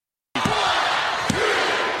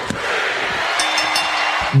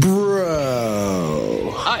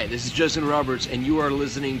Bro. Hi, this is Justin Roberts, and you are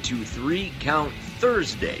listening to 3 Count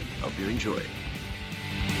Thursday. Hope you enjoy.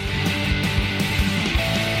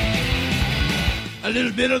 A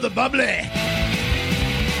little bit of the bubbly.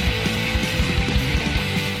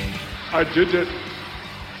 I did it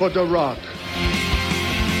for The Rock.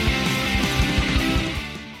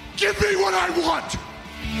 Give me what I want.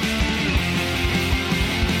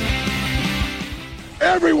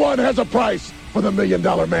 Everyone has a price for the $1 Million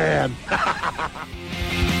Man.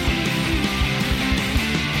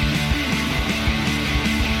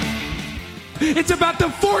 It's about the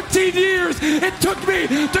 14 years it took me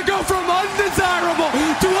to go from undesirable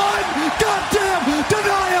to un-goddamn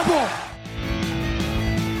deniable.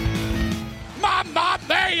 Mamma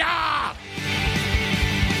mia!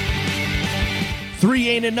 3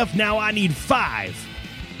 ain't enough now, I need 5.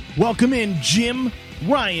 Welcome in Jim,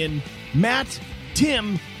 Ryan, Matt,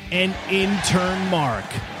 Tim, and intern Mark.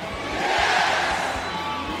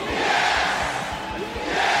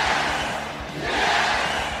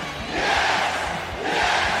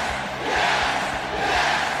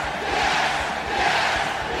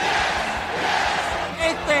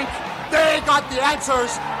 They think they got the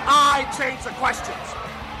answers. I change the questions.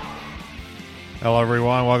 Hello,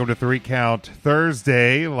 everyone. Welcome to 3 Count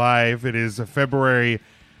Thursday live. It is February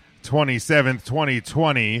 27th,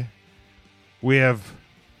 2020. We have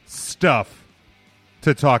stuff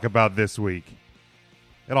to talk about this week.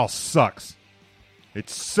 It all sucks. It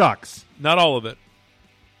sucks. Not all of it.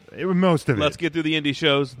 Most of it. Let's get through the indie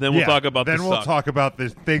shows, then we'll talk about Then we'll talk about the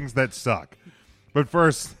things that suck. But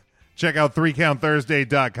first, check out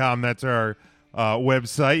 3countthursday.com. That's our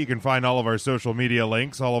website. You can find all of our social media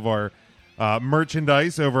links, all of our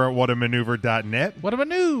merchandise over at whatamaneuver.net. What a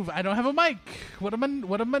maneuver! I don't have a mic. What a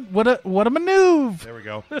maneuver! There we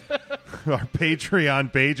go. Our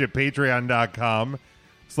Patreon page at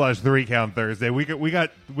patreon.com/3countthursday. We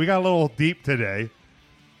got a little deep today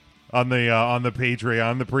on the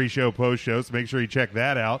Patreon, the pre-show, post-show, so make sure you check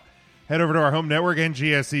that out. Head over to our home network,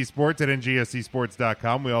 NGSC Sports, at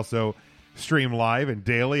ngscsports.com. We also stream live and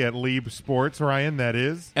daily at Leeb Sports, Ryan, that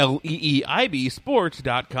is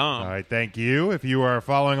LEEIBsports.com. All right, thank you. If you are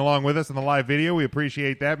following along with us in the live video, we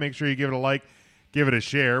appreciate that. Make sure you give it a like, give it a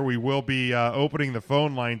share. We will be opening the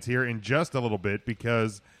phone lines here in just a little bit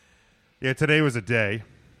because, today was a day.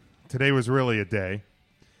 Today was really a day.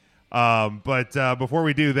 But before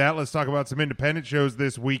we do that, let's talk about some independent shows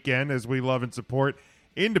this weekend as we love and support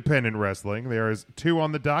independent wrestling. There is 2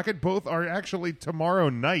 on the docket. Both are actually tomorrow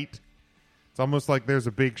night. It's almost like there's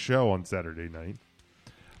a big show on Saturday night.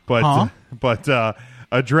 But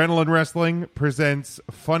Adrenaline Wrestling presents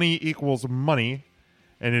Funny Equals Money,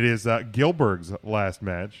 and it is Gilberg's last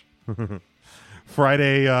match.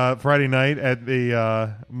 Friday night at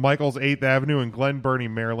the Michaels 8th Avenue in Glen Burnie,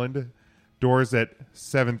 Maryland. Doors at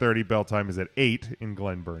 7:30. Bell time is at 8 in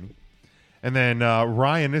Glen Burnie. And then,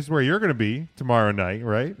 Ryan, this is where you're going to be tomorrow night,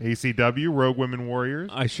 right? ACW, Rogue Women Warriors.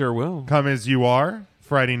 I sure will. Come As You Are,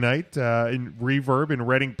 Friday night in Reverb in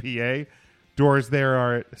Reading, PA. Doors there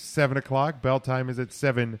are at 7 o'clock. Bell time is at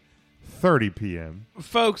 7:30 p.m.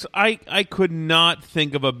 Folks, I could not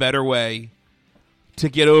think of a better way to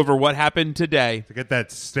get over what happened today. To get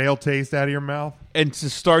that stale taste out of your mouth? And to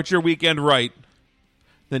start your weekend right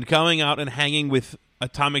than coming out and hanging with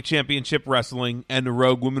Atomic Championship Wrestling and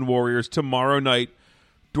Rogue Women Warriors tomorrow night.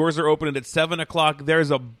 Doors are opening at 7 o'clock. There's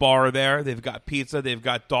a bar there. They've got pizza. They've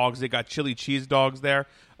got dogs. They've got chili cheese dogs there.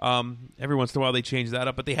 Every once in a while they change that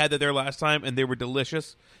up, but they had that there last time, and they were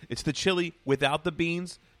delicious. It's the chili without the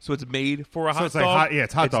beans, so it's made for a hot dog.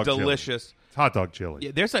 It's hot dog delicious. Chili. It's hot dog chili.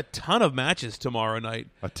 Yeah, there's a ton of matches tomorrow night.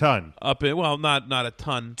 A ton. Not a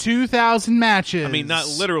ton. 2,000 matches. I mean, not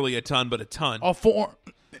literally a ton, but a ton. All four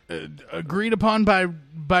agreed upon by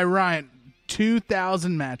Ryan.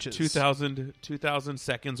 2,000 matches. 2,000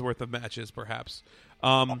 seconds worth of matches, perhaps.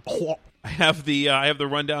 I have the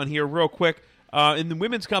rundown here real quick. In the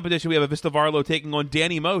women's competition, we have Avista Varlo taking on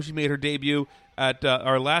Danny Moe. She made her debut at not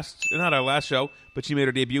our last show, but she made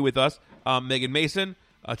her debut with us. Megan Mason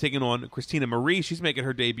taking on Christina Marie. She's making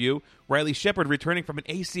her debut. Riley Shepard returning from an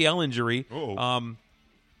ACL injury.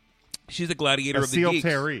 She's a gladiator of the Geeks.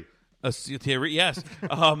 A Seal Terry, yes.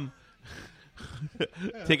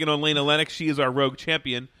 Taking on Lena Lennox. She is our Rogue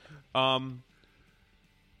champion.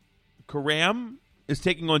 Karam is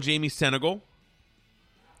taking on Jamie Senegal.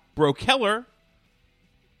 Bro Keller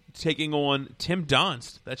taking on Tim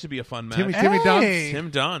Donst. That should be a fun match. Timmy Donst. Tim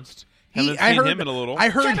Donst. Haven't seen him in a little. I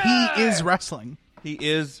heard he is wrestling. He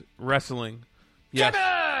is wrestling. Yes.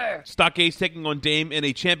 Stockgate's taking on Dame in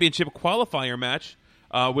a championship qualifier match.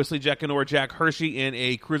 Wesley Jackanor, Jack Hershey in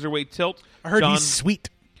a cruiserweight tilt. I heard he's sweet.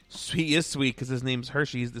 He is sweet because his name's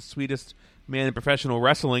Hershey. He's the sweetest man in professional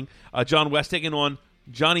wrestling. John West taking on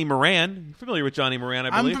Johnny Moran. You're familiar with Johnny Moran, I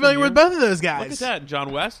believe. I'm familiar with both of those guys. Look at that,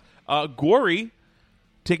 John West. Gory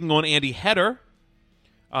taking on Andy Header.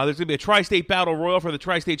 There's going to be a Tri-State Battle Royal for the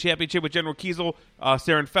Tri-State Championship with General Kiesel,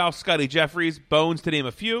 Saren Faust, Scotty Jeffries, Bones, to name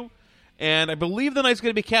a few. And I believe the night's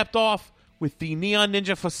going to be capped off with the Neon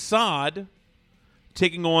Ninja Facade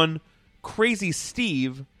taking on Crazy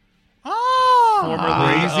Steve.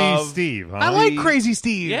 Crazy Steve, huh? I like Crazy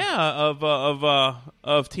Steve. Yeah,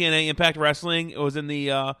 of TNA Impact Wrestling. It was in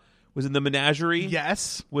the Menagerie.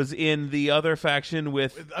 Yes. Was in the other faction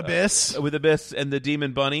with Abyss. With Abyss and the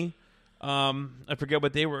Demon Bunny. I forget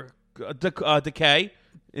what they were. Decay.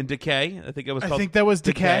 In Decay. I think it was called that was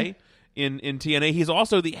Decay. In TNA. He's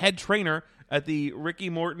also the head trainer at the Ricky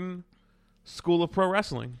Morton School of Pro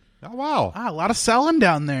Wrestling. Oh, wow. A lot of selling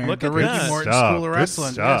down there. Look the at Ricky that. Morton Stuff. School of Good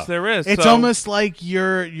Wrestling. stuff. Yes, there is. It's So- almost like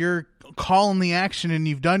you're calling the action and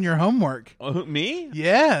you've done your homework. Me?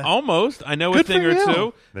 Yeah. Almost. I know Good a thing for or you.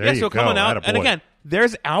 two. There yeah, you so go. coming out. Attaboy. And again,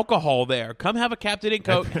 there's alcohol there. Come have a Captain Ink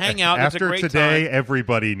Coke, hang out. It's a After great today, time.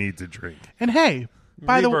 everybody needs a drink. And hey,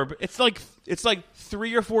 by the way, Reverb. It's like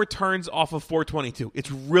 3 or 4 turns off of 422.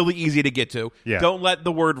 It's really easy to get to. Yeah. Don't let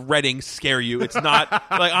the word Reading scare you. It's not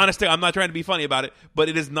like honestly, I'm not trying to be funny about it, but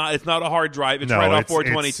it is not. It's not a hard drive. It's No, right off it's-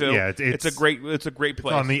 422. it's a great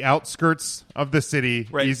place. On the outskirts of the city,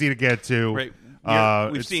 Right. easy to get to. Right. Yeah,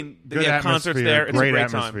 we've it's seen good concerts atmosphere, there. It's a great great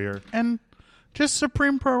time. atmosphere. and just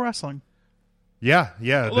Supreme Pro Wrestling. Yeah. Look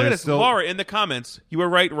at there's this, still- Laura in the comments. You were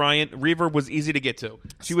right, Ryan. Reverb was easy to get to.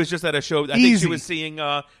 She was just at a show. I think Easy. she was seeing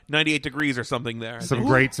 98 Degrees or something there. I Some think.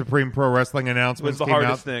 great Supreme Pro Wrestling It announcements was the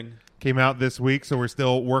hardest thing. came out this week, so we're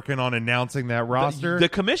still working on announcing that roster. The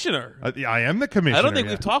commissioner. I am the commissioner. I don't think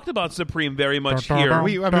yeah. we've talked about Supreme very much Dun, dun,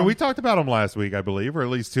 here. dun. We talked about him last week, I believe, or at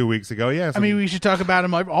least 2 weeks ago. Yeah, I mean, we should talk about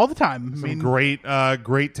him all the time. I some mean, great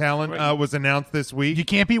talent was announced this week. you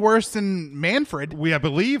can't be worse than Manfred. We, I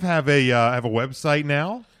believe, have a website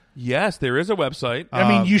now. Yes, there is a website. I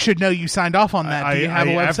mean, you should know you signed off on that. Do you have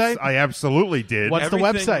a website? I absolutely did. What's the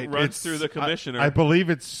Everything website? runs It's- through the commissioner. I believe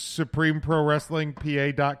it's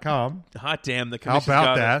supremeprowrestlingpa.com. Hot damn, the How commissioner's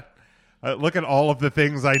about got that? Look at all of the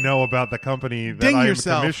things I know about the company that Ding I am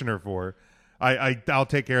yourself. commissioner for. I'll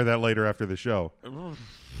take care of that later after the show.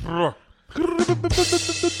 it.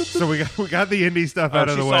 So we got the indie stuff out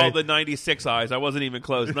of She the saw way. the 96 eyes. I wasn't even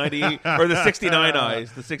close. 90 or the 69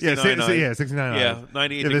 eyes. The 69 eyes. 69 Yeah, eyes.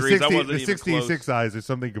 98 the degrees. 60, I wasn't the even 66 close. eyes is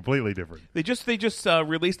something completely different. They just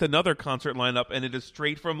released another concert lineup, and it is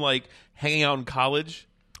straight from like hanging out in college.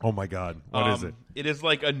 Oh my God, what is it? It is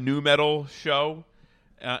like a new metal show,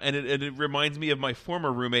 and it reminds me of my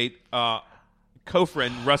former roommate,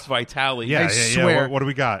 co-friend Russ Vitale. Yeah, I yeah. swear. What do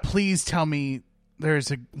we got? Please tell me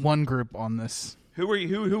there's one group on this. Who are you?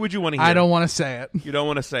 Who would you want to hear? I don't want to say it. You don't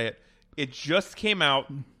want to say it. It just came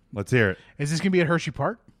out. Let's hear it. Is this going to be at Hershey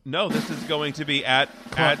Park? No, this is going to be at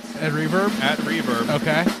Reverb? Reverb.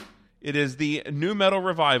 Okay. It is the new metal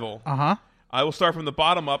revival. Uh-huh. I will start from the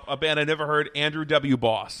bottom up. A band I never heard, Andrew W.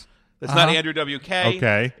 Boss. That's not Andrew W.K.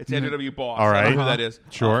 Okay. It's Andrew W. Boss. All I right. don't know who that is.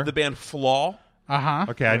 Sure. The band Flaw. Uh-huh.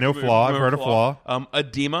 Okay, I know Flaw. I've heard of Flaw.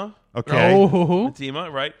 Edema. Okay. Oh.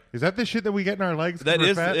 Edema, right? Is that the shit that we get in our legs? 'cause That we're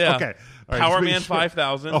is, fat? yeah. Okay. All right, Power just making Man sure.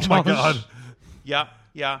 5000. Oh my God.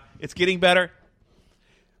 Yeah. It's getting better.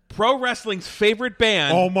 Pro wrestling's favorite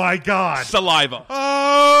band, Oh my God. Saliva.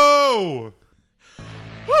 Oh.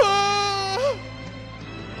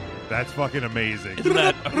 That's fucking amazing. Isn't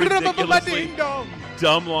that a ridiculously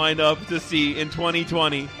dumb lineup to see in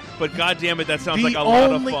 2020? But God damn it, that sounds like a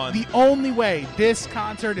lot of fun. The only way this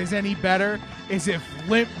concert is any better is if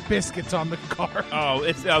Limp Bizkit's on the card. Oh,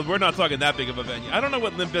 it's we're not talking that big of a venue. I don't know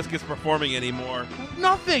what Limp Bizkit's performing anymore.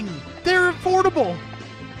 Nothing. They're affordable.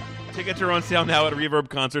 Tickets are on sale now at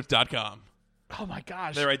ReverbConcerts.com. Oh my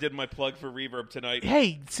gosh. There, I did my plug for Reverb tonight.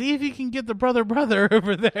 Hey, see if you can get the brother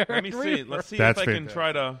over there. Let me see. Let's see That's if I can fantastic.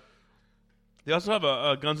 try to. They also have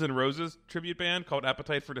a Guns N' Roses tribute band called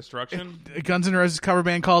Appetite for Destruction. Guns N' Roses cover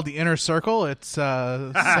band called The Inner Circle. It's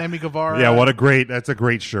Sammy Guevara. Yeah, that's a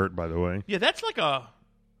great shirt, by the way. Yeah, that's like a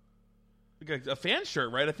fan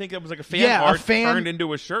shirt, right? I think it was like a fan Yeah, a art fan- turned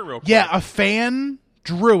into a shirt real quick. Yeah, a fan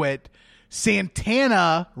drew it.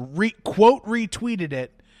 Santana quote retweeted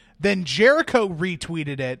it. Then Jericho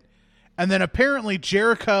retweeted it. And then apparently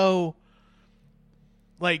Jericho,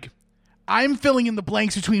 like, I'm filling in the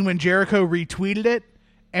blanks between when Jericho retweeted it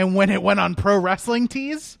and when it went on Pro Wrestling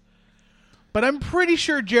Tees. But I'm pretty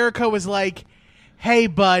sure Jericho was like, hey,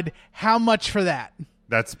 bud, how much for that?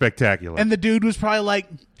 That's spectacular. And the dude was probably like,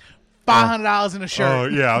 $500 in a shirt. Oh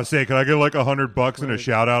yeah, I was saying, can I get like $100 and a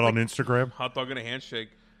shout out on Instagram? Hot dog and a handshake.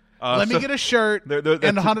 Let me get a shirt and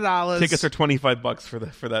 $100. Tickets are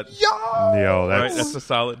 $25 for that. Yo, Right, that's a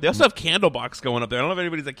solid. They also have Candlebox going up there. I don't know if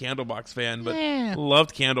anybody's a Candlebox fan, but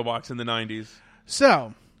loved Candlebox in the 90s.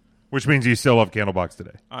 So, which means you still love Candlebox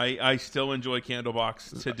today. I still enjoy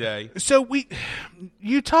Candlebox today. So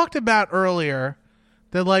you talked about earlier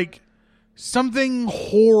that like something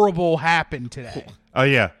horrible happened today. Oh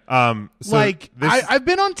yeah. So I've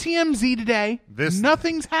been on TMZ today.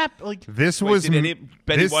 Nothing's happened. Like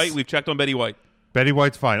Betty White. We've checked on Betty White. Betty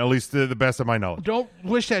White's fine, at least to the best of my knowledge. Don't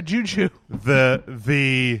wish that juju.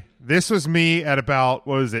 This was me at about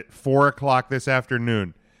 4:00 this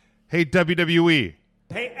afternoon. Hey WWE.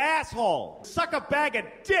 Hey asshole, suck a bag of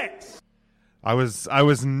dicks. I was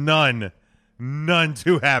none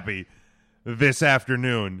too happy this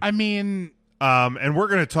afternoon. I mean, and we're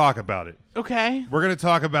going to talk about it. Okay. We're going to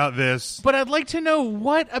talk about this. But I'd like to know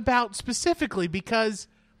what about specifically, because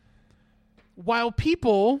while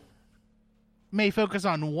people may focus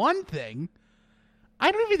on one thing,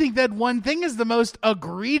 I don't even think that one thing is the most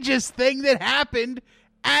egregious thing that happened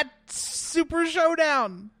at Super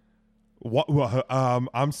Showdown. What?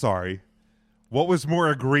 I'm sorry. What was more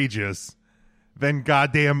egregious than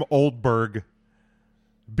goddamn Oldberg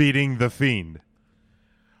beating The Fiend?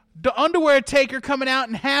 The Underwear Taker coming out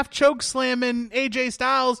and half choke slamming AJ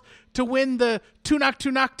Styles to win the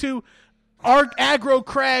 2-knock-2 Aggro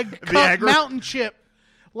Crag Cup Mountain Chip.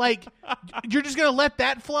 Like, you're just going to let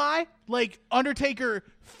that fly? Like, Undertaker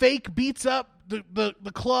fake beats up the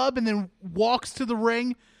club and then walks to the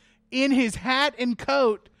ring in his hat and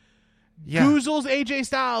coat, goozles AJ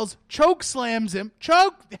Styles, half choke slams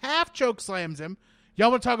him. Y'all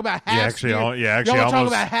want to talk about half spears? Y'all want to talk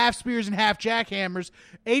about half spears and half jackhammers.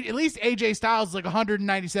 At least AJ Styles is like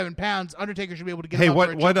 197 pounds. Undertaker should be able to get. Hey,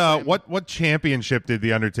 what championship did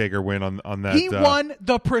the Undertaker win on that? He won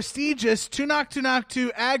the prestigious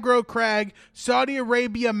 2-knock-2 Aggro Crag Saudi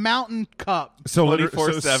Arabia Mountain Cup. So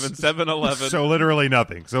 24/7, 7-Eleven. So literally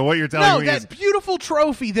nothing. So what you're telling me is that beautiful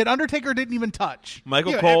trophy that Undertaker didn't even touch.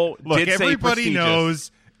 Michael Cole look, did say everybody prestigious.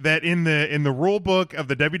 knows that in the rule book of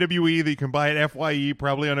the WWE that you can buy at FYE,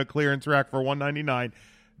 probably on a clearance rack for $199,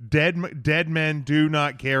 dead men do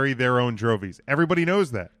not carry their own trophies. Everybody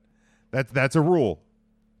knows that. That's a rule.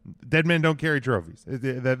 Dead men don't carry trophies.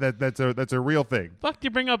 That's a real thing. Fuck, do you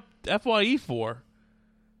bring up FYE for?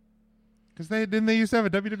 Because they used to have a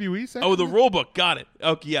WWE section? Oh, the rule book. Got it.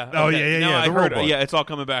 Okay, yeah. Oh, okay. yeah. I The heard. rule book. Yeah, it's all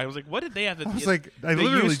coming back. I was like, what did they have? I was like, I they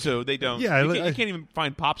literally used to. They don't. Yeah, you can't even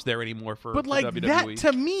find pops there anymore for. But for like WWE. that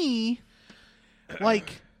to me, like,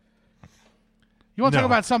 you want to talk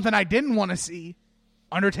about something I didn't want to see?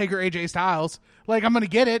 Undertaker, AJ Styles. Like, I'm gonna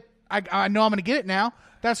get it. I know I'm gonna get it now.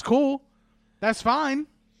 That's cool. That's fine.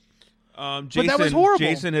 Jason, but that was horrible.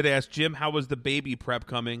 Jason had asked Jim, how was the baby prep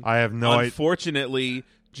coming? I have no idea. Unfortunately,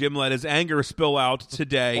 Jim let his anger spill out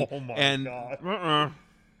today. Oh my God.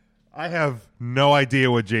 I have no idea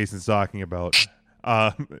what Jason's talking about.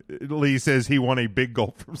 Lee says he won a big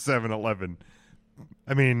gulp from 7-Eleven.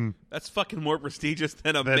 I mean, that's fucking more prestigious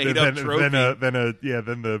than a made-up trophy. Than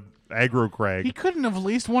the Aggro Crag. He couldn't have at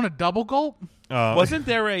least won a double gulp. Wasn't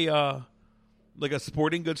there a like a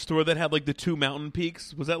sporting goods store that had like the two mountain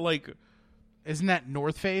peaks? Was that like? Isn't that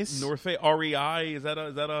North Face? North Face REI? Is that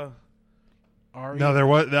a? No, there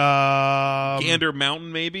was Gander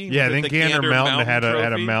Mountain, maybe. Yeah, I think Gander Mountain had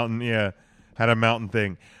a mountain. Yeah, had a mountain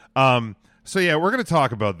thing. So yeah, we're going to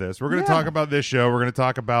talk about this. We're going to talk about this show. We're going to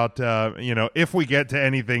talk about if we get to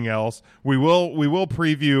anything else, we will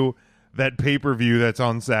preview that pay-per-view that's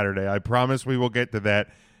on Saturday. I promise we will get to that.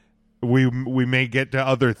 We may get to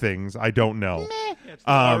other things. I don't know. Yeah, it's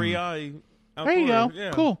the REI. There you go.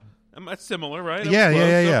 Yeah. Cool. That's similar, right? Yeah.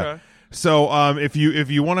 Okay. So if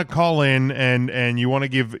you want to call in and you want to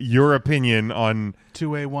give your opinion on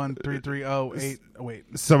 281-330-8. Oh, wait,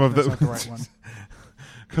 some of that's the not the right one.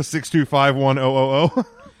 625-1000.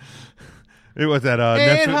 It was at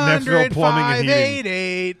Netsville Plumbing and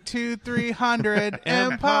Heating. 800-588-2300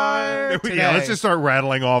 Empire. Yeah, let's just start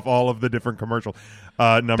rattling off all of the different commercial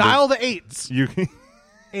numbers. Dial the 8s. You can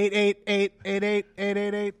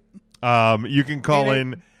 888-888-888. You can call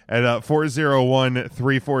in at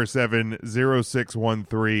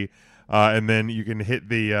 401-347-0613, and then you can hit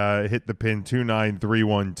the pin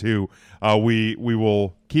 29312. We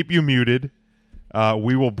will keep you muted.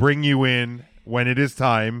 We will bring you in when it is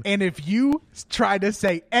time. And if you try to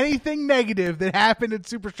say anything negative that happened at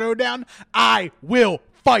Super Showdown, I will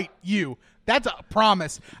fight you. That's a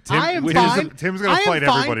promise. I am Tim's fine. Tim's gonna fight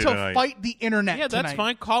everybody to tonight. fight the internet. Yeah, that's tonight.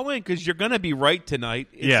 fine. Call in because you're going to be right tonight.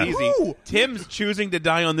 It's Yeah. easy. Ooh. Tim's choosing to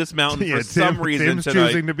die on this mountain Yeah, for some reason Tim's tonight.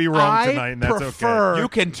 choosing to be wrong I tonight, and that's prefer- okay. You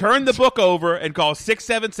can turn the book over and call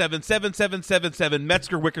 677-7777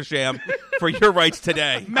 Metzger Wickersham for your rights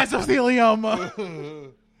today. Mesothelioma.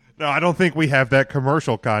 No, I don't think we have that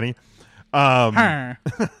commercial, Connie. But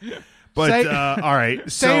Say- all right,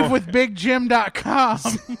 so Save with BigJim.com.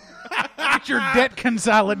 Get your debt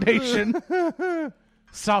consolidation.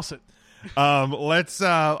 Sauce it. let's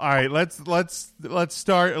all right, let's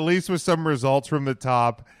start at least with some results from the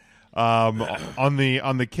top. On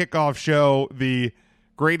the kickoff show, the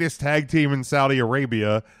greatest tag team in Saudi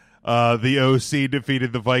Arabia, the OC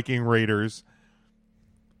defeated the Viking Raiders.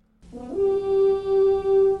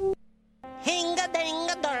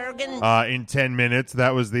 In 10 minutes.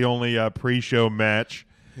 That was the only pre-show match.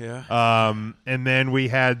 Yeah. And then we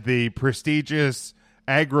had the prestigious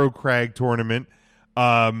Aggro Crag tournament.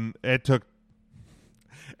 It took,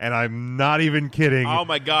 and I'm not even kidding. Oh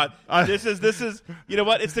my God! This is. You know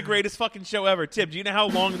what? It's the greatest fucking show ever. Tim, do you know how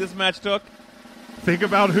long this match took? Think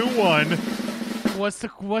about who won. What's the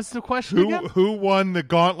question again? Who won the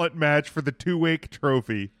gauntlet match for the Two-Wake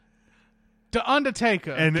Trophy? The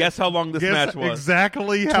Undertaker. And Guess how long this match was?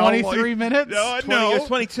 Exactly how 23 minutes? No, 20, it was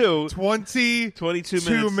 22.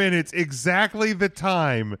 22 minutes. Exactly the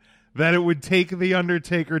time that it would take the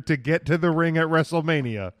Undertaker to get to the ring at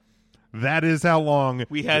WrestleMania. That is how long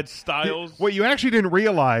We had Styles. What you actually didn't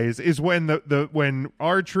realize is when when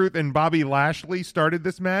R-Truth and Bobby Lashley started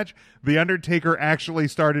this match, the Undertaker actually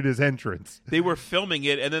started his entrance. They were filming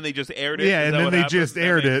it, and then they just aired it. Yeah, Is and that then what they happened? just That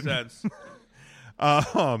aired makes it. sense.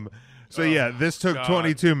 So yeah, this took God.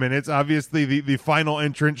 22 minutes. Obviously, the final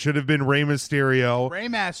entrant should have been Rey Mysterio, Rey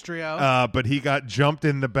Mysterio. but he got jumped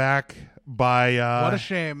in the back by. What a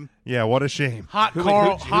shame. Yeah, what a shame. Hot Who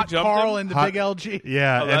Carl jumped Carl him? and the Hot- big LG.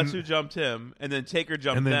 Yeah, Oh, that's and, who jumped him, and then Taker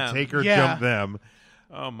jumped and then them. Taker Yeah. jumped them.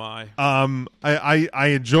 Oh my!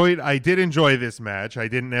 I did enjoy this match. I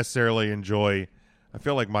didn't necessarily enjoy. I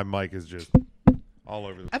feel like my mic is just all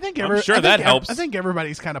over. I think I'm sure that helps. I think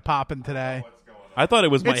everybody's kind of popping today. I thought it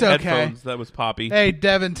was my It's okay. headphones that was poppy. Hey,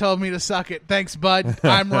 Devin told me to suck it. Thanks, bud.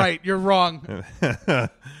 I'm right. You're wrong.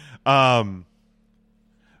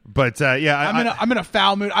 But yeah, I'm in a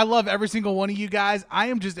foul mood. I love every single one of you guys. I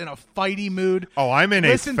am just in a fighty mood. Oh, I'm in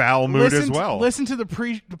a foul mood as well. Listen to the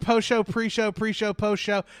post show, pre-show, post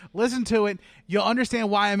show. Listen to it. You'll understand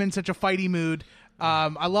why I'm in such a fighty mood.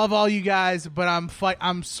 I love all you guys, but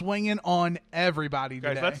I'm swinging on everybody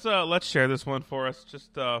today. Guys, let's share this one for us,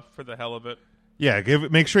 just for the hell of it. Yeah,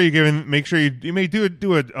 make sure you may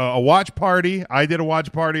do a watch party. I did a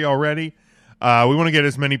watch party already. We want to get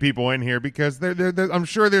as many people in here because I'm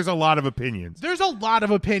sure there's a lot of opinions. There's a lot of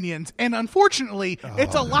opinions, and unfortunately,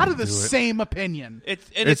 it's a lot of the same opinion.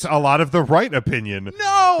 It's a lot of the right opinion.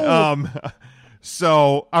 No.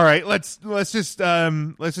 So, all right, let's just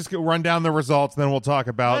run down the results, then we'll talk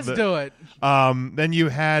about. Let's do it. Then you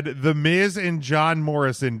had The Miz and John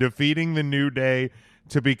Morrison defeating the New Day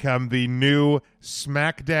to become the new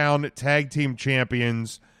SmackDown Tag Team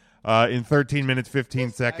Champions in 13 minutes 15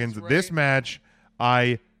 seconds. right. This match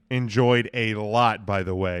I enjoyed a lot. By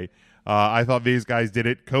the way, I thought these guys did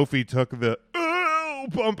it. Kofi took the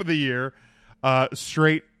bump of the year,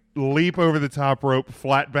 straight leap over the top rope,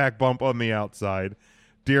 flat back bump on the outside.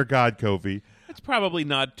 Dear God, Kofi. It's probably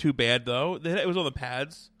not too bad though. It was on the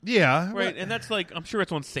pads, Yeah, right? And that's like I'm sure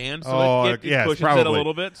it's on sand, so it yes, cushions probably. it a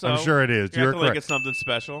little bit. So I'm sure it is. You You're have to like correct. it's something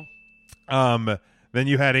special. Then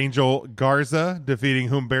you had Angel Garza defeating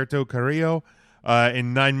Humberto Carrillo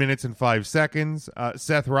in 9 minutes and 5 seconds.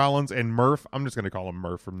 Seth Rollins and Murph. I'm just going to call him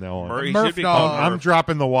Murph from now on. Murray Murph should be dog. called I'm Murph.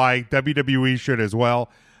 dropping the Y. WWE should as well.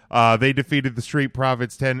 They defeated the Street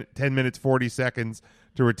Profits 10 minutes 40 seconds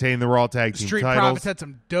to retain the Raw Tag Team Street titles. Profits had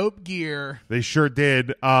some dope gear. They sure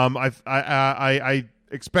did. I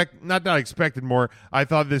expect not expected more. I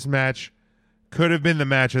thought this match could have been the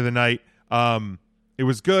match of the night. It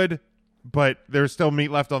was good, but there's still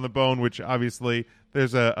meat left on the bone, which obviously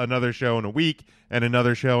there's another show in a week and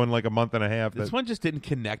another show in like a month and a half. This one just didn't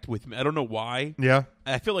connect with me. I don't know why. Yeah.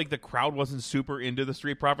 I feel like the crowd wasn't super into the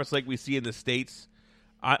Street Profits like we see in the States.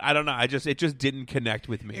 I don't know. It just didn't connect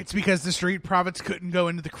with me. It's because the Street Profits couldn't go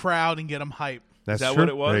into the crowd and get them hype. That's Is that true. what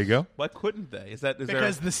it was? There you go. Why couldn't they? Is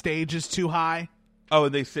Because the stage is too high. Oh,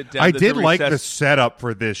 and they sit down. I to did like the recess- setup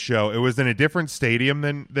for this show. It was in a different stadium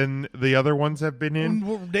than the other ones have been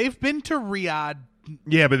in. They've been to Riyadh.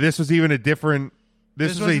 Yeah, but this was even a different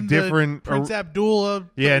This was a wasn't the different Prince Abdullah.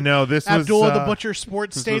 Yeah, no, this was Abdullah the Butcher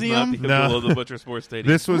Sports This Stadium. was not the No. Abdullah the Butcher Sports Stadium.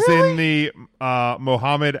 This was in the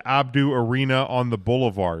Mohammed Abdu Arena on the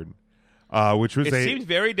Boulevard, which was it a seemed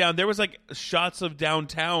very down. There was like shots of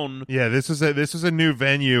downtown. yeah. This was a new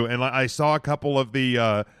venue, and I saw a couple of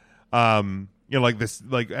the like this,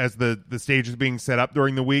 like as the stage is being set up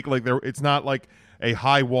during the week. Like it's not like a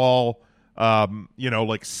high wall,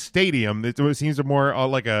 like stadium. It seems more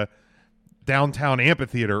like a downtown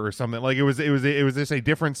amphitheater or something. Like it was just a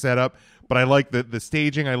different setup. But I like the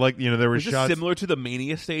staging. I like there was Was shots this similar to the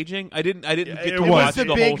Mania staging? I didn't get It to was. watch The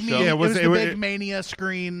the big whole show. Yeah, it was the big it- Mania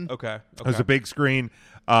screen. Okay. It was a big screen.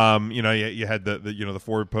 You had the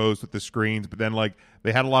forward post with the screens, but then like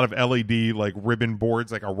they had a lot of LED like ribbon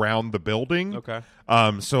boards like around the building. Okay.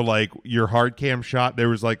 So like your hard cam shot, there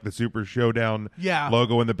was like the Super Showdown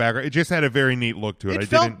logo in the background. It just had a very neat look to it. It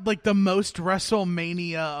felt like the most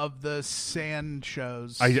WrestleMania of the sand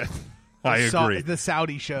shows. I agree. The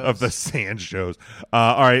Saudi shows. Of the sand shows.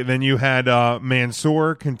 All right, then you had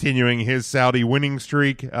Mansoor continuing his Saudi winning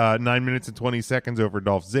streak, 9 minutes and 20 seconds over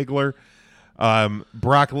Dolph Ziggler.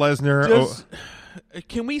 Brock Lesnar.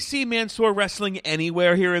 Can we see Mansoor wrestling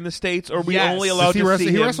anywhere here in the States, or are we Yes. only allowed to see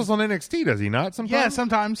him? He wrestles on NXT, does he not? Sometimes. Yeah,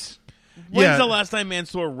 sometimes. When's the last time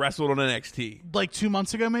Mansoor wrestled on NXT? Like 2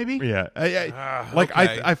 months ago, maybe? Yeah. Okay.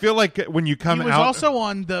 I feel like when you come He was out. also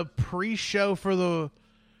on the pre-show for the...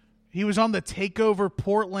 He was on the TakeOver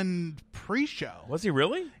Portland pre-show. Was he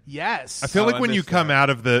really? Yes. I feel like I when you missed come that. out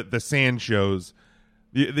of the sand shows,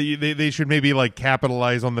 they should maybe like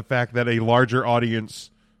capitalize on the fact that a larger audience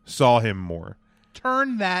saw him more.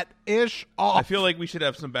 Turn that ish off. I feel like we should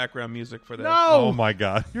have some background music for that. No. Oh my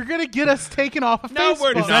god. You're going to get us taken off of No, Facebook.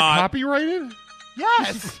 we're Is that not. copyrighted?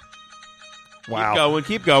 Yes. Wow.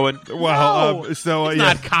 Keep going. Well, No. so It's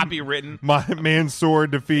not copywritten. my Mansoor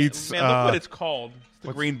defeats. Man, look what it's called. It's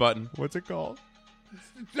the green button. What's it called?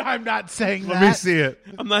 I'm not saying that. Let me see it.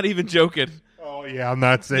 I'm not even joking. Oh yeah, I'm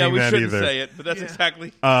not saying Yeah, we that shouldn't either. say it, but that's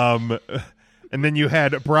exactly. And then you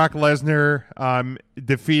had Brock Lesnar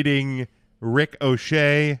defeating Rick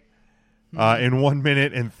O'Shea in 1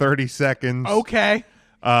 minute and 30 seconds. Okay.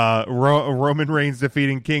 Roman Reigns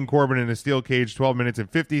defeating King Corbin in a steel cage, 12 minutes and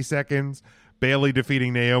 50 seconds. Bayley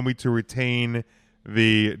defeating Naomi to retain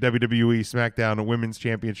the WWE SmackDown Women's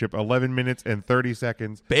Championship, 11 minutes and 30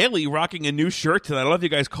 seconds. Bailey rocking a new shirt tonight. I don't know if you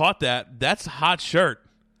guys caught that. That's a hot shirt.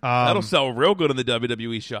 That'll sell real good in the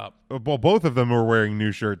WWE shop. Well, both of them were wearing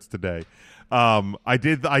new shirts today. I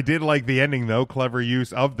did like the ending though. Clever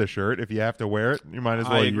use of the shirt. If you have to wear it, you might as I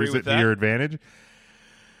well agree use with it to that. your advantage.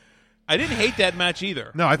 I didn't hate that match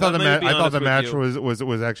either. No, I thought Let me be the honest with match you.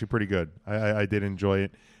 was actually pretty good. I did enjoy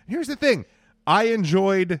it. Here's the thing: I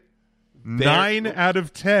enjoyed 9 out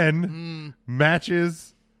of 10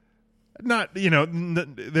 matches. Not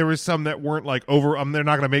there was some that weren't like over. They're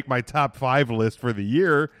not going to make my top 5 list for the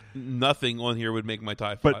year. Nothing on here would make my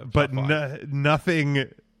top But five. Top five. Nothing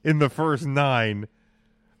in the first 9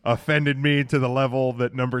 offended me to the level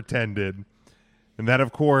that number 10 did, and that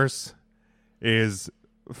of course is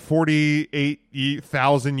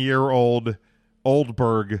 48,000-year-old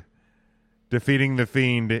Oldberg defeating the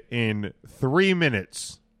Fiend in 3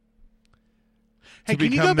 minutes. Hey, To can you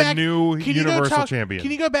become go the back? new can you go Universal talk- Champion.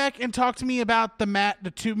 Can you go back and talk to me about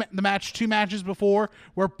the two matches before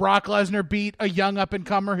where Brock Lesnar beat a young up and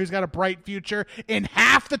comer who's got a bright future in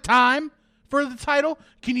half the time for the title?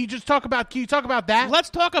 Can you talk about that? Let's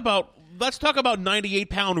talk about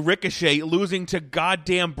 98-pound Ricochet losing to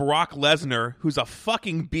goddamn Brock Lesnar, who's a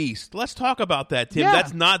fucking beast. Let's talk about that, Tim. Yeah.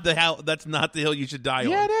 That's not the hill you should die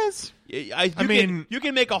on. Yeah, it is. You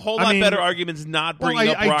can make a whole lot better arguments not bringing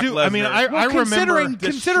up Brock Lesnar. I remember Considering that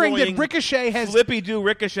destroying Ricochet has Flippy-Doo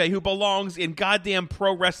Ricochet, who belongs in goddamn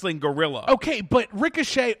Pro Wrestling Gorilla. Okay, but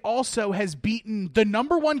Ricochet also has beaten the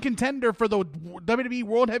number 1 contender for the WWE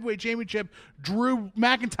World Heavyweight Championship, Drew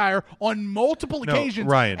McIntyre, on multiple occasions.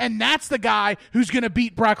 Ryan. And that's the guy who's going to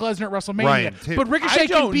beat Brock Lesnar at WrestleMania. Ryan, but Ricochet I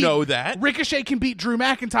don't can beat, know that. Ricochet can beat Drew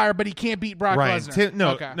McIntyre, but he can't beat Brock Ryan,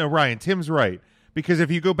 Lesnar. Ryan, Tim's right. Because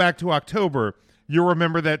if you go back to October, you'll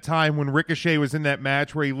remember that time when Ricochet was in that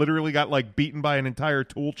match where he literally got like beaten by an entire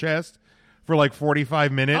tool chest for like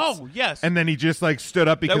 45 minutes. Oh, yes. And then he just like stood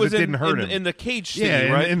up because that was it didn't hurt him. in the cage thingy,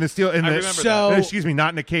 yeah, right? in the steel. In I the, remember So- that. excuse me,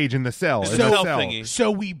 not in a cage, in the cell. In In the the cell cell. thingy.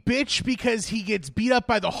 So we bitch because he gets beat up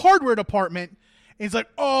by the hardware department. And he's like,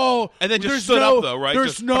 oh, And then just there's stood up, though, right? There's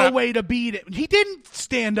Just no put up- way to beat it. He didn't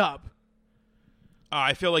stand up.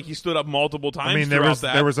 I feel like he stood up multiple times. I mean, there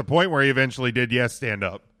throughout was a point where he eventually did stand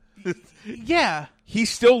up. Yeah. He's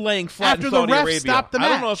still laying flat After in the Saudi ref Arabia. stopped the I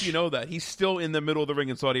don't know match. if you know that. He's still in the middle of the ring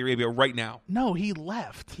in Saudi Arabia right now. No, he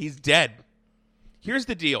left. He's dead. Here's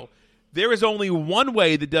the deal. There is only one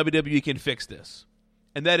way the WWE can fix this,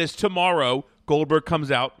 and that is tomorrow Goldberg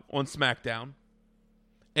comes out on SmackDown,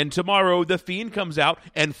 and tomorrow The Fiend comes out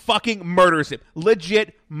and fucking murders him.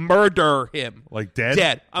 Legit murder him. Like dead?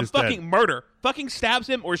 Dead. I'm Just fucking dead. murder. Fucking stabs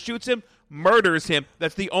him or shoots him, murders him.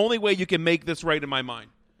 That's the only way you can make this right in my mind.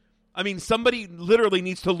 I mean, somebody literally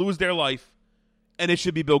needs to lose their life, and it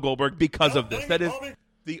should be Bill Goldberg because of this. That is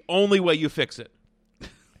the only way you fix it.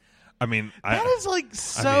 I mean, That is like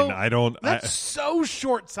so. I don't. That's so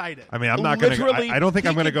short-sighted. I mean, I'm not going to. Literally, I don't think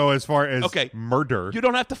I'm going to go as far as Okay. murder. You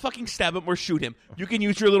don't have to fucking stab him or shoot him. You can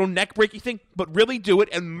use your little neck-breaky thing, but really do it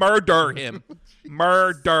and murder him.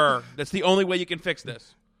 Murder. That's the only way you can fix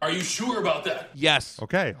this. Are you sure about that? Yes.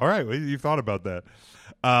 Okay, all right. Well, you thought about that.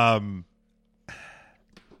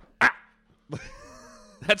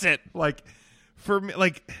 That's it. Like for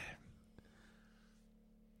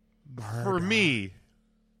me,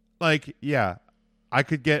 yeah, I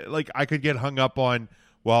could get hung up on.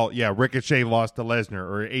 Well, yeah, Ricochet lost to Lesnar,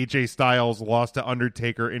 or AJ Styles lost to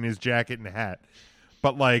Undertaker in his jacket and hat,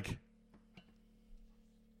 but like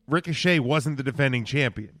Ricochet wasn't the defending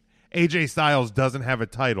champion. AJ Styles doesn't have a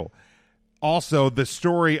title. Also, the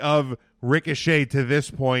story of Ricochet to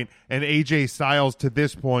this point and AJ Styles to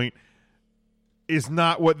this point is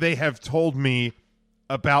not what they have told me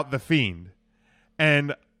about The Fiend.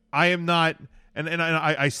 And I am not, and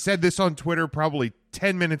I said this on Twitter probably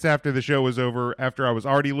 10 minutes after the show was over, after I was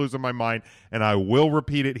already losing my mind, and I will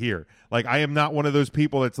repeat it here. Like, I am not one of those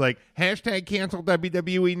people that's like, hashtag cancel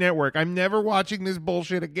WWE Network. I'm never watching this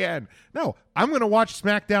bullshit again. No, I'm going to watch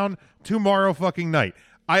SmackDown tomorrow fucking night.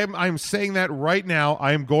 I'm saying that right now.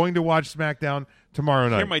 I am going to watch SmackDown tomorrow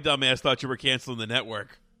night. Here, my dumb ass thought you were canceling the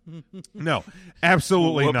network. No,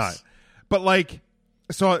 absolutely Whoops. not. But like,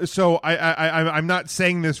 so I'm not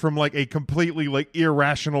saying this from like a completely like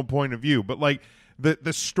irrational point of view, but like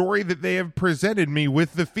the story that they have presented me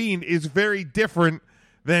with The Fiend is very different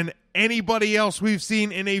than anybody else we've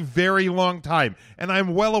seen in a very long time. And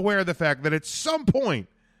I'm well aware of the fact that at some point,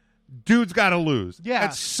 dude's got to lose. Yeah.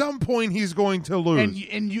 At some point, he's going to lose.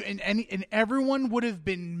 And everyone would have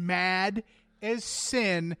been mad as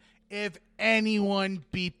sin if anyone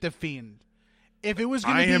beat The Fiend. If it was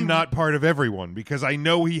going to be, I am not part of everyone because I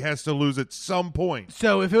know he has to lose at some point.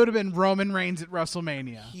 So if it would have been Roman Reigns at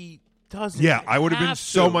WrestleMania, He doesn't. Yeah, I would have been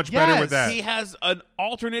so much better with that. He has an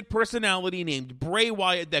alternate personality named Bray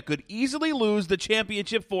Wyatt that could easily lose the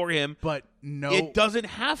championship for him. but no, It doesn't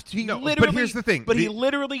have to. He No, but literally, here's the thing. But he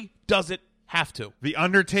literally doesn't have to. The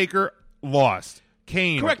Undertaker lost.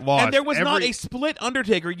 Kane Correct. lost. And there was not a split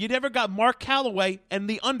Undertaker. You never got Mark Calloway and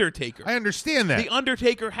The Undertaker. I understand that. The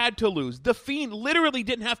Undertaker had to lose. The Fiend literally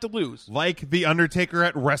didn't have to lose. Like The Undertaker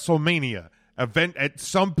at WrestleMania. Event at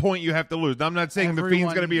some point you have to lose. Now, I'm not saying The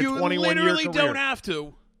Fiend's going to be a You 21-year literally career. don't have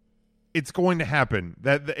to. It's going to happen.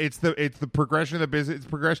 It's the progression of the business. It's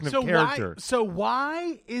progression of so character.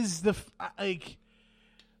 why is the like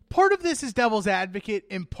part of this is devil's advocate,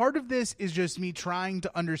 and part of this is just me trying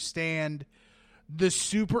to understand the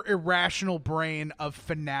super irrational brain of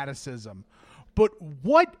fanaticism. But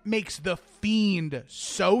what makes The Fiend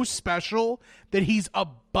so special that he's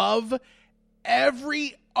above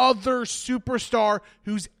every other superstar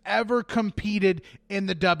who's ever competed in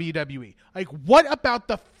the WWE? Like, what about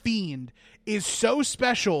The Fiend is so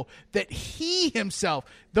special that he himself,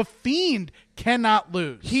 The Fiend, cannot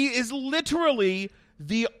lose? He is literally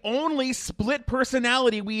the only split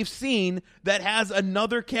personality we've seen that has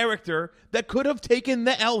another character that could have taken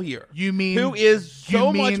the L here. You mean- who is you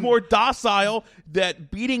so much mean- more docile that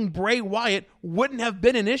beating Bray Wyatt wouldn't have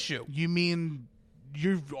been an issue. You mean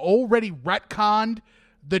you've already retconned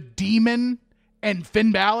the Demon and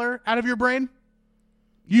Finn Balor out of your brain?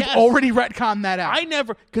 You've Yes. already retconned that out. I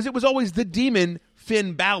never, because it was always the Demon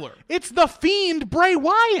Finn Balor. It's The Fiend Bray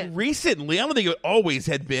Wyatt. Recently, I don't think it always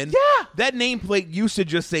had been. Yeah. That nameplate used to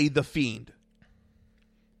just say The Fiend.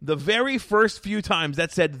 The very first few times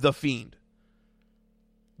that said The Fiend.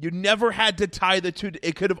 You never had to tie the two.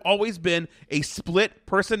 It could have always been a split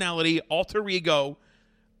personality, alter ego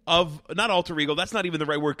of, not alter ego, that's not even the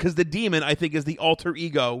right word, because the Demon, I think, is the alter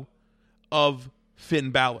ego of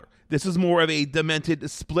Finn Balor. This is more of a demented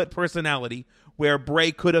split personality where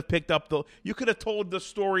Bray could have picked up you could have told the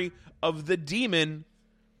story of the Demon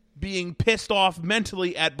being pissed off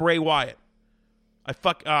mentally at Bray Wyatt.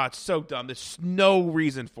 It's so dumb. There's no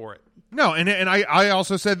reason for it. No, and I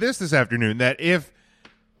also said this afternoon, that if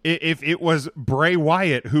it was Bray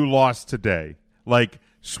Wyatt who lost today, like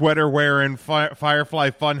sweater wearing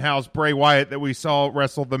Firefly Funhouse Bray Wyatt that we saw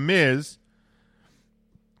wrestle The Miz,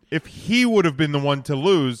 if he would have been the one to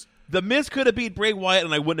lose, The Miz could have beat Bray Wyatt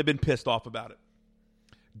and I wouldn't have been pissed off about it.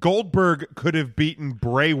 Goldberg could have beaten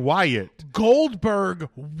Bray Wyatt. Goldberg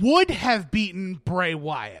would have beaten Bray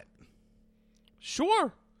Wyatt.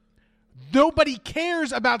 Sure. Nobody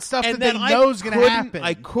cares about stuff And that they then know is going to happen.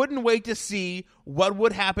 I couldn't wait to see what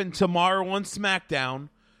would happen tomorrow on SmackDown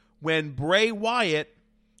when Bray Wyatt,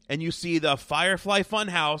 and you see the Firefly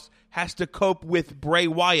Funhouse, has to cope with Bray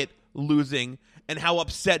Wyatt losing and how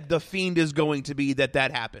upset The Fiend is going to be that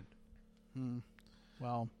happened.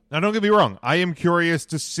 Well, Now, don't get me wrong. I am curious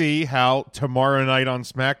to see how tomorrow night on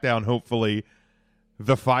SmackDown, hopefully,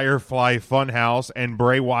 the Firefly Funhouse and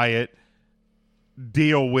Bray Wyatt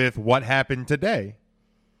deal with what happened today.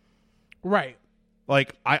 right.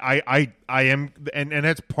 Like, I am, and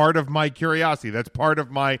that's part of my curiosity. That's part of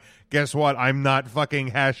my, guess what? I'm not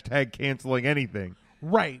fucking hashtag canceling anything.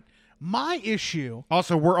 Right. My issue.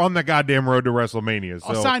 Also, we're on the goddamn road to WrestleMania.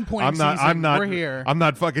 So Sign point I'm not, we're here. I'm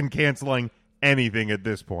not fucking canceling anything at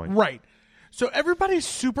this point. Right. So everybody's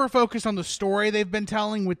super focused on the story they've been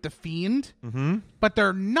telling with The Fiend, but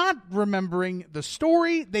they're not remembering the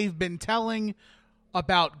story they've been telling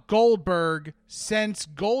about Goldberg since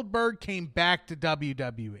Goldberg came back to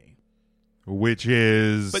WWE. Which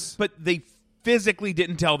is... But they physically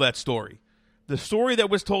didn't tell that story. The story that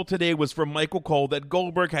was told today was from Michael Cole that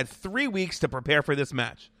Goldberg had 3 weeks to prepare for this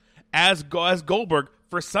match. As Goldberg,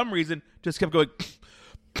 for some reason, just kept going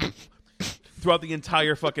throughout the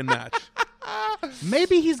entire fucking match.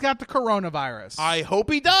 Maybe he's got the coronavirus. I hope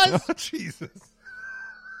he does. Oh, Jesus.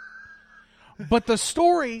 But the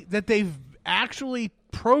story that they've actually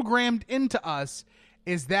programmed into us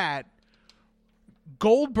is that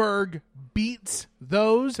Goldberg beats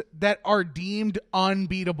those that are deemed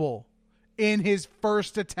unbeatable in his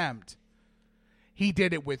first attempt. He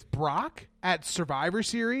did it with Brock at Survivor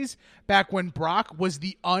Series back when Brock was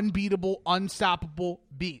the unbeatable, unstoppable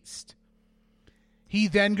beast. He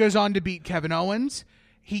then goes on to beat Kevin Owens.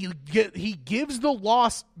 He gives the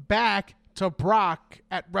loss back to Brock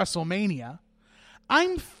at WrestleMania.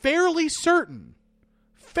 I'm fairly certain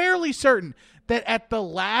that at the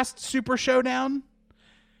last Super Showdown,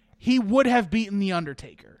 he would have beaten The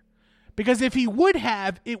Undertaker. Because if he would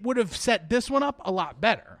have, it would have set this one up a lot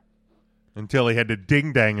better. Until he had to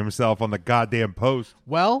ding-dang himself on the goddamn post.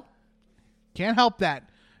 Well, can't help that.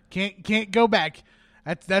 Can't go back.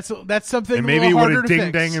 That's something And a maybe he little would harder have to fix.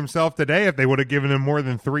 ding-danged himself today if they would have given him more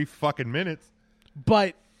than 3 fucking minutes.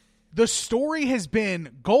 But the story has been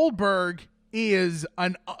Goldberg is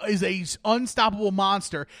a unstoppable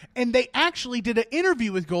monster, and they actually did an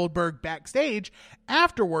interview with Goldberg backstage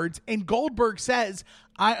afterwards, and Goldberg says,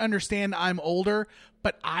 I understand I'm older,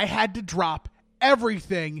 but I had to drop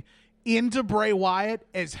everything into Bray Wyatt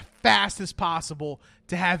as fast as possible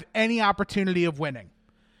to have any opportunity of winning.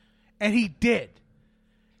 And he did.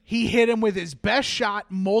 He hit him with his best shot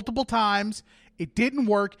multiple times. It didn't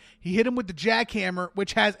work. He hit him with the jackhammer,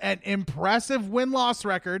 which has an impressive win-loss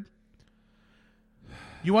record.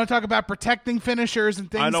 You want to talk about protecting finishers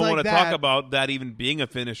and things like that? I don't want to talk about that even being a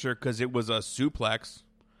finisher because it was a suplex.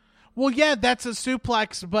 Well, yeah, that's a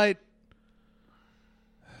suplex, but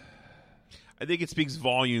I think it speaks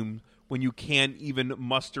volume when you can't even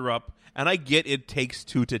muster up. And I get it takes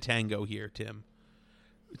 2 to tango here, Tim.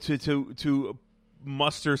 To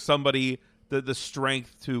muster somebody the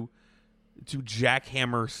strength to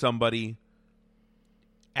jackhammer somebody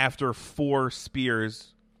after 4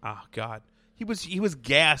 spears. Oh God. He was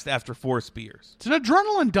gassed after 4 spears. it's an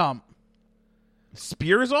adrenaline dump.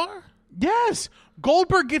 Spears are? Yes.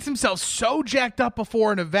 Goldberg gets himself so jacked up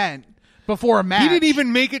before an event, before a match. He didn't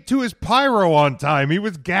even make it to his pyro on time. He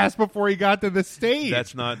was gassed before he got to the stage.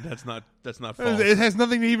 That's not false. It has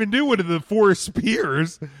nothing to even do with the 4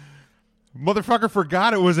 spears. Motherfucker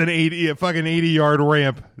forgot it was a fucking 80-yard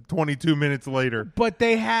ramp 22 minutes later. But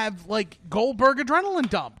they have, like, Goldberg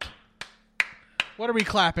adrenaline dumped. What are we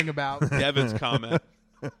clapping about? Devin's comment.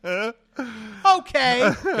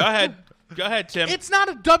 Okay. Go ahead, Tim. It's not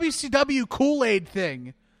a WCW Kool-Aid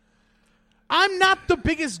thing. I'm not the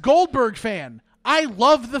biggest Goldberg fan. I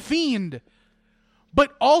love The Fiend.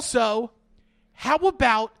 But also, how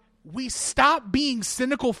about we stop being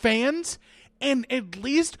cynical fans and at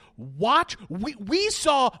least watch? We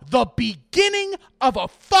saw the beginning of a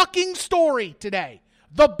fucking story today.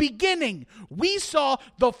 The beginning. We saw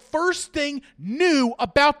the first thing new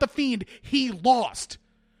about The Fiend. He lost.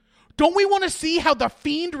 Don't we want to see how The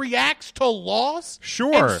Fiend reacts to loss?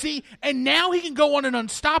 Sure. And now he can go on an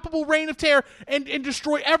unstoppable reign of terror and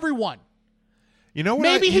destroy everyone. You know what?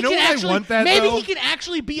 Maybe he can can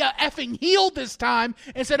actually be a effing heel this time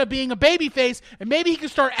instead of being a babyface, and maybe he can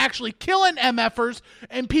start actually killing MFers,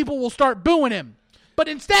 and people will start booing him. But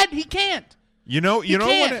instead, he can't. You know what?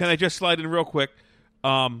 Can I just slide in real quick?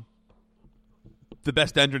 The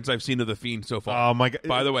best entrance I've seen of the Fiend so far. Oh my god!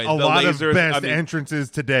 By the way, a the lot lasers, of best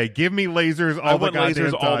entrances today. Give me lasers all I the want goddamn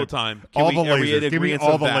lasers time. all the time. All Are the we in lasers. Give me agreeance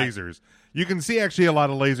all of the that? lasers. You can see actually a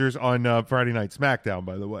lot of lasers on Friday Night SmackDown.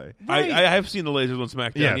 By the way, I have seen the lasers on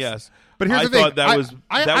SmackDown. Yes, but here's I the thing. thought that was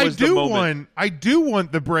I the moment. I do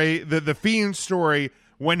want the Fiend story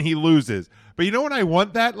when he loses. But you know what I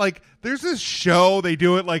want that? Like, there's this show, they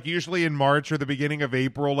do it like usually in March or the beginning of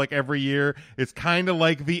April, like every year. It's kind of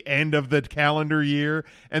like the end of the calendar year.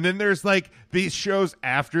 And then there's like these shows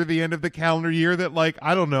after the end of the calendar year that, like,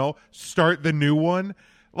 I don't know, start the new one.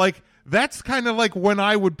 Like, that's kind of like when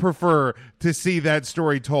I would prefer to see that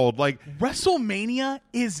story told. Like, WrestleMania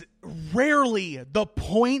is rarely the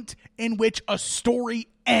point in which a story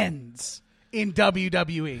ends in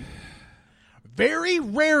WWE. Very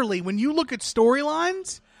rarely, when you look at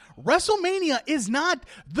storylines, WrestleMania is not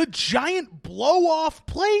the giant blow-off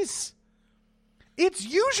place. It's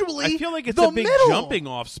usually I feel like it's the a big middle. jumping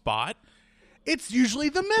off spot. It's usually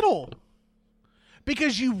the middle.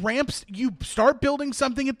 Because you start building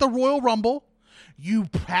something at the Royal Rumble, you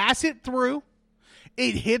pass it through,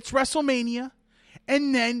 it hits WrestleMania,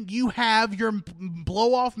 and then you have your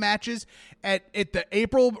blow-off matches at the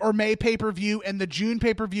April or May pay-per-view and the June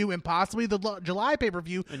pay-per-view and possibly the July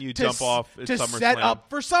pay-per-view. And you jump off at to SummerSlam. set up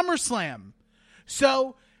for SummerSlam.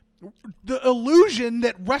 So the illusion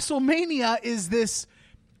that WrestleMania is this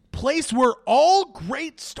place where all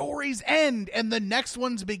great stories end and the next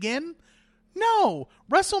ones begin. No,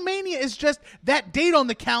 WrestleMania is just that date on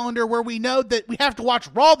the calendar where we know that we have to watch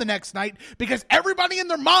Raw the next night because everybody and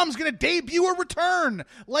their mom's going to debut a return.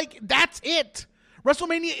 Like, that's it.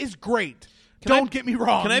 WrestleMania is great. Don't get me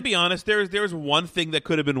wrong. Can I be honest? There's one thing that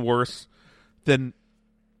could have been worse than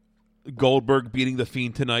Goldberg beating the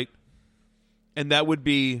Fiend tonight, and that would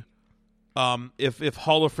be if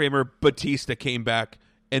Hall of Famer Batista came back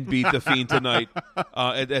and beat the Fiend tonight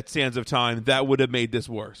at Sands of Time. That would have made this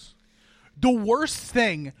worse. The worst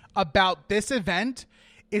thing about this event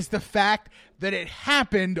is the fact that it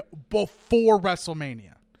happened before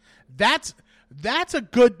WrestleMania. That's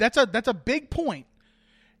a big point.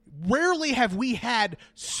 Rarely have we had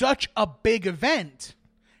such a big event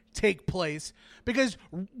take place because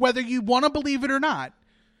whether you want to believe it or not,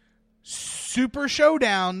 Super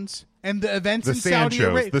Showdowns and the events in Saudi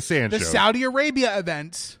Arabia, the Saudi Arabia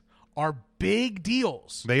events are big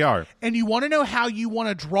deals. They are. And you want to know how you want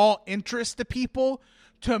to draw interest to people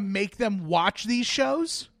to make them watch these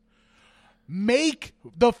shows? Make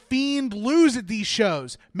the Fiend lose at these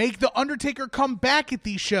shows. Make the Undertaker come back at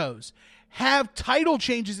these shows. Have title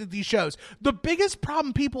changes at these shows. The biggest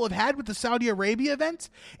problem people have had with the Saudi Arabia events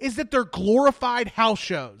is that they're glorified house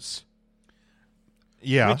shows.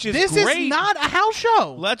 Yeah. Which is this great. is not a house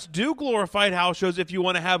show. Let's do glorified house shows if you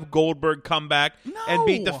want to have Goldberg come back and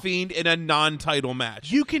beat the Fiend in a non-title match.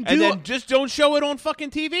 You can do and then just don't show it on fucking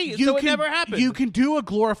TV so it never happens. You can do a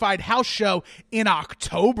glorified house show in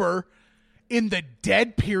October in the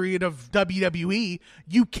dead period of WWE.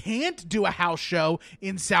 You can't do a house show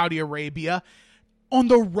in Saudi Arabia on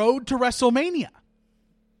the road to WrestleMania.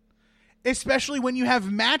 Especially when you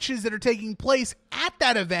have matches that are taking place at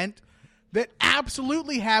that event that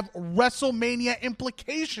absolutely have WrestleMania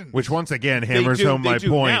implications. Which once again hammers home my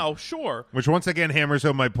point. Now, sure. Which once again hammers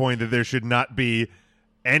home my point that there should not be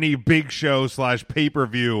any big show /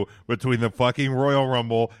 pay-per-view between the fucking Royal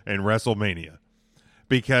Rumble and WrestleMania.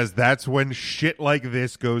 Because that's when shit like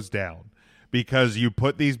this goes down. Because you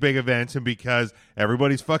put these big events and because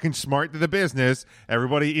everybody's fucking smart to the business,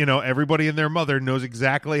 everybody and their mother knows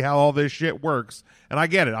exactly how all this shit works. And I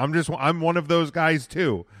get it. I'm one of those guys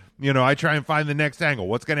too. You know, I try and find the next angle.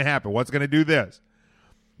 What's going to happen? What's going to do this?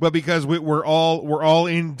 But because we're all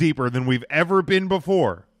in deeper than we've ever been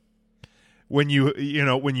before. When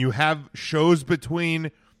you have shows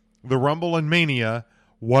between the Rumble and Mania,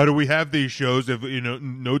 why do we have these shows if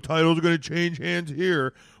no titles are going to change hands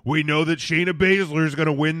here? We know that Shayna Baszler is going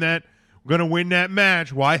to win that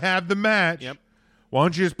match. Why have the match? Yep. Why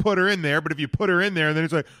don't you just put her in there? But if you put her in there, then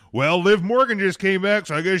it's like, well, Liv Morgan just came back,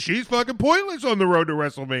 so I guess she's fucking pointless on the road to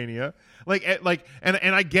WrestleMania.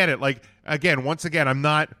 And I get it. Like, once again, I'm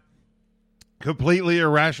not completely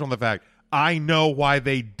irrational in the fact I know why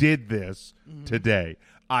they did this today.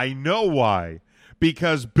 I know why.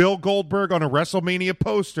 Because Bill Goldberg on a WrestleMania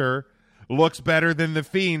poster looks better than The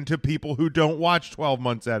Fiend to people who don't watch 12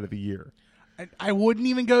 months out of the year. I wouldn't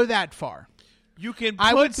even go that far. You can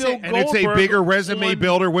I would Bill say, and it's a Goldberg bigger resume on-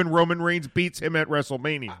 builder when Roman Reigns beats him at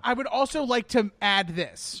WrestleMania. I would also like to add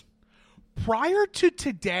this. Prior to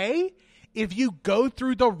today, if you go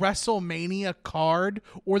through the WrestleMania card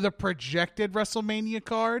or the projected WrestleMania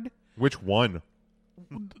card, Which one?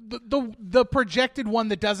 the projected one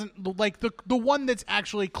that doesn't like the one that's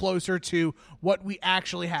actually closer to what we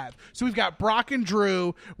actually have. So we've got Brock and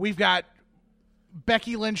Drew. We've got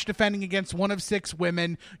Becky Lynch defending against one of 6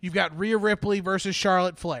 women. You've got Rhea Ripley versus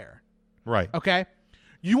Charlotte Flair. Right. Okay.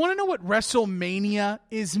 You want to know what WrestleMania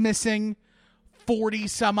is missing 40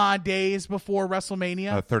 some odd days before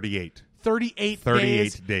WrestleMania? 38.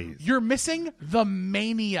 38 days. You're missing the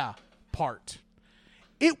Mania part.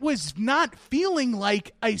 It was not feeling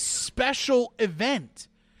like a special event.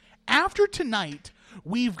 After tonight,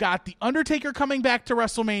 we've got The Undertaker coming back to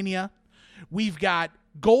WrestleMania. We've got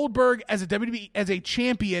Goldberg as a WWE as a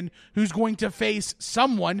champion who's going to face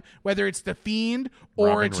someone, whether it's The Fiend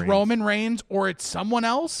or Roman Reigns or it's someone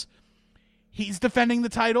else. He's defending the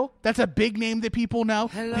title. That's a big name that people know.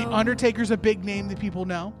 Hello. The Undertaker's a big name that people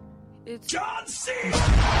know. It's John Cena!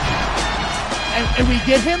 And we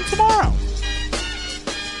get him tomorrow.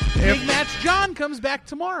 Big Match John comes back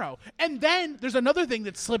tomorrow. And then there's another thing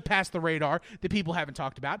that slipped past the radar that people haven't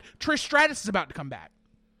talked about. Trish Stratus is about to come back.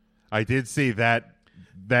 I did see that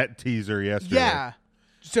teaser yesterday. Yeah.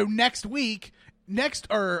 So next Thursday,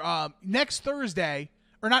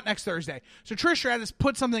 or not next Thursday. So Trish Stratus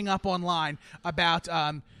put something up online about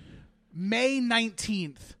May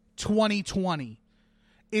 19th, 2020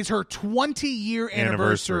 is her 20-year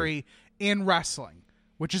anniversary in wrestling,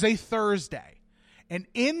 which is a Thursday. And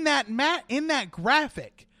in that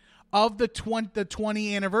graphic of the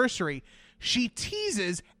 20 anniversary, she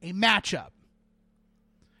teases a matchup.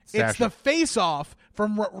 Sasha. It's the face-off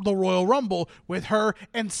from the Royal Rumble with her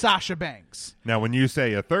and Sasha Banks. Now, when you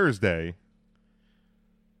say a Thursday,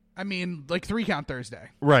 I mean like 3-count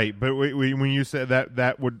Thursday, right? But when you said that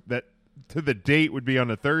to the date would be on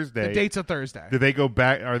a Thursday. The date's a Thursday. Do they go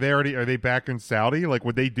back? Are they back in Saudi? Like,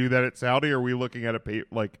 would they do that at Saudi? Or are we looking at a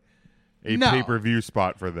pay-per-view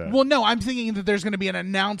spot for that? Well, no, I'm thinking that there's going to be an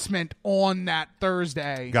announcement on that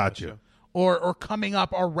Thursday. Gotcha. Or coming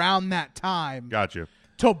up around that time. Gotcha.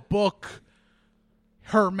 To book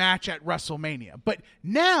her match at WrestleMania. But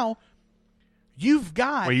now you've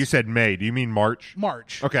got... Wait, you said May. Do you mean March?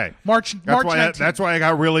 March. Okay. March 19th. That's why I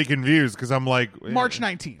got really confused, because I'm like... March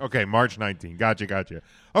 19th. Okay, March 19th. Gotcha.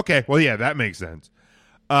 Okay, well, yeah, that makes sense.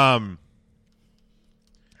 But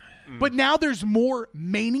now there's more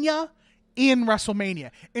Mania in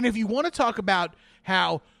WrestleMania. And if you want to talk about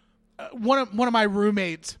how one of my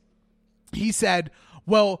roommates, he said,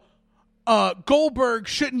 well, Goldberg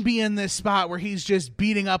shouldn't be in this spot where he's just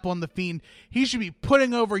beating up on The Fiend. He should be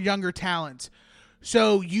putting over younger talents.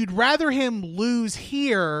 So you'd rather him lose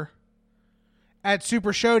here at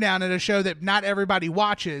Super Showdown at a show that not everybody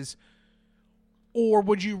watches, or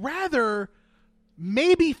would you rather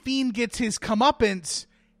maybe Fiend gets his comeuppance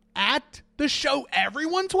at the show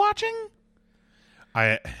everyone's watching?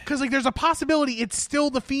 Because there's a possibility it's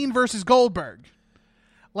still The Fiend versus Goldberg.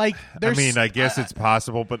 I guess it's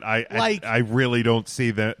possible, but I really don't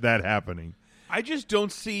see that happening. I just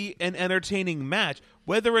don't see an entertaining match.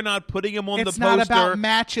 Whether or not putting him on the poster not about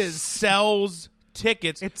matches. Sells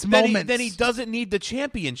tickets, it's moments. Then he doesn't need the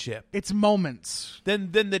championship. It's moments. Then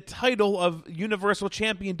the title of Universal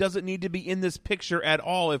Champion doesn't need to be in this picture at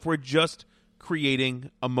all if we're just creating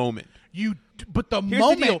a moment. Here's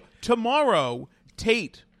the deal. Tomorrow,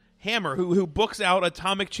 Tate Hammer, who books out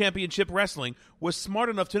Atomic Championship Wrestling, was smart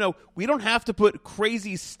enough to know we don't have to put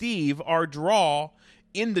Crazy Steve, our draw,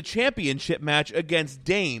 in the championship match against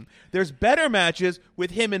Dame. There's better matches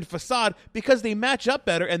with him and Facade because they match up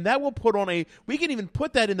better, and that will put on we can even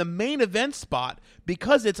put that in the main event spot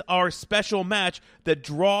because it's our special match that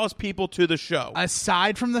draws people to the show.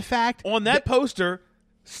 Aside from the fact on that poster,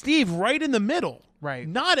 Steve right in the middle. Right.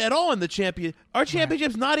 Not at all in the champion. Our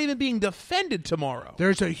championship's not even being defended tomorrow.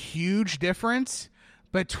 There's a huge difference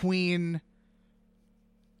between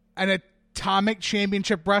an Atomic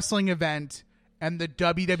Championship Wrestling event and the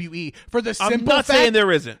WWE. For the simple I'm not saying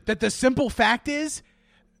there isn't. That the simple fact is,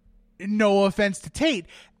 no offense to Tate,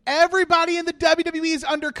 everybody in the WWE is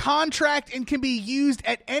under contract and can be used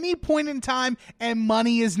at any point in time, and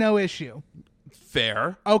money is no issue.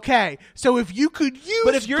 Fair. Okay, so if you could use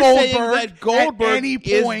but if you're Goldberg saying that Goldberg at any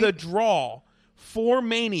point, is the draw for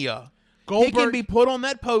Mania, he can be put on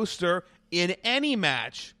that poster in any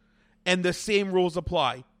match, and the same rules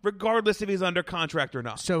apply, regardless if he's under contract or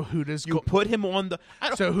not. So who does you put him on the?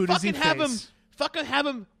 So who does he face? Fucking have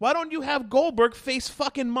him. Why don't you have Goldberg face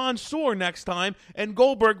fucking Mansoor next time, and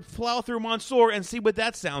Goldberg plow through Mansoor and see what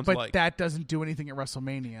that sounds like? But that doesn't do anything at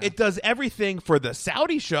WrestleMania. It does everything for the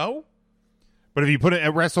Saudi show. But if you put it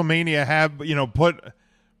at WrestleMania,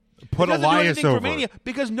 put Elias over. Mania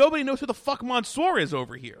because nobody knows who the fuck Mansoor is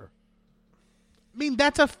over here. mean,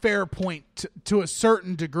 that's a fair point to a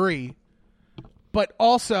certain degree. But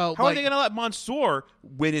also, how are they going to let Mansoor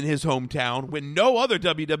win in his hometown when no other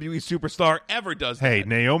WWE superstar ever does that? Hey,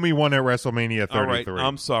 Naomi won at WrestleMania 33. All right,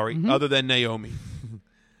 I'm sorry. Other than Naomi.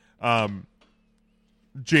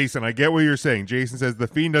 Jason, I get what you're saying. Jason says The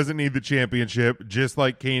Fiend doesn't need the championship, just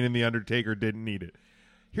like Kane and The Undertaker didn't need it.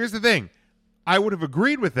 Here's the thing. I would have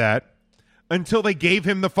agreed with that until they gave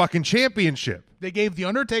him the fucking championship. They gave The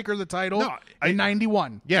Undertaker the title in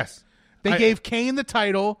 91. Yes. They gave Kane the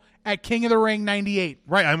title at King of the Ring 98.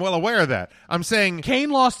 Right, I'm well aware of that. I'm saying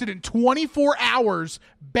Kane lost it in 24 hours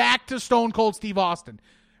back to Stone Cold Steve Austin.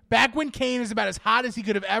 Back when Kane is about as hot as he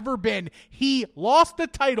could have ever been, he lost the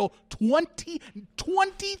title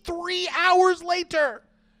 23 hours later.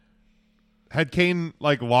 Had Kane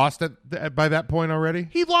lost it by that point already?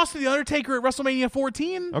 He lost to The Undertaker at WrestleMania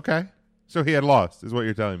 14. Okay. So he had lost, is what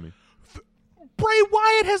you're telling me. Bray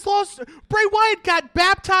Wyatt has lost. Bray Wyatt got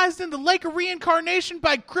baptized in the lake of reincarnation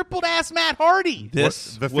by crippled ass Matt Hardy.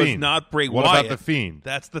 This The was Fiend. not Bray What Wyatt. about The Fiend?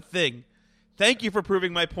 That's the thing. Thank you for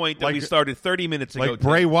proving my point that we started 30 minutes ago.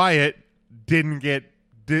 Bray Wyatt didn't get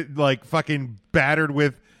fucking battered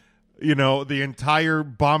with, the entire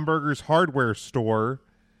Baumburger's hardware store,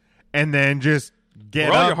 and then just get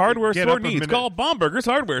all up. your hardware get store up a needs. minute- Call Baumburger's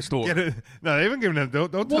hardware store. No, they haven't given him.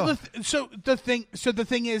 Don't Well, tell. the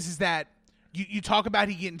thing is that you talk about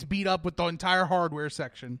he getting beat up with the entire hardware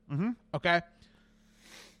section. Mm-hmm. Okay,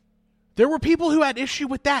 there were people who had issue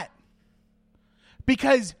with that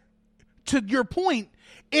because, to your point,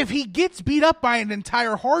 if he gets beat up by an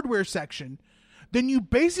entire hardware section, then you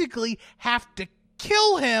basically have to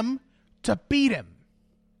kill him to beat him.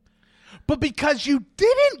 But because you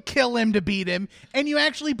didn't kill him to beat him, and you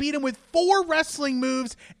actually beat him with 4 wrestling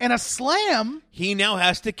moves and a slam, he now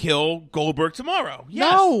has to kill Goldberg tomorrow. Yes.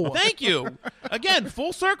 No. Thank you. Again,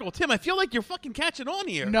 full circle. Tim, I feel like you're fucking catching on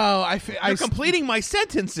here. no, You're completing my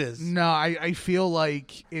sentences. No, I feel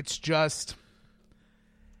like it's just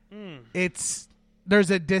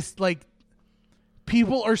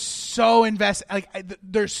people are so invested,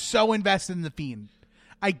 they're so invested in the Fiend.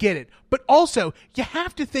 I get it, but also you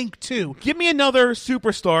have to think too. Give me another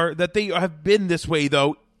superstar that they have been this way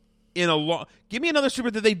though. Give me another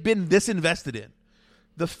super that they've been this invested in.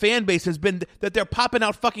 The fan base has been that they're popping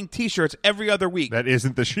out fucking T-shirts every other week. That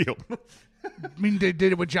isn't the Shield. I mean, they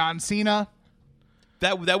did it with John Cena.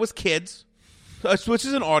 That was kids, which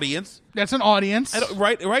is an audience. That's an audience,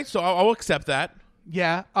 right. So I'll accept that.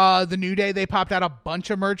 Yeah. The New Day, they popped out a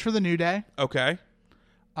bunch of merch for the New Day. Okay.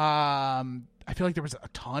 I feel like there was a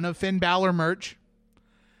ton of Finn Balor merch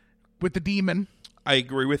with the Demon. I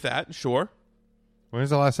agree with that. Sure. When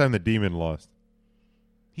was the last time the Demon lost?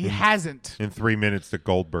 He hasn't. In 3 minutes to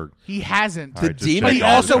Goldberg. He hasn't. All right, just Demon But he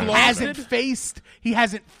checking. also lost hasn't it? faced. He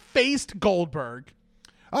hasn't faced Goldberg.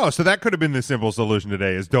 Oh, so that could have been the simple solution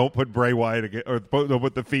today: is don't put Bray Wyatt against, or don't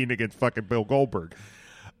put the Fiend against fucking Bill Goldberg.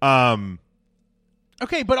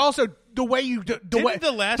 Okay, but also the way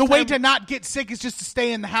the way to not get sick is just to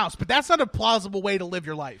stay in the house. But that's not a plausible way to live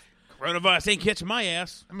your life. Coronavirus ain't catching my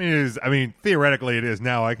ass. I mean, it is. I mean, theoretically, it is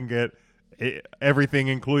now. I can get everything,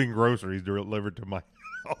 including groceries, delivered to my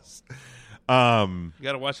house. You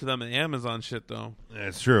got to watch for them in Amazon shit though.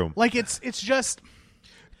 That's true. Like it's just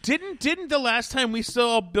Didn't the last time we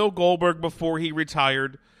saw Bill Goldberg before he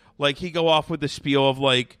retired, he go off with the spiel of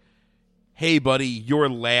hey buddy, you're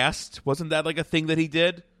last? Wasn't that a thing that he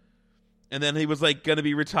did? And then he was going to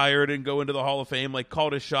be retired and go into the Hall of Fame,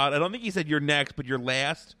 called his shot. I don't think he said you're next, but you're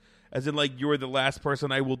last, as in you're the last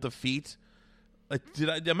person I will defeat.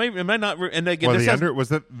 Am I not? And again, was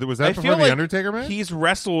that I before feel the like Undertaker match? He's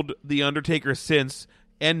wrestled the Undertaker since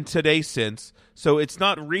and today since, so it's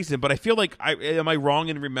not recent. But I feel like am I wrong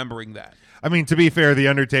in remembering that? I mean, to be fair, the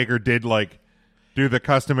Undertaker did do the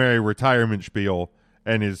customary retirement spiel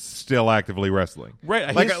and is still actively wrestling. Right.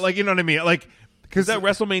 You know what I mean? Because that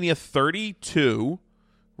WrestleMania 32,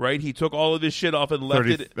 right? He took all of his shit off and left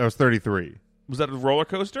it. That was 33. Was that a roller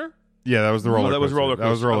coaster? Yeah, that was the roller coaster. That was roller coaster. That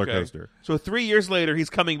was roller Okay. coaster. So 3 years later, he's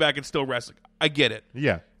coming back and still wrestling. I get it.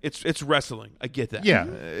 Yeah. It's wrestling. I get that.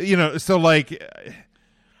 Yeah. So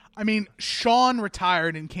I mean, Shawn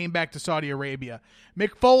retired and came back to Saudi Arabia.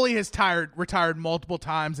 Mick Foley has retired multiple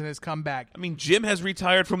times and has come back. I mean, Jim has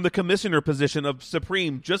retired from the commissioner position of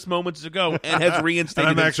Supreme just moments ago and has reinstated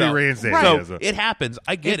and I'm actually himself. reinstated. So it happens.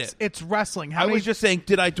 I get it. It's wrestling. I was just saying,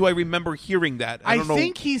 do I remember hearing that? I don't know.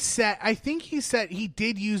 think he said he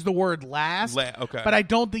did use the word last. Okay. But I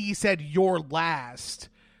don't think he said your last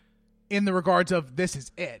in the regards of this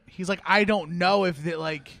is it. He's I don't know if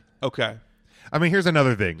Okay. I mean, here's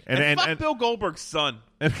another thing. And fuck Bill Goldberg's son.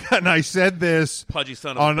 And I said this Pudgy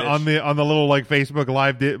son of a bitch. on the little like Facebook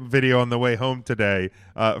Live video on the way home today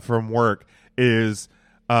from work is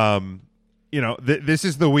this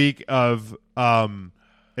is the week of an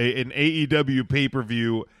AEW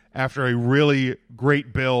pay-per-view after a really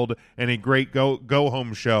great build and a great go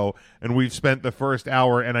home show, and we've spent the first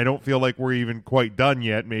hour, and I don't feel like we're even quite done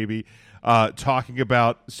yet, maybe talking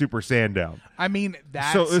about Super Sandown. I mean,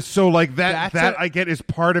 that's so like that I get is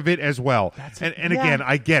part of it as well. And again,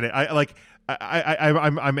 I get it.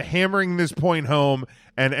 I'm hammering this point home,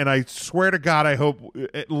 and I swear to God, I hope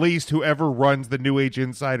at least whoever runs the New Age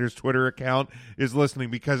Insiders Twitter account is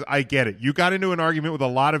listening, because I get it. You got into an argument with a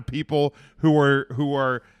lot of people who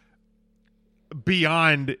are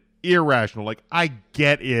beyond irrational. Like, I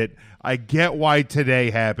get it. I get why today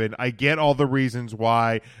happened. I get all the reasons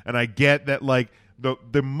why, and I get that like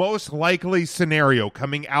the most likely scenario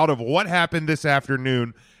coming out of what happened this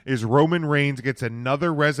afternoon is Roman Reigns gets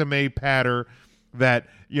another resume patter that,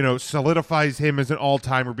 solidifies him as an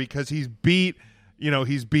all-timer because he's beat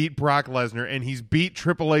Brock Lesnar, and he's beat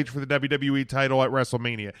Triple H for the WWE title at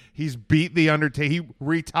WrestleMania. He's beat The Undertaker. He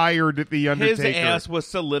retired at The Undertaker. His ass was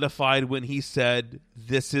solidified when he said,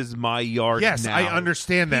 "This is my yard." Yes, now. I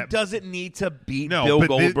understand that. He doesn't need to beat Bill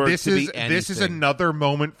Goldberg this to is, be anything. This is another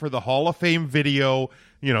moment for the Hall of Fame video,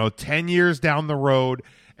 10 years down the road.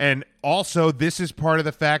 And also, this is part of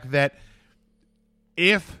the fact that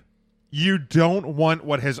if you don't want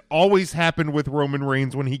what has always happened with Roman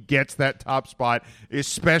Reigns when he gets that top spot,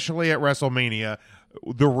 especially at WrestleMania,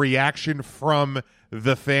 the reaction from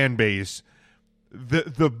the fan base,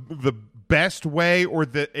 the best way or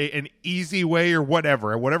an easy way or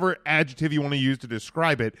whatever adjective you want to use to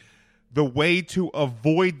describe it, the way to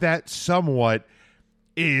avoid that somewhat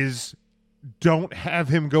is don't have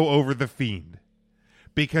him go over the Fiend.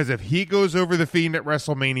 Because if he goes over the Fiend at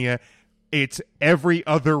WrestleMania, it's every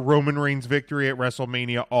other Roman Reigns victory at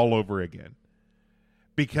WrestleMania all over again.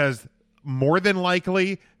 Because more than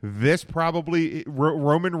likely,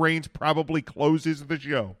 Roman Reigns probably closes the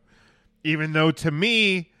show. Even though, to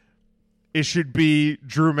me, it should be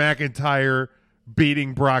Drew McIntyre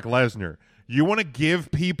beating Brock Lesnar. You want to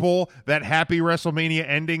give people that happy WrestleMania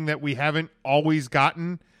ending that we haven't always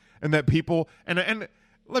gotten, and that people and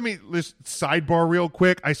let me just sidebar real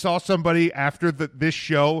quick. I saw somebody after this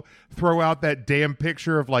show throw out that damn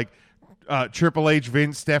picture of like Triple H,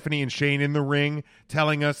 Vince, Stephanie, and Shane in the ring,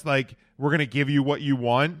 telling us like we're gonna give you what you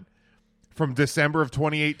want, from December of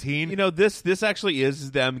 2018. This actually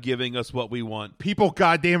is them giving us what we want. People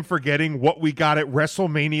goddamn forgetting what we got at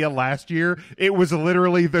WrestleMania last year. It was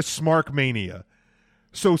literally the Smarkmania.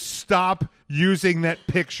 So stop using that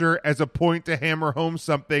picture as a point to hammer home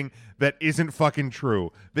something that isn't fucking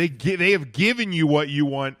true. They have given you what you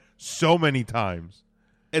want so many times.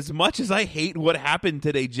 As much as I hate what happened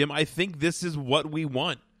today, Jim, I think this is what we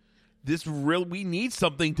want. We need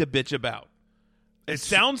something to bitch about. It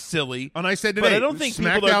sounds silly. And I said today, but I don't think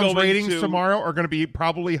SmackDown's ratings tomorrow are going to be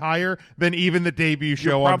probably higher than even the debut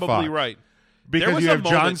show on Fox. You're probably right. Because you have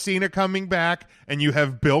John Cena coming back, and you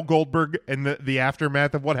have Bill Goldberg and the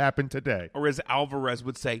aftermath of what happened today. Or as Alvarez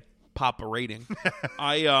would say, pop a rating.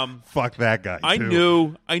 Fuck that guy. I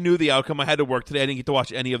knew the outcome. I had to work today. I didn't get to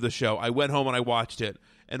watch any of the show. I went home and I watched it.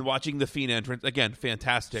 And watching the Fiend entrance, again,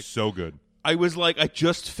 fantastic. So good. I was like, I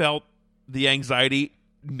just felt the anxiety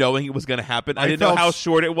knowing it was going to happen. I didn't know how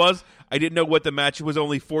short it was. I didn't know what the match was.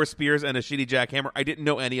 Only 4 spears and a shitty jackhammer. I didn't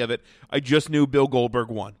know any of it. I just knew Bill Goldberg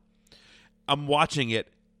won. I'm watching it,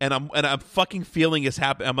 and I'm fucking feeling this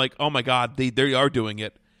happen. I'm like, oh my God, they are doing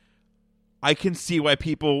it. I can see why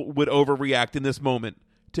people would overreact in this moment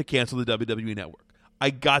to cancel the WWE Network. I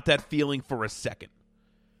got that feeling for a second.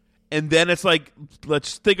 And then it's like,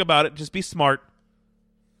 let's think about it. Just be smart.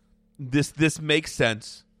 This makes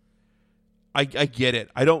sense. I get it.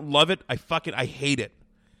 I don't love it. I hate it.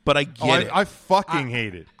 But I get it. I fucking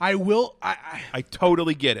hate it. I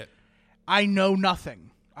totally get it. I know nothing.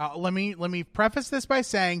 Let me preface this by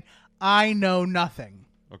saying I know nothing.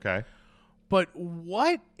 Okay. But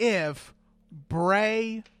what if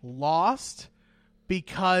Bray lost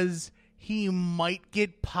because he might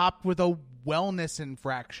get popped with a wellness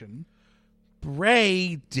infraction?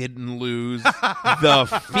 Bray didn't lose.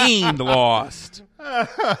 The Fiend lost.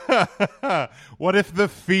 What if the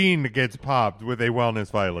Fiend gets popped with a wellness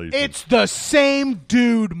violation? It's the same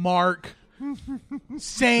dude, Mark.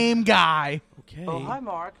 Same guy. Okay. Oh, hi,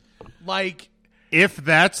 Mark. Like, if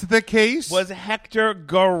that's the case, was Hector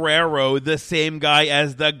Guerrero the same guy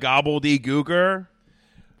as the Gobbledygooker?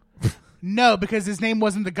 No, because his name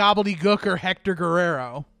wasn't the Gobbledygooker Hector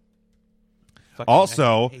Guerrero.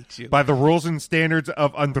 Also, by the rules and standards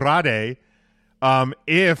of Andrade,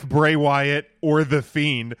 If Bray Wyatt or The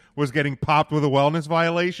Fiend was getting popped with a wellness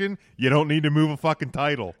violation, you don't need to move a fucking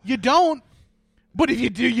title. You don't. But if you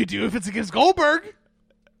do, you do if it's against Goldberg.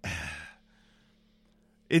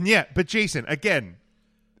 And yet, but Jason, again,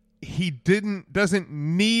 he doesn't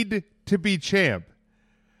need to be champ.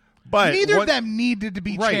 But neither of them needed to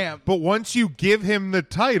be champ. But once you give him the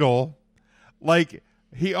title, like,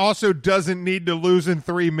 he also doesn't need to lose in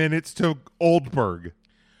 3 minutes to Goldberg.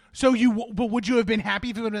 So but would you have been happy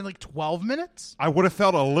if it would have been like 12 minutes? I would have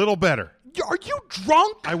felt a little better. Are you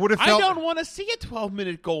drunk? I would have I felt. don't want to see a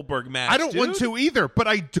 12-minute Goldberg match. I don't want to either, but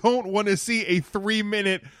I don't want to see a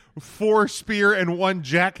 3-minute 4 spear and 1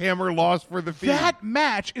 jackhammer loss for the Fiend. That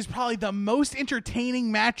match is probably the most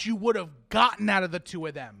entertaining match you would have gotten out of the two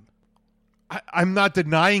of them. I'm not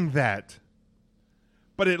denying that.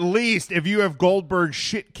 But at least if you have Goldberg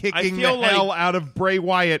shit kicking the hell out of Bray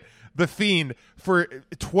Wyatt, the Fiend, for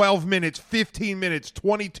 12 minutes, 15 minutes,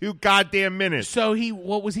 22 goddamn minutes. So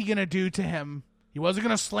what was he going to do to him? He wasn't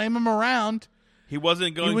going to slam him around. He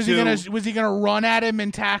wasn't going was he going to run at him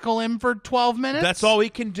and tackle him for 12 minutes? That's all he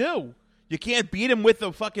can do. You can't beat him with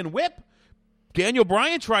a fucking whip. Daniel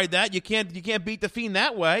Bryan tried that. You can't beat the Fiend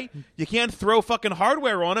that way. You can't throw fucking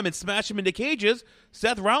hardware on him and smash him into cages.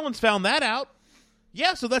 Seth Rollins found that out.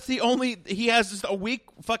 Yeah, so that's the only. He has just a weak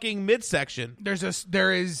fucking midsection. There is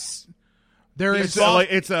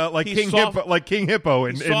like King Hippo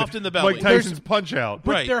and soft in the belly. Mike Tyson's Punch Out.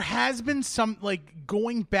 But Right. there has been some, like,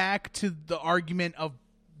 going back to the argument of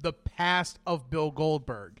the past of Bill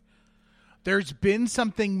Goldberg. There's been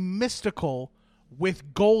something mystical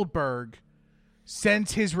with Goldberg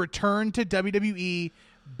since his return to WWE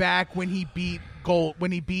back when he beat Brock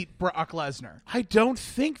Lesnar. I don't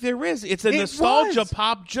think there is. It's a nostalgia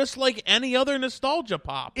pop just like any other nostalgia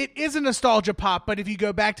pop. It is a nostalgia pop, but if you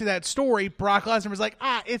go back to that story, Brock Lesnar was like,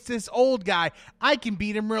 it's this old guy. I can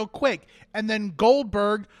beat him real quick. And then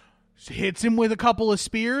Goldberg hits him with a couple of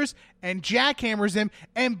spears and jackhammers him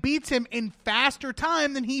and beats him in faster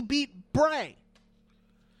time than he beat Bray.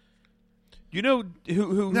 You know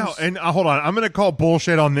who? No, and hold on. I'm going to call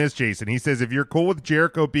bullshit on this, Jason. He says if you're cool with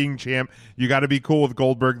Jericho being champ, you got to be cool with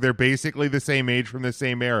Goldberg. They're basically the same age from the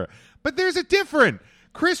same era. But there's a difference.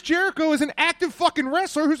 Chris Jericho is an active fucking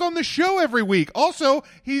wrestler who's on the show every week. Also,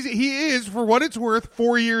 he is, for what it's worth,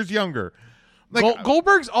 4 years younger. Like,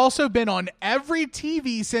 Goldberg's also been on every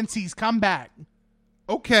TV since he's come back.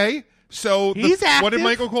 Okay, so he's active. What did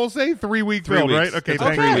Michael Cole say? 3 week build, weeks. right? Okay, it's a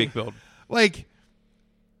thank you. 3 week build. Like,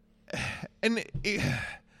 and it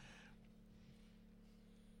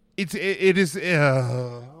is.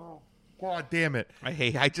 God damn it! I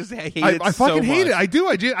hate it. I fucking hate it. I do.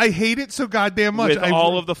 I hate it so goddamn much. With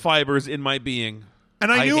all of the fibers in my being.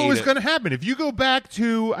 And I knew it was going to happen. If you go back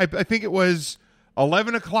to, I think it was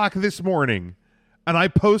 11 o'clock this morning, and I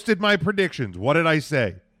posted my predictions. What did I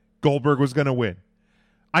say? Goldberg was going to win.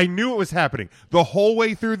 I knew it was happening the whole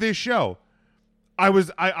way through this show. I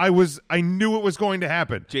knew it was going to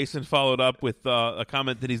happen. Jason followed up with a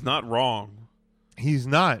comment that he's not wrong. He's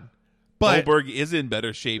not. But Goldberg is in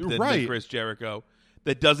better shape than Chris Jericho.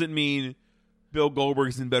 That doesn't mean Bill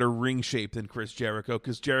Goldberg's in better ring shape than Chris Jericho,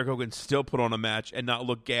 because Jericho can still put on a match and not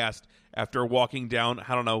look gassed after walking down,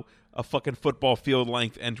 I don't know, a fucking football field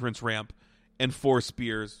length entrance ramp and 4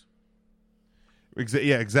 spears.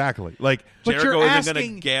 Yeah, exactly. Like, but Jericho you're isn't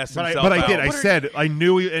going to gas himself but I out. did. I said I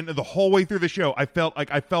knew, and the whole way through the show, I felt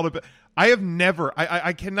a bit. I have never.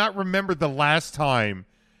 I cannot remember the last time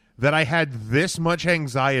that I had this much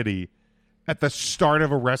anxiety at the start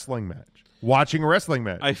of a wrestling match, watching a wrestling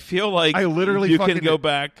match. I feel like I literally you fucking can go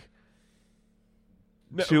back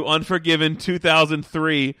to Unforgiven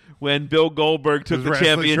 2003 when Bill Goldberg took the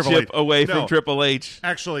championship away from Triple H.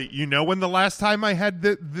 Actually, you know when the last time I had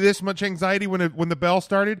this much anxiety when the bell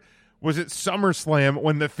started was at SummerSlam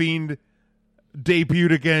when the Fiend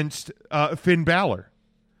debuted against Finn Balor,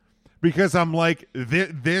 because I'm like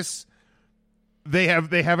this. They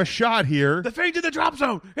have a shot here. The Fiend in the drop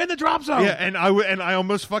zone. In the drop zone. Yeah, and I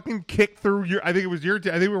almost fucking kicked through your. I think it was your. I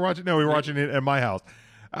think we were watching. No, we were watching it at my house.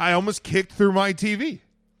 I almost kicked through my TV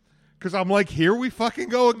because I'm like, here we fucking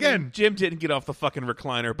go again. Jim didn't get off the fucking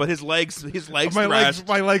recliner, but his legs my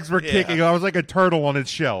legs were kicking. I was like a turtle on its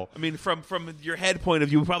shell. I mean, from your head point of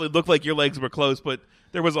view, it probably looked like your legs were closed, but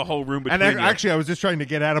there was a whole room between. And actually, I was just trying to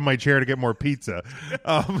get out of my chair to get more pizza.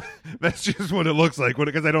 That's just what it looks like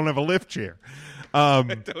because I don't have a lift chair. I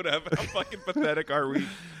don't have. How fucking pathetic are we?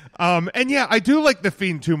 And yeah, I do like the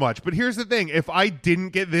Fiend too much. But here's the thing: if I didn't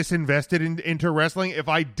get this invested into wrestling, if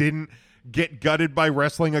I didn't get gutted by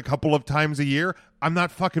wrestling a couple of times a year, I'm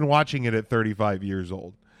not fucking watching it at 35 years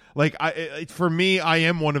old. Like for me, I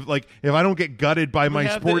am one of like if I don't get gutted by my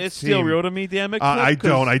sports it's still team, real to me, damn it. I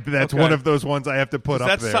Cliff, don't. That's okay. one of those ones I have to put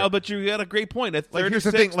up there. But you got a great point. At 36, here's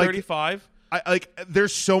the thing, 35.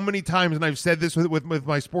 There's so many times, and I've said this with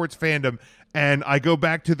my sports fandom, and I go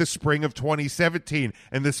back to the spring of 2017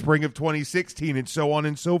 and the spring of 2016 and so on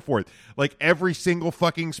and so forth. Like every single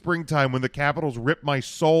fucking springtime when the Capitals ripped my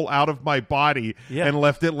soul out of my body and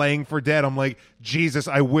left it laying for dead, I'm like, Jesus,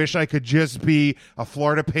 I wish I could just be a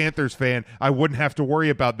Florida Panthers fan. I wouldn't have to worry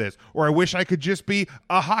about this. Or I wish I could just be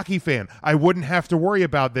a hockey fan. I wouldn't have to worry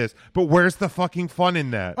about this. But where's the fucking fun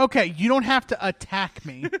in that? Okay, you don't have to attack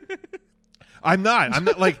me. I'm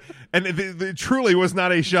not like, and it truly was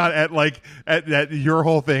not a shot at like at your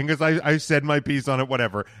whole thing because I said my piece on it,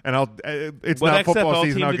 whatever. And it's what not football XFL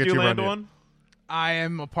season. Team I'll did get you you land around on? I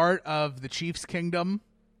am a part of the Chiefs Kingdom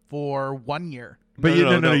for 1 year. But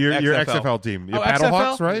No, your XFL. XFL team, your XFL?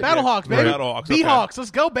 Battlehawks, right? Battlehawks, baby. Right. Battlehawks, okay. Beehawks,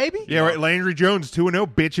 let's go, baby. Yeah, right. Landry Jones, 2-0,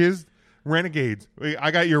 bitches, Renegades.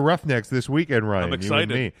 I got your Roughnecks this weekend, Ryan. I'm excited.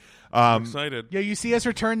 You and me. I'm excited. Yeah, you see us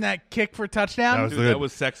return that kick for touchdown? Dude, that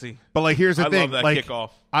was sexy. But like, here's the thing. Love that like,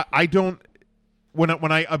 kickoff. I don't. When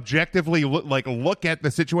I objectively look at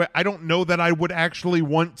the situation, I don't know that I would actually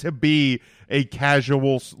want to be a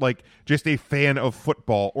casual, like just a fan of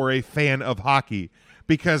football or a fan of hockey,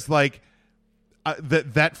 because like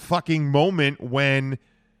that fucking moment when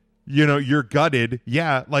you're gutted,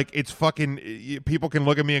 like it's fucking. People can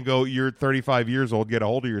look at me and go, "You're 35 years old. Get a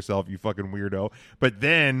hold of yourself, you fucking weirdo." But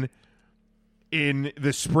then, in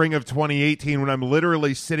the spring of 2018, when I'm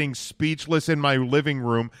literally sitting speechless in my living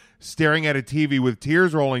room, staring at a TV with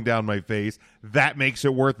tears rolling down my face, that makes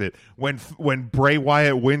it worth it. When Bray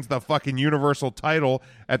Wyatt wins the fucking Universal title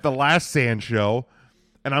at the last Sand show,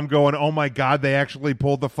 and I'm going, oh my God, they actually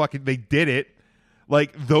pulled they did it.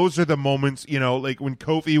 Like, those are the moments, like when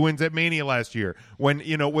Kofi wins at Mania last year. When,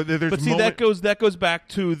 there's But see, that goes back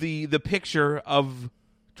to the picture of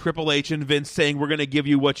Triple H and Vince saying we're going to give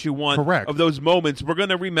you what you want. Correct. Of those moments, we're going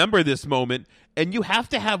to remember this moment, and you have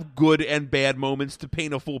to have good and bad moments to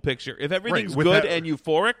paint a full picture. If everything's good and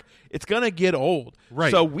euphoric, it's going to get old. Right.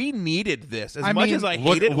 So we needed this. As much as I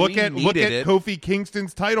hate it, look at it. Kofi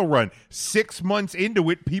Kingston's title run. 6 months into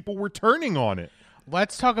it, people were turning on it.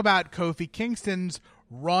 Let's talk about Kofi Kingston's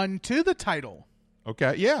run to the title.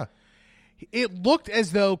 Okay, yeah. It looked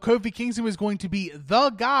as though Kofi Kingston was going to be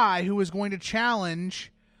the guy who was going to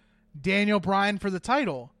challenge Daniel Bryan for the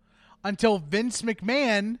title until Vince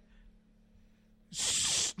McMahon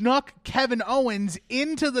snuck Kevin Owens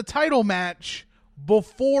into the title match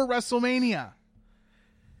before WrestleMania.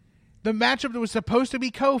 The matchup that was supposed to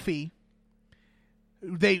be Kofi,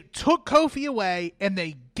 they took Kofi away and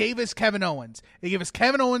they gave us Kevin Owens. They gave us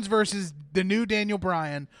Kevin Owens versus the new Daniel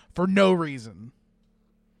Bryan for no reason.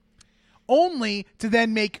 Only to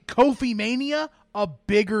then make Kofi Mania a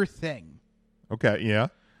bigger thing. Okay, yeah.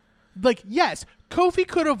 Like, yes, Kofi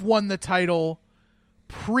could have won the title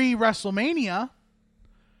pre-WrestleMania,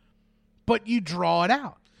 but you draw it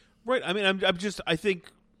out. Right. I mean, I'm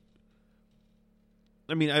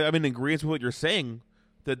in agreement with what you're saying,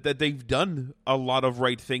 that they've done a lot of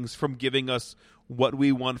right things from giving us what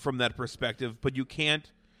we want from that perspective, but you can't.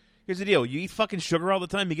 Here's the deal. You eat fucking sugar all the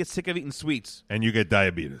time, you get sick of eating sweets. And you get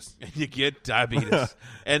diabetes. And you get diabetes.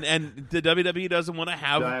 and the WWE doesn't want to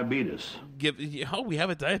have... Diabetes. We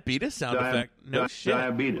have a diabetes sound effect. No shit.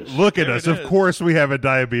 Diabetes. Look at us. Of course we have a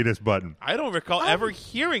diabetes button. I don't recall ever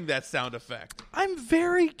hearing that sound effect. I'm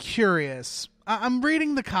very curious. I'm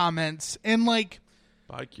reading the comments, and like...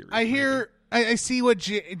 I see what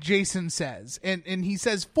Jason says, and he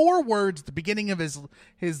says 4 words at the beginning of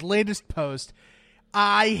his latest post.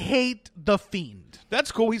 I hate The Fiend.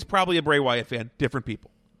 That's cool. He's probably a Bray Wyatt fan. Different people.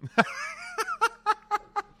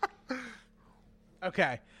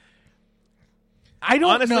 Okay. I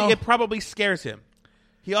don't Honestly, know. it probably scares him.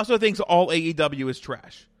 He also thinks all AEW is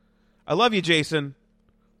trash. I love you, Jason.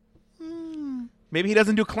 Maybe he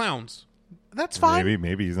doesn't do clowns. That's fine.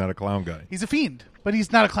 Maybe he's not a clown guy. He's a fiend, but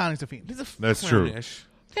he's not a clown. He's a fiend. That's true. Clownish.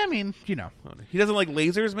 I mean, He doesn't like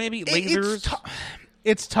lasers, maybe? Lasers?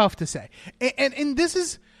 It's tough to say. And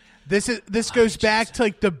this goes back to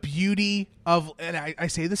like the beauty of, and I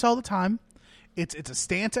say this all the time. It's a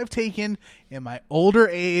stance I've taken in my older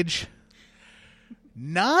age.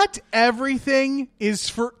 Not everything is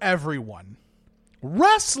for everyone.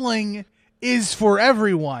 Wrestling is for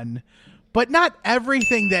everyone, but not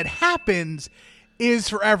everything that happens is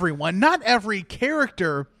for everyone. Not every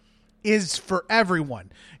character is for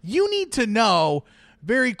everyone. You need to know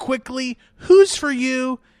very quickly who's for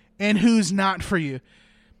you and who's not for you.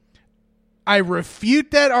 I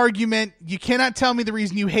refute that argument. You cannot tell me the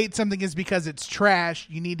reason you hate something is because it's trash.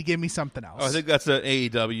 You need to give me something else. Oh, I think that's an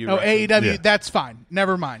AEW. Oh, reference. AEW, Yeah. that's fine.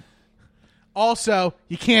 Never mind. Also,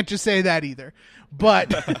 you can't just say that either. But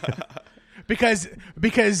because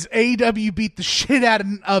AEW beat the shit out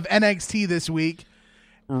of NXT this week,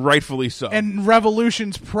 Rightfully so. and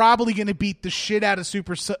Revolution's probably going to beat the shit out of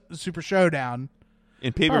Super Showdown.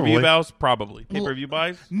 in pay-per-view Probably. bows, probably. Pay-per-view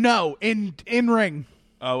buys? No, in ring.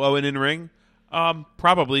 Oh, and in ring?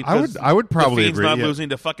 Probably. I would probably the Fiend's agree, not yeah. losing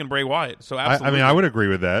to fucking Bray Wyatt. So I absolutely. mean, I would agree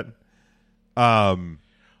with that.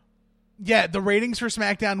 Yeah, the ratings for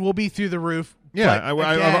SmackDown will be through the roof. Yeah,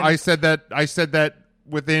 but again, I said that. I said that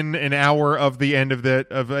within an hour of the end of the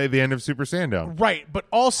end of Super Sandown. right, but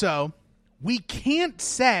also we can't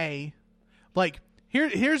say like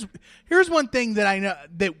here's one thing that I know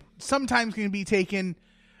that sometimes can be taken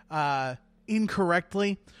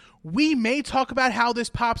incorrectly. We may talk about how this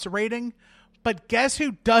pops a rating, but guess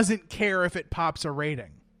who doesn't care if it pops a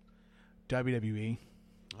rating? WWE.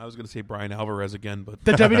 I was going to say Brian Alvarez again, but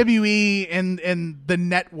The WWE and the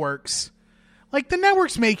networks. Like, the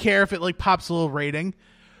networks may care if it like pops a little rating,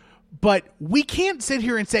 but we can't sit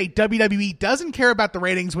here and say WWE doesn't care about the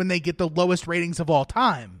ratings when they get the lowest ratings of all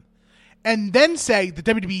time, and then say the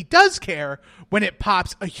WWE does care when it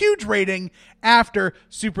pops a huge rating after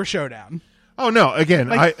Super Showdown. Oh no! Again,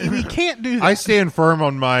 Like, we can't do that. I stand firm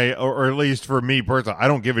on my, or at least for me personally, I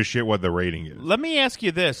don't give a shit what the rating is. let me ask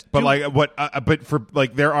you this. But but for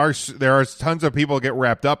like there are tons of people get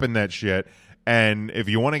wrapped up in that shit, and if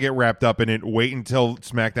you want to get wrapped up in it, wait until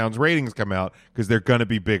SmackDown's ratings come out because they're gonna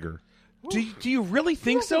be bigger. Do you really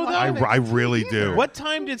think so, though? I really do. What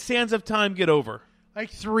time did Sands of Time get over?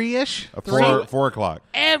 Like 3-ish. 4 o'clock.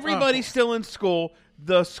 Everybody's still in school.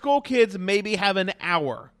 The school kids maybe have an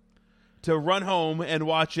hour to run home and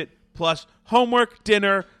watch it, plus homework,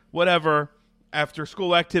 dinner, whatever, after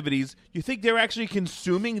school activities. You think they're actually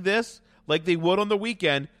consuming this like they would on the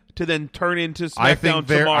weekend to then turn into SmackDown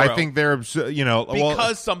tomorrow? I think they're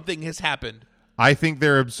because something has happened. I think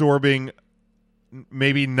they're absorbing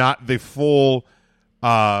maybe not the full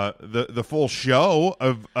the full show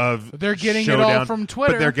of They're getting it Showdown, all from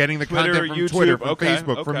Twitter. but they're getting the Twitter, content from YouTube, Twitter, from okay,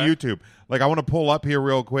 Facebook, from okay. YouTube. Like, I want to pull up here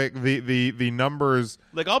real quick the numbers.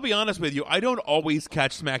 Like, I'll be honest with you, I don't always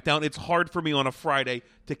catch SmackDown. It's hard for me on a Friday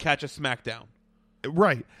to catch a SmackDown.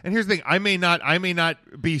 Right, and here's the thing: I may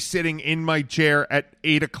not be sitting in my chair at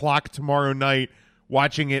 8 o'clock tomorrow night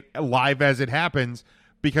watching it live as it happens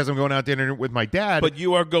because I'm going out to dinner with my dad. But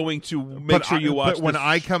you are going to make sure you watch. But when this.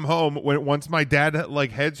 I come home, once my dad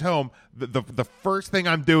like heads home, the first thing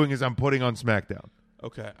I'm doing is I'm putting on SmackDown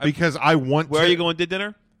Okay. because I want. Where to, are you going to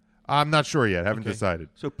dinner? I'm not sure yet. Haven't Okay. decided.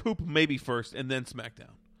 So poop maybe first and then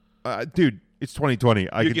SmackDown. Dude, it's 2020.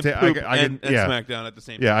 I You can can take. poop I can. and Yeah, SmackDown at the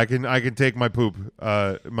same yeah. time. I can take my poop.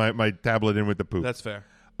 My tablet in with the poop. That's fair.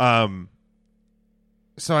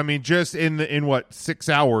 So I mean, just in what 6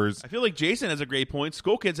 hours. I feel like Jason has a great point.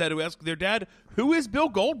 School kids had to ask their dad, "Who is Bill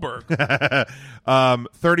Goldberg?"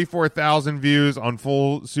 34,000 views on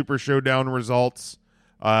full Super Showdown results.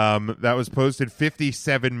 That was posted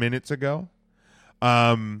 57 minutes ago.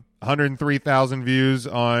 103,000 views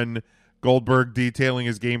on Goldberg detailing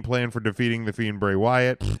his game plan for defeating the Fiend Bray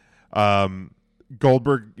Wyatt.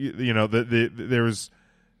 Goldberg, there was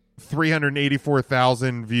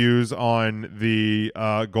 384,000 views on the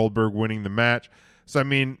Goldberg winning the match. So I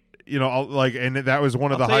mean, and that was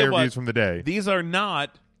one of I'll the tell you higher what, views from the day. These are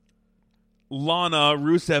not Lana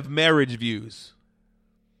Rusev marriage views.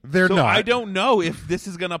 They're So not. I don't know if this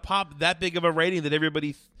is going to pop that big of a rating that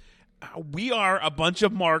everybody. We are a bunch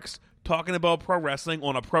of marks talking about pro wrestling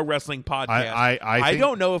on a pro wrestling podcast. I think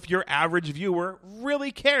don't know if your average viewer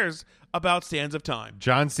really cares about Sands of Time.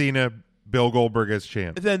 John Cena, Bill Goldberg as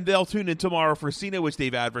champ. Then they'll tune in tomorrow for Cena, which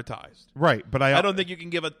they've advertised. Right, but I don't think you can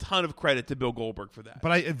give a ton of credit to Bill Goldberg for that.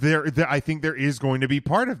 But I think there is going to be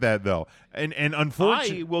part of that though, and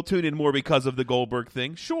unfortunately, I will tune in more because of the Goldberg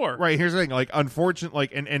thing. Sure, right. Here's the thing, like unfortunate,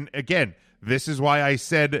 like and again, this is why I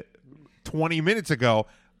said 20 minutes ago,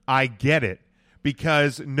 I get it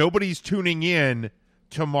because nobody's tuning in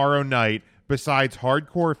tomorrow night besides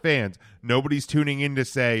hardcore fans. Nobody's tuning in to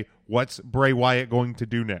say what's Bray Wyatt going to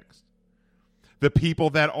do next. The people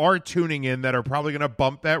that are tuning in that are probably going to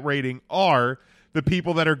bump that rating are the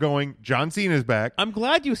people that are going, John Cena's back. I'm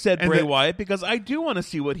glad you said And Bray the- Wyatt because I do want to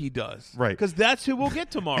see what he does. Right. Because that's who we'll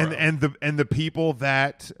get tomorrow. And the people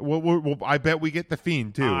that I bet we get the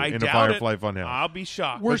Fiend too I in a doubt Firefly it. Funhouse. I'll be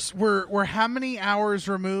shocked. We're how many hours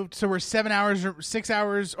removed? So we're 7 hours, 6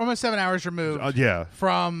 hours, almost 7 hours removed. Yeah.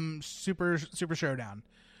 From Super Showdown.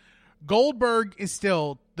 Goldberg is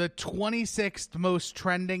still the 26th most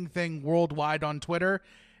trending thing worldwide on Twitter,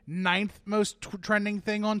 9th most trending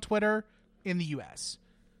thing on Twitter in the U.S.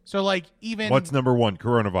 So, like, even... What's number one?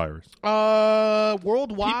 Coronavirus.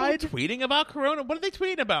 Worldwide? People tweeting about Corona? What are they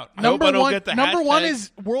tweeting about? Number one hashtag.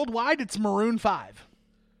 is worldwide, it's Maroon 5.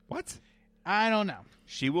 What? I don't know.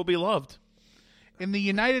 She Will Be Loved. In the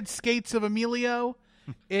United States of Emilio,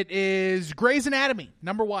 it is Grey's Anatomy,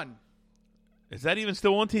 number one. Is that even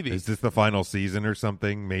still on TV? Is this the final season or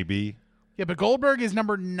something? Maybe. Yeah, but Goldberg is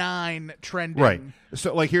number 9 trending. Right.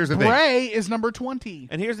 So, like, here's the thing. Bray is number 20.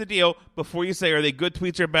 And here's the deal. Before you say, are they good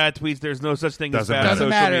tweets or bad tweets, there's no such thing Doesn't as bad matter. social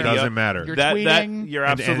Doesn't media. matter. Doesn't matter. You're That tweeting. you're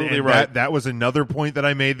And- absolutely and right. That was another point that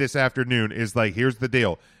I made this afternoon is, like, here's the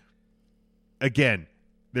deal. Again,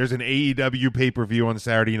 there's an AEW pay-per-view on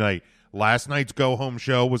Saturday night. Last night's go-home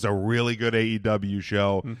show was a really good AEW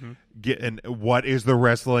show. And what is the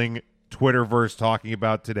wrestling Twitterverse talking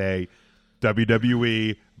about today?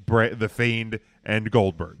 WWE, The Fiend, and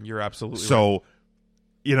Goldberg. You're absolutely right. So,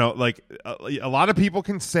 you know, like, a lot of people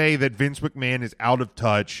can say that Vince McMahon is out of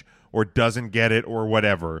touch or doesn't get it or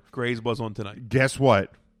whatever. Grays was on tonight. Guess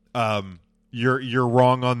what? You're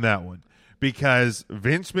wrong on that one, because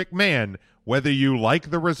Vince McMahon, whether you like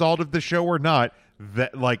the result of the show or not,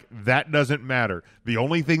 that doesn't matter. The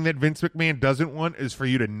only thing that Vince McMahon doesn't want is for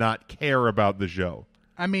you to not care about the show.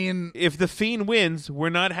 I mean, If The Fiend wins, we're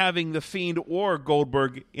not having The Fiend or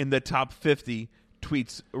Goldberg in the top 50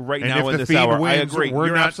 tweets right And now if in the this Fiend hour. wins, I agree. we're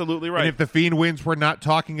You're not- absolutely right. And if the Fiend wins, we're not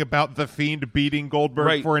talking about the Fiend beating Goldberg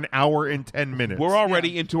Right. for an hour and 10 minutes. We're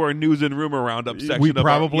already into our news and rumor roundup section. We of our-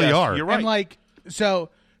 probably yes, are. You're right. and like,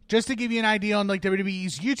 so just to give you an idea on like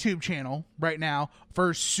WWE's YouTube channel right now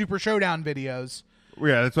for Super Showdown videos.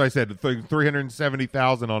 Yeah, that's what I said.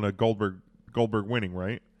 370,000 on a Goldberg winning,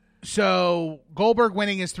 right? So Goldberg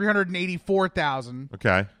winning is 384,000.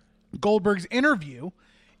 Okay. Goldberg's interview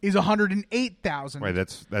is 108,000. Right,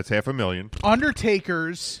 that's 500,000.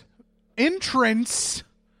 Undertaker's entrance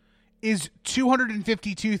is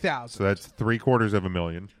 252,000. So that's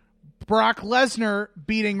 750,000. Brock Lesnar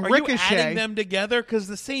beating Are Ricochet. you adding them together? Because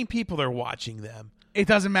the same people are watching them. It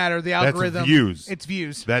doesn't matter. The That's algorithm. views. It's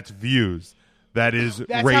views. That's views. That is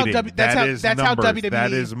That's rating. how that's how- is that's how numbers. WWE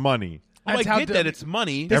That is money. Well, That's I how get that it's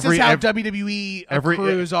money. This Every- is how ev- WWE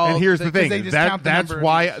accrues all. And here's the 'cause thing. they just count the That's number of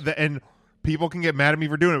why. views. And people can get mad at me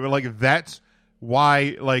for doing it, but like that's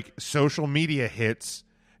why like social media hits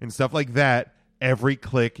and stuff like that. Every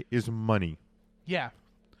click is money. Yeah.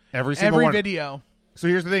 Every single Every one. video. So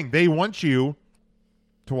here's the thing: they want you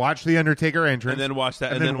to watch the Undertaker entrance, And then watch that,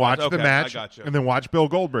 and and then then watch watch- the okay, match, I gotcha. and then watch Bill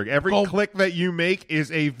Goldberg. Every click that you make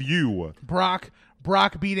is a view. Brock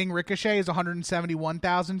beating Ricochet is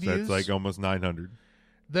 171,000 So views. that's like almost 900.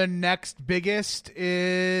 The next biggest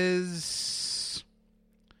is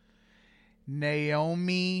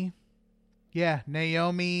Naomi. Yeah,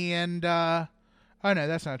 Naomi and oh no,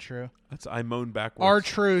 that's not true. That's I moan backwards.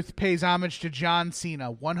 R-Truth pays homage to John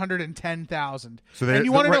Cena, 110,000. So there- And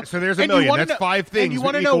you wanna right, know- so there's a and you million. wanna That's know- 5 things And you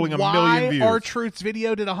want to know equaling a million why views. R-Truth's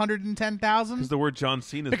video did 110,000? Because the word John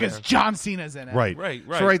Cena's Because there. John Cena's in it. Right. Right.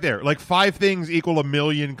 So right there, like 5 things equal a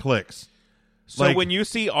million clicks. So Like- when you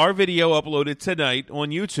see our video uploaded tonight on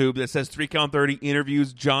YouTube that says 3 Count 30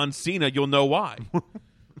 interviews John Cena, you'll know why.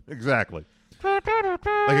 Exactly. Like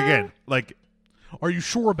again, like Are you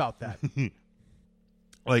sure about that?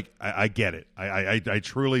 I get it. I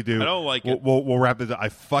truly do. I don't like it. We'll wrap this up. I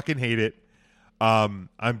fucking hate it. I'm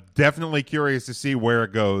definitely curious to see where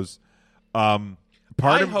it goes.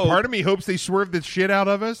 Part of me hopes they swerve the shit out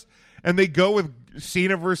of us and they go with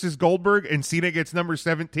Cena versus Goldberg and Cena gets number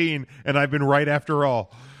 17 and I've been right after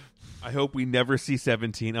all. I hope we never see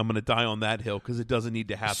 17. I'm going to die on that hill because it doesn't need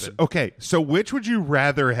to happen. Okay, so which would you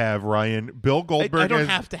rather have, Ryan? Bill Goldberg I don't as-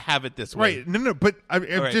 have to have it this way. Right. No, but I'm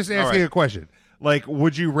right, just all asking right. a question. Like,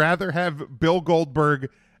 would you rather have Bill Goldberg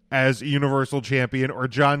as Universal Champion or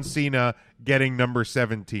John Cena getting number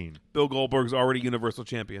 17? Bill Goldberg's already Universal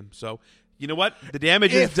Champion. So, you know what? The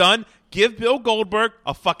damage is done. Give Bill Goldberg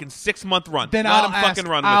a fucking 6-month run. Then Let him fucking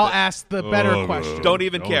run with I'll it. ask the better question. Don't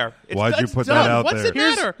even care. Why'd you it's put done. that out What's there? it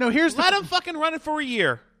matter? Here's the- Let him fucking run it for a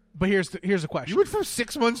year. But here's the question. You went from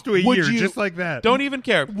 6 months to a Would year you- just like that. Don't even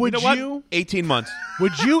care. Would you know you- what? 18 months.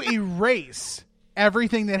 Would you erase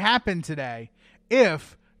everything that happened today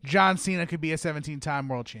if John Cena could be a 17-time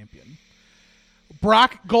world champion?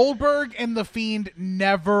 Brock Goldberg and The Fiend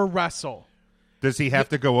never wrestle. Does he have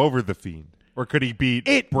to go over the Fiend? Or could he beat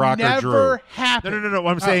It Brock or never Drew? happened. No.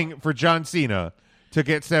 I'm saying for John Cena, to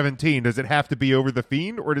get 17? Does it have to be over the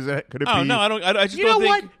Fiend, or could it be? No, I don't. I just You don't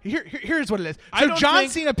know think. what? Here's what it is. I So don't John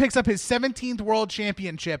think- Cena picks up his 17th world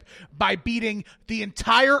championship by beating the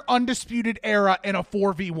entire Undisputed Era in a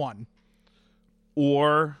 4v1.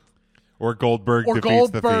 Or Goldberg Or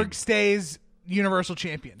defeats the Goldberg Fiend. stays Universal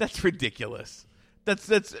Champion. that's ridiculous. That's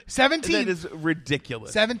 17th. That is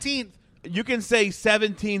ridiculous. 17th. You can say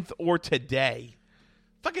 17th or today.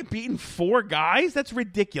 Fucking beating 4 guys? That's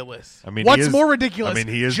ridiculous. I mean, What's he is, more ridiculous? I mean,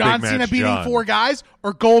 he is John Big Cena Match beating John. 4 guys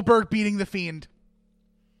or Goldberg beating the Fiend?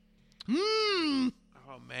 Oh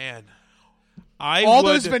man, All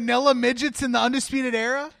those vanilla midgets in the Undisputed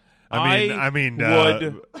Era? I mean,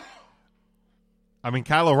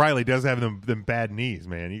 Kyle O'Reilly does have them bad knees,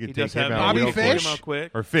 man. You He could does take him have out Bobby real Fish? quick.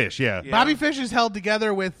 quick. Or Fish, yeah. Yeah. Bobby Fish is held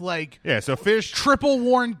together with like So Fish, triple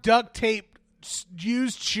worn duct tape,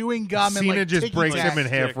 used chewing gum, Cena and like just ticky breaks tack. him in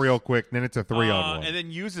half Sticks. real quick, then it's a 3-on-1. and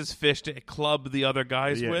then uses Fish to club the other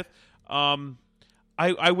guys Yeah. with.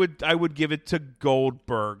 I would give it to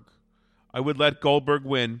Goldberg. I would let Goldberg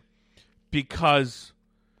win because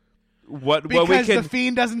what we Because can the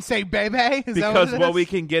Fiend doesn't say baby? Is that because what, what we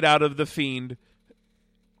can get out of the Fiend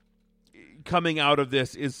coming out of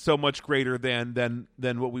this is so much greater than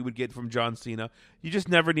what we would get from John Cena. You just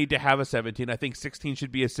never need to have a 17. I think 16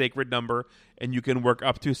 should be a sacred number, and you can work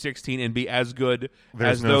up to 16 and be as good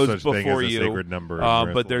There's as no those such thing before as a you. sacred number in But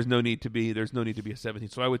wrestling. there's no need to be a 17.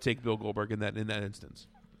 So I would take Bill Goldberg in that instance.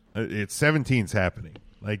 It's 17's happening.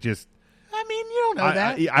 Like, just I mean, you don't know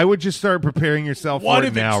that. I would just start preparing yourself What for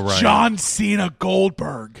if it now, it's Ryan. John Cena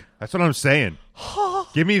Goldberg? That's what I'm saying.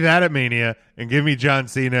 Give me that at Mania, and give me John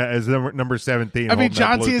Cena as number 17. I mean, holding that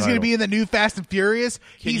John blue Cena's going to title. be in the new Fast and Furious.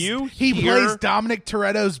 Can you He hear- plays Dominic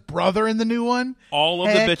Toretto's brother in the new one. All of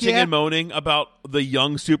Heck the bitching yeah. and moaning about the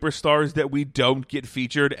young superstars that we don't get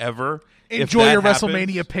featured ever. If Enjoy that your happens-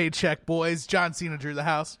 WrestleMania paycheck, boys. John Cena drew the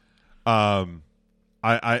house.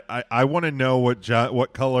 I want to know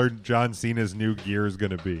what color John Cena's new gear is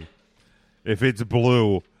going to be. If it's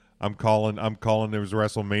blue, I'm calling it was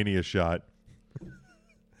WrestleMania shot.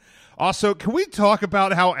 Also, can we talk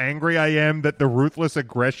about how angry I am that the Ruthless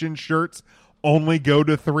Aggression shirts only go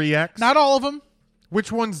to 3X? Not all of them.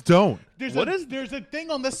 Which ones don't? There's a thing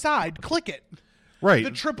on the side. Click it. Right.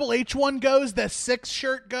 The Triple H one goes. The 6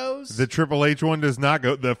 shirt goes. The Triple H one does not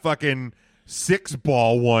go. The fucking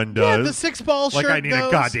 6-ball one yeah, does. the 6-ball shirt Like, I need goes.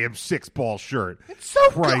 a goddamn 6-ball shirt. It's so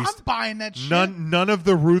good. Christ. I'm buying that shit. None of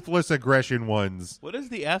the Ruthless Aggression ones. What is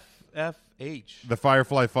the FFH? The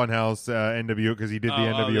Firefly Funhouse NWO, because he did the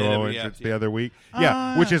NWO NWF, entrance yeah. the other week.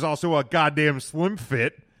 Yeah, which is also a goddamn slim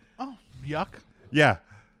fit. Oh, yuck. Yeah.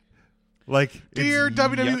 Like, Dear it's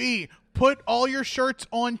WWE, put all your shirts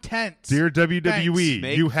on tents. Dear WWE,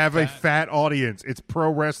 Thanks. you have a Make fat audience. It's pro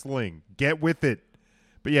wrestling. Get with it.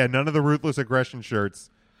 But yeah, none of the Ruthless Aggression shirts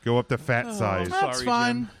go up to fat size. That's Sorry,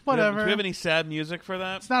 fine. Jim. Whatever. Do we have any sad music for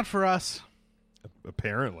that? It's not for us.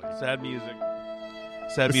 Apparently. Sad music.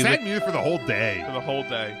 Sad The music sad music for the whole day. for the whole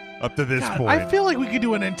day. Up to this God, point. I feel like we could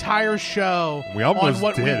do an entire show We almost on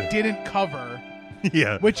what did. we didn't cover,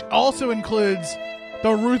 yeah. which also includes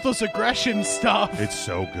the Ruthless Aggression stuff. It's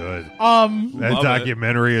so good. That Love it.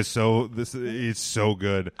 documentary is it's so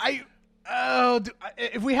good.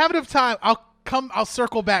 If we have enough time, I'll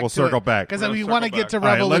circle back. We'll circle back. because We'll we circle want to back. get to All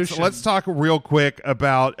right, Revolution. let's talk real quick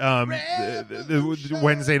about the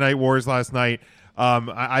Wednesday Night Wars last night.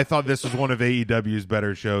 I thought this was one of AEW's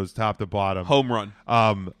better shows, top to bottom. Home run.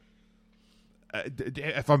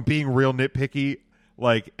 If I'm being real nitpicky,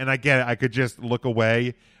 like, and I get it, I could just look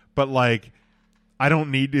away, but like, I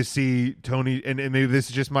don't need to see Tony, and maybe this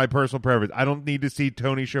is just my personal preference. I don't need to see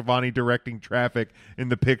Tony Schiavone directing traffic in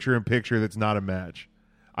the picture-in-picture that's not a match.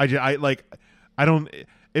 I don't.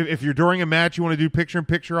 If you're during a match, you want to do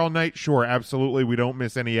picture-in-picture all night. Sure, absolutely. We don't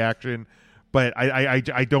miss any action, but I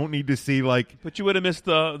don't need to see like But you would have missed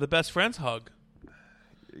the best friends hug.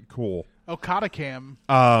 cool. Okada Cam.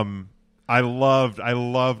 I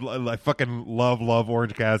fucking love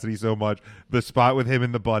Orange Cassidy so much. The spot with him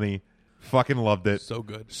and the bunny, fucking loved it. So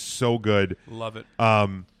good. So good. Love it.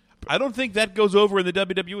 I don't think that goes over in the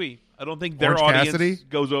WWE. I don't think their Orange audience Cassidy?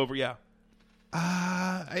 goes over. Yeah.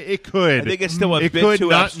 It could. I think it's still a it bit could, too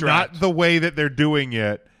not, abstract. Not the way that they're doing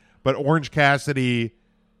it, but Orange Cassidy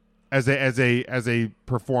as a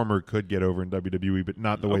performer could get over in WWE, but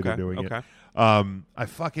not the way they're doing it. I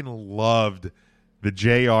fucking loved the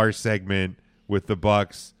JR segment with the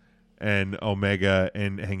Bucks and Omega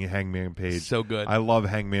and Hangman Page. So good. I love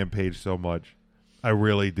Hangman Page so much. I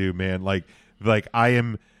really do, man. Like I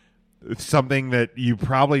am something that you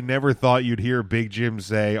probably never thought you'd hear Big Jim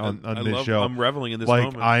say on this show. I'm reveling in this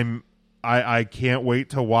like, moment. I can't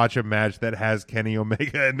wait to watch a match that has Kenny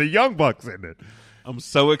Omega and the Young Bucks in it. I'm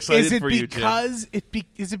so excited Is it for you, Jim. is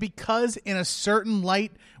it because in a certain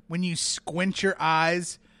light, when you squint your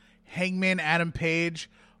eyes, Hangman Adam Page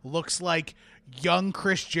looks like young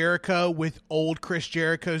Chris Jericho with old Chris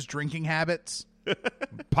Jericho's drinking habits?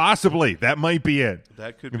 Possibly. That might be it.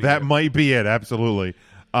 That could be That it. might be it, absolutely.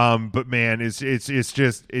 But man,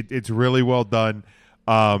 it's really well done.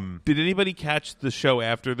 Did anybody catch the show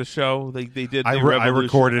after the show? They did. I the Revolution.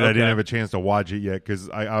 recorded. Okay. I didn't have a chance to watch it yet because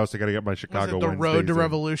I also got to get my Was Chicago it the Wednesdays Road to in.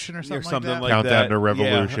 Revolution or something, something like that? like Countdown that. to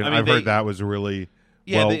Revolution. Yeah. I mean, I've heard that was really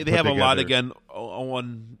Yeah, well they put have a lot together. again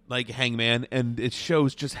on like Hangman, and it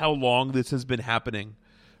shows just how long this has been happening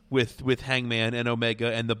with Hangman and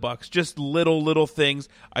Omega and the Bucks. Just little things.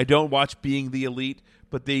 I don't watch Being the Elite,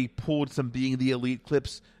 but they pulled some Being the Elite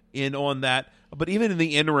clips in on that. But even in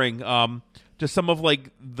the in-ring, just some of like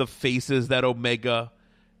the faces that Omega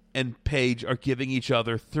and Page are giving each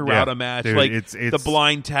other throughout Yeah, a match, dude, like it's the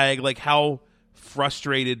blind tag, like how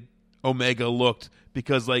frustrated Omega looked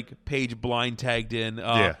because like Page blind tagged in.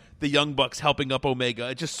 The Young Bucks helping up Omega.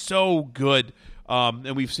 It's just so good.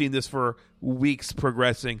 And we've seen this for weeks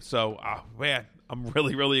progressing. So, man, I'm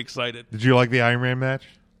really excited. Did you like the Iron Man match?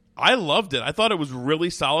 I loved it. I thought it was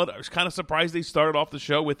really solid. I was kind of surprised they started off the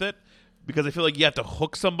show with it because I feel like you have to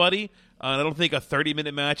hook somebody. And I don't think a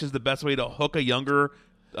 30-minute match is the best way to hook a younger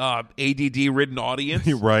ADD-ridden audience.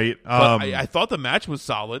 Right. But I thought the match was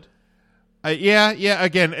solid. Yeah.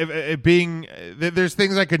 Again, it being there's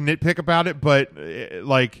things I could nitpick about it, but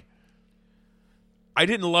like I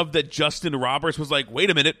didn't love that Justin Roberts was like, wait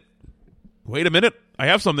a minute, I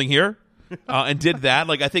have something here, and did that.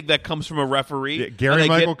 Like, I think that comes from a referee. Gary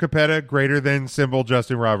Michael Capetta greater than symbol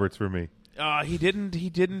Justin Roberts for me. He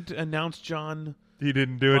didn't announce John He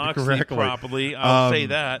didn't do it Moxley correctly. properly. I'll say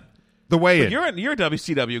that. The way But you're a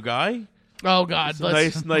WCW guy. Oh God,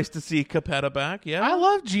 It's nice to see Capetta back. Yeah, I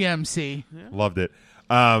love GMC. loved it.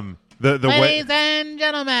 The way Ladies and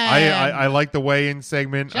gentlemen, I like the weigh-in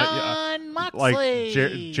segment. John Moxley.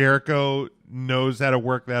 Like Jericho knows how to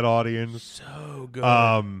work that audience. so good.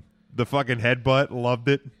 The fucking headbutt, loved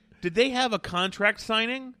it. Did they have a contract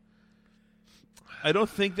signing? I don't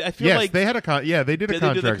think. I feel Yes, like they had a they did a did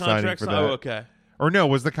they do contract, the signing contract for sign? that. Oh, okay. Or no,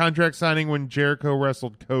 was the contract signing when Jericho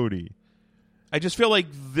wrestled Cody? I just feel like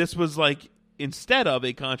this was like instead of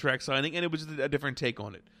a contract signing, and it was a different take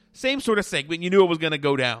on it. Same sort of segment. You knew it was going to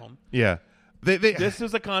go down. Yeah, This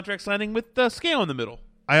is a contract signing with the scale in the middle.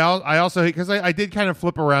 I also hate because I did kind of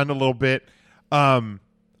flip around a little bit.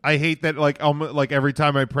 I hate that like every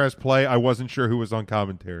time I press play, I wasn't sure who was on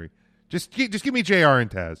commentary. Just give me JR and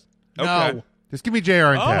Taz. No, Okay. Just give me JR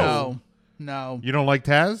and Taz. no. You don't like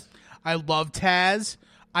Taz? I love Taz.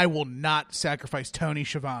 I will not sacrifice Tony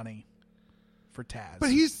Schiavone for Taz.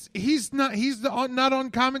 But he's not not on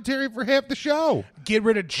commentary for half the show. Get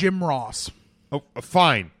rid of Jim Ross. Oh,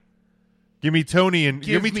 fine. Give me Tony and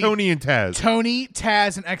Give me Tony and Taz. Tony,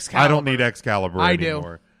 Taz, and Excalibur. I don't need Excalibur I do.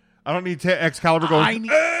 anymore. I don't need Excalibur going.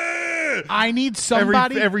 I need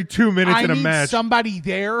somebody every 2 minutes I in a need match. somebody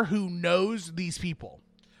there who knows these people.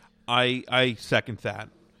 I second that.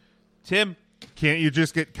 Tim, Can't you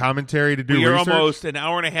just get commentary to do we are research? almost an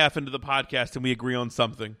hour and a half into the podcast, and we agree on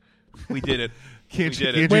something. We did it. Can't we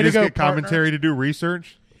you, did it. can't Way you to just go, get commentary to do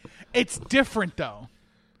research? It's different though.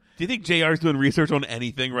 Do you think JR's doing research on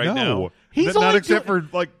anything right no. now? He's not only except for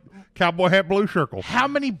like Cowboy Hat Blue Circle. How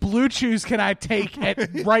many blue chews can I take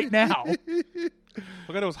right now?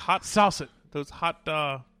 Look at those hot Salsa. Those hot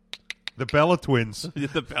The Bella Twins.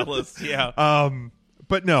 the Bellas. Yeah.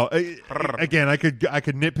 But no, again, I could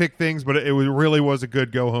nitpick things, but it really was a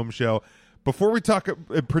good go home show. Before we talk, Did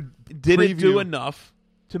it preview- do enough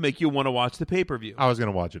to make you want to watch the pay per view? I was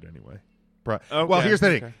going to watch it anyway. Well, Okay, here's the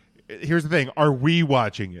thing. Here's the thing. Are we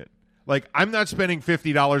watching it? Like, I'm not spending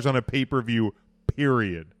 $50 on a pay per view.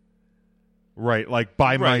 Period. Right, like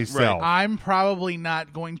by myself. I'm probably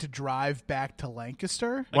not going to drive back to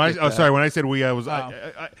Lancaster. When I said we, I was.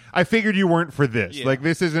 I figured you weren't for this. Yeah. Like,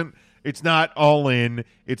 this isn't. It's not All In.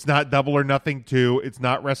 It's not Double or Nothing 2. It's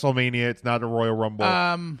not WrestleMania. It's not a Royal Rumble.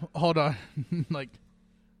 Hold on. Like,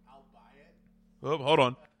 I'll buy it. Oh, hold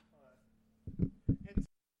on.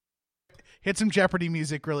 Hit some Jeopardy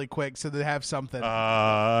music really quick so they have something.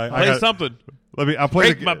 Play something. I'll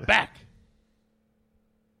play Break my back.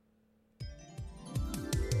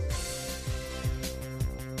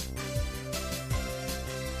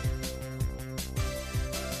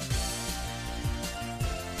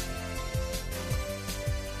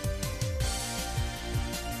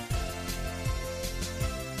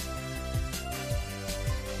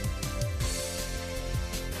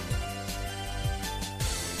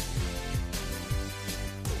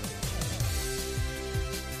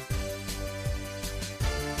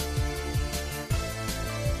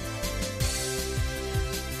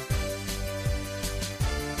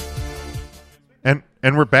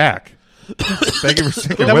 And we're back. Thank you for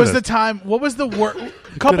sticking That with was us. the time. What was the word?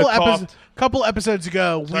 Couple episodes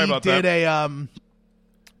ago, Sorry we about did that.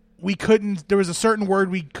 we couldn't. There was a certain word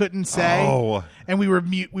we couldn't say, Oh. and we were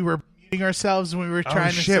muting ourselves when we were trying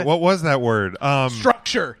Oh, to shit. say What was that word?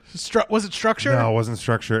 structure. Was it structure? No, it wasn't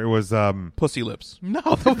structure. It was Pussy lips. No.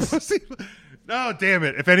 No, damn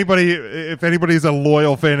it. If anybody's a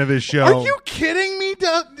loyal fan of this show. Are you kidding me,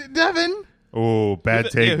 Devin? Oh, bad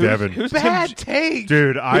take, Yeah, Devin. Who's Bad take.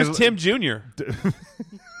 Dude, Who's Tim Jr.?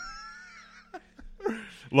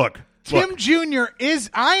 Look. Tim Jr.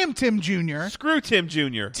 I am Tim Jr. Screw Tim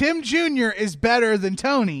Jr. Tim Jr. is better than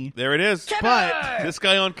Tony, There it is. but This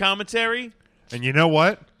guy on commentary. And you know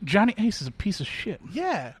what? Johnny Ace is a piece of shit.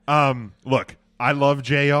 yeah. Look, I love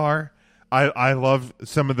JR. I love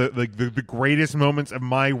some of the greatest moments of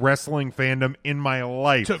my wrestling fandom in my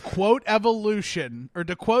life. To quote Evolution, or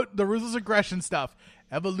to quote the Ruthless Aggression stuff,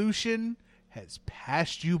 Evolution has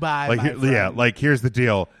passed you by. Like, my friend. yeah, like here's the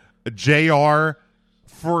deal. JR,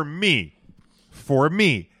 for me,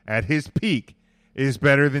 at his peak, is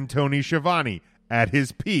better than Tony Schiavone at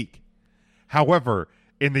his peak. However,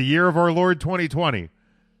 in the year of our Lord 2020,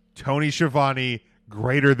 Tony Schiavone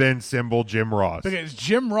greater than symbol Jim Ross. Because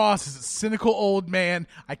Jim Ross is a cynical old man.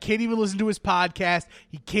 I can't even listen to his podcast.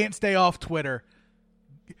 He can't stay off Twitter.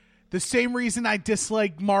 The same reason I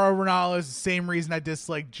dislike Mauro Ranallo is the same reason I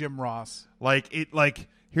dislike Jim Ross. Like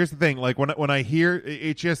here's the thing. Like when I hear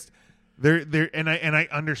it just there and I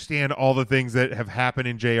understand all the things that have happened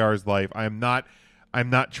in JR's life. I'm not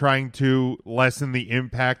trying to lessen the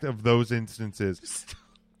impact of those instances.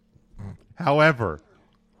 However,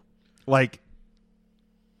 like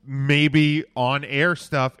maybe on air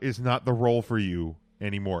stuff is not the role for you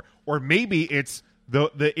anymore. Or maybe it's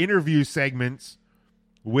the interview segments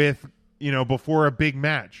with, before a big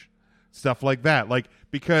match, stuff like that. Like,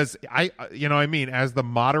 because as the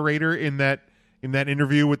moderator in that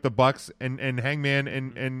interview with the Bucks and Hangman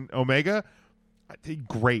and Omega,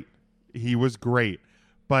 great. He was great.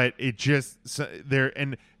 But it just there.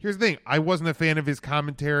 And here's the thing: I wasn't a fan of his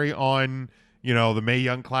commentary on the Mae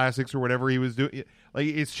Young Classics or whatever he was doing. Like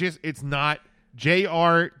it's not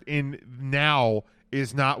JR in now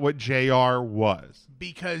is not what JR was.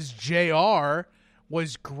 Because JR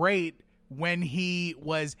was great when he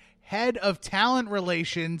was head of talent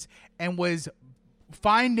relations and was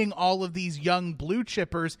finding all of these young blue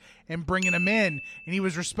chippers and bringing them in, and he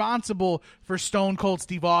was responsible for Stone Cold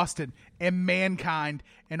Steve Austin and Mankind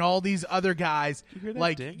and all these other guys.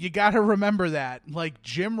 Like, you got to remember that. Like,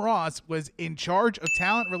 Jim Ross was in charge of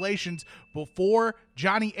talent relations before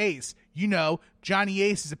Johnny Ace. Johnny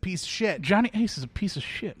Ace is a piece of shit. Johnny Ace is a piece of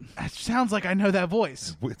shit. That sounds like I know that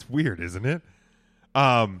voice. It's weird, isn't it?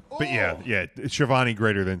 But yeah, Schiavone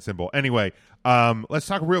greater than symbol. Anyway, let's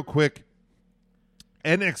talk real quick.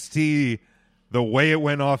 NXT, the way it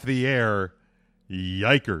went off the air,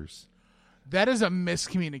 yikers. That is a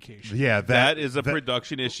miscommunication. Yeah, that is a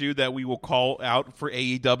production issue that we will call out for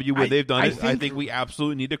AEW when they've done it. I think we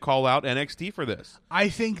absolutely need to call out NXT for this. I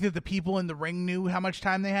think that the people in the ring knew how much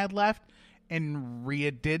time they had left, and Rhea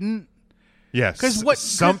didn't. Yes,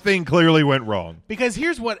 something clearly went wrong. Because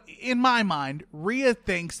here's what, in my mind, Rhea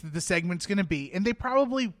thinks that the segment's going to be, and they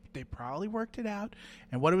probably worked it out.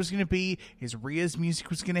 And what it was going to be is Rhea's music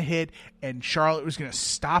was going to hit, and Charlotte was going to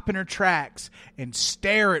stop in her tracks and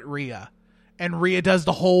stare at Rhea. And Rhea does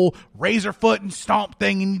the whole raise her foot and stomp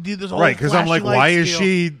thing, and you do this whole right. Because I'm like, why is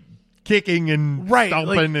she kicking and stomping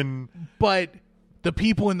like, and? But the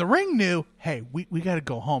people in the ring knew, hey, we got to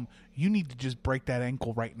go home. You need to just break that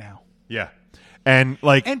ankle right now. Yeah. And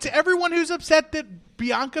to everyone who's upset that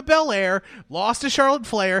Bianca Belair lost to Charlotte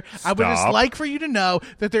Flair, I would just like for you to know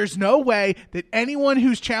that there's no way that anyone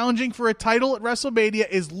who's challenging for a title at WrestleMania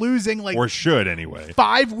is losing or should anyway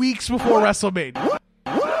 5 weeks before WrestleMania.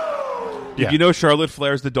 Did you know Charlotte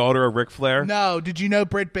Flair's the daughter of Ric Flair? No. Did you know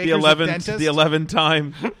Britt Baker's a dentist? The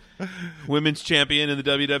 11-time women's champion in the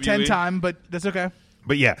WWE. 10-time, but that's okay.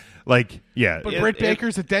 But But Britt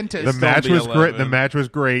Baker's a dentist. The match was great. The match was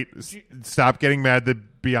great. Stop getting mad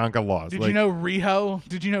that Bianca lost. Did you know Riho?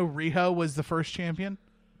 Did you know Riho was the first champion?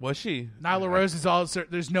 Was she? Nyla Rose is also.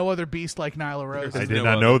 There's no other beast like Nyla Rose. I did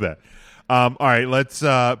not know that. All right, let's.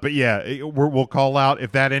 But yeah, we'll call out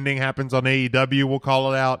if that ending happens on AEW. We'll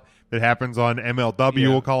call it out. If it happens on MLW,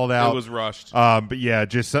 we'll call it out. It was rushed. But yeah,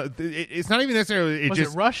 just it's not even necessarily. Was it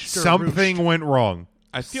rushed or something rooshed? went wrong.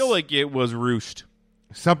 I feel like it was ruoshed.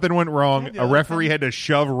 Something went wrong. A referee had to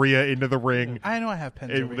shove Rhea into the ring. I know I have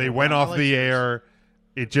pens. They went off the air.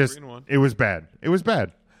 It was bad. It was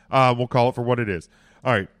bad. We'll call it for what it is.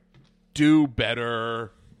 All right. Do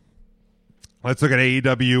better. Let's look at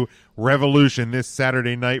AEW Revolution this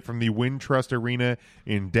Saturday night from the Wintrust Arena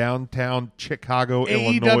in downtown Chicago,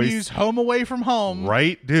 Illinois. AEW's home away from home.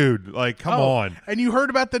 Right, dude? Like, come on. And you heard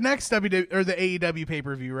about the next the AEW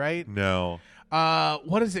pay-per-view, right? No.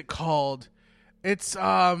 What is it called? It's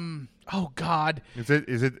oh god.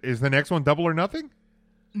 Is the next one Double or Nothing?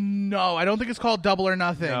 No, I don't think it's called Double or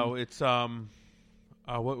Nothing. No, it's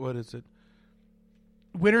what is it?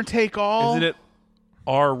 Winner Take All. Isn't it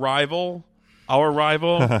Our Rival?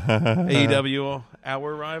 AEW,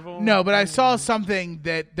 Our Rival? No, but I saw something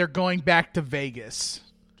that they're going back to Vegas.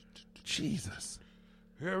 Jesus.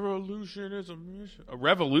 Revolution is a mystery. A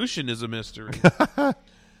revolution is a mystery. We're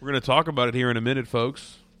going to talk about it here in a minute,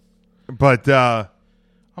 folks. But I'm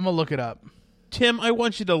going to look it up. Tim, I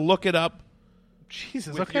want you to look it up.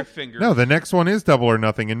 Jesus, with your finger. No, the next one is Double or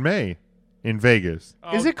Nothing in May in Vegas.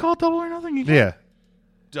 Is it called Double or Nothing? Yeah.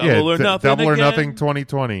 Double or Nothing Double or again? Nothing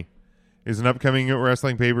 2020 is an upcoming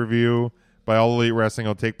wrestling pay-per-view by All Elite Wrestling.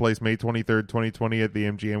 It'll take place May 23rd, 2020 at the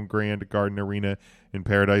MGM Grand Garden Arena in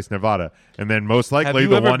Paradise, Nevada. And then most likely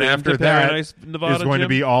the one after that Paradise, Nevada, is going to Jim?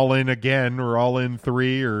 be All In again or All In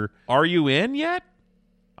 3 or... Are you in yet?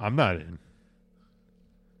 I'm not in.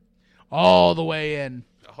 All the way in.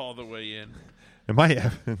 All the way in. Am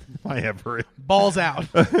I ever in? Balls out.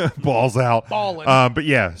 Balls out. Ballin'. But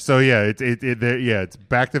yeah, so yeah, it's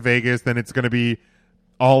back to Vegas. Then it's going to be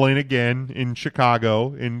All In again in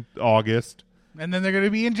Chicago in August. And then they're going to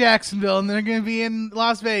be in Jacksonville, and then they're going to be in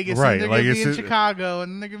Las Vegas, Right, and they're like going to be in it's- Chicago,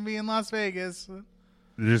 and they're going to be in Las Vegas.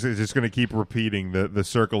 It's just going to keep repeating the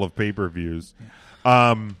circle of pay-per-views.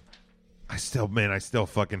 I still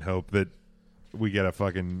fucking hope that we get a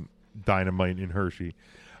fucking Dynamite in Hershey.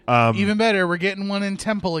 Even better, we're getting one in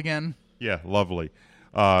Temple again. Yeah, lovely.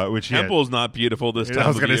 Temple's not beautiful this time. I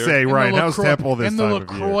was going to say, Ryan, how's Temple this in time the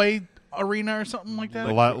of year? LaCroix Arena or something like that?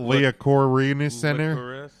 The Leah Corina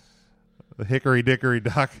Center, the Hickory Dickory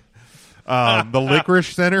Dock, the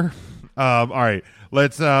Licorice Center. All right,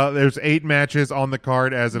 let's. There's 8 matches on the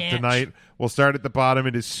card as of tonight. We'll start at the bottom.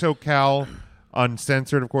 It is SoCal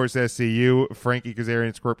Uncensored, of course, SCU, Frankie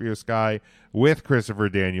Kazarian, Scorpio Sky with Christopher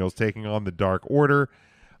Daniels taking on the Dark Order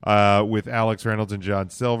with Alex Reynolds and John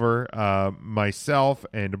Silver. Myself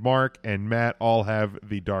and Mark and Matt all have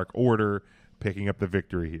the Dark Order picking up the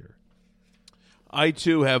victory here. I,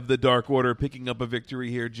 too, have the Dark Order picking up a victory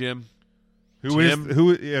here, Jim. Who?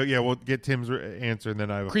 Yeah, we'll get Tim's answer, and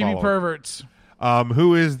then I have a Creepy follow-up. perverts.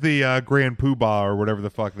 Who is the Grand Poobah or whatever the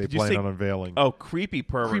fuck they plan on unveiling? Oh, creepy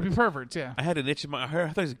perverts. Creepy perverts, yeah. I had an itch in my hair. I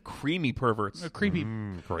thought it was creamy perverts. Creepy.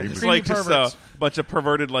 Crazy. It's like just a bunch of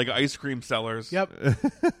perverted like ice cream sellers. Yep.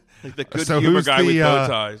 Like the good So humor who's guy the, with bow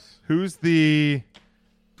ties. Who's the?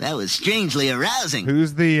 That was strangely arousing.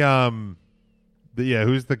 Who's the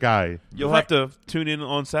who's the guy? You'll have to tune in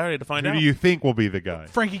on Saturday to find Who out. do you think will be the guy?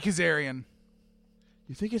 Frankie Kazarian.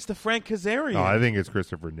 You think it's the Frank Kazarian? No, I think it's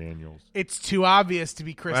Christopher Daniels. It's too obvious to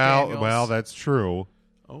be Chris Daniels. Well, that's true.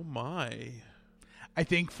 Oh my! I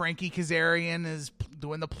think Frankie Kazarian is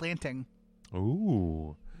doing the planting.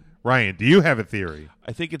 Ooh, Ryan, do you have a theory?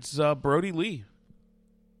 I think it's Brody Lee.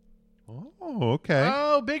 Oh, okay.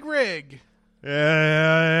 Oh, Big Rig.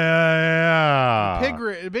 Yeah.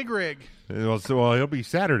 Big Rig. Well, it'll be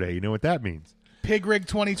Saturday. You know what that means. Pig Rig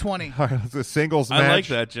 2020. All right, it's a singles match. I like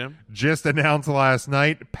that, Jim. Just announced last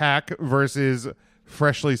night. Pac versus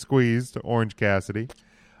freshly squeezed Orange Cassidy.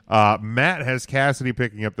 Matt has Cassidy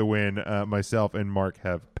picking up the win. Myself and Mark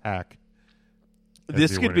have Pac.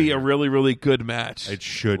 This could be a really, really good match. It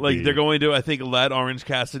should like be. They're going to, I think, let Orange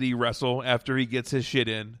Cassidy wrestle after he gets his shit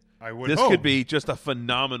in. I would This hope. could be just a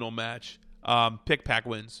phenomenal match. Pick Pac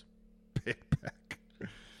wins. Pick Pac.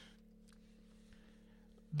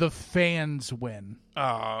 The fans win.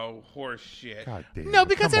 Oh, horse shit. God damn. No,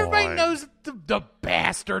 because Come everybody on. knows the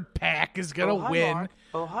bastard Pac is going to win. Mark.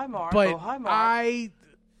 Oh, hi, Mark. But oh, hi, Mark.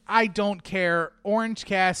 I don't care. Orange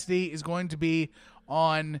Cassidy is going to be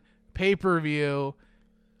on pay-per-view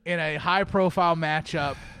in a high-profile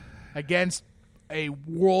matchup against a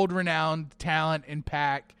world-renowned talent in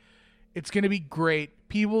Pac. It's going to be great.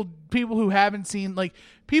 People who haven't seen, like,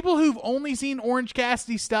 people who've only seen Orange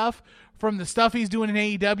Cassidy stuff from the stuff he's doing in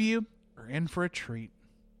AEW are in for a treat.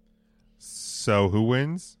 So who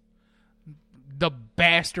wins? The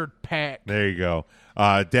bastard Pac. There you go.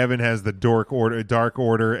 Devin has the Dark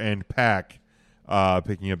Order, and Pac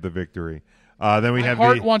picking up the victory. Then we My have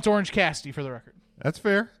heart wants Orange Cassidy, for the record. That's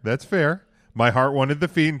fair. That's fair. My heart wanted the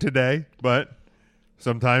Fiend today, but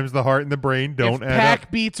sometimes the heart and the brain don't if add Pac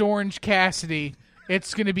up. beats Orange Cassidy,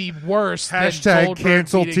 it's going to be worse than Hashtag Goldberg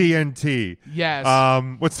cancel beating- TNT. Yes.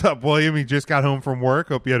 What's up, William? He just got home from work.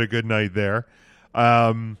 Hope you had a good night there.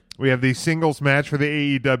 We have the singles match for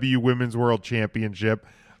the AEW Women's World Championship.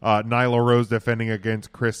 Nyla Rose defending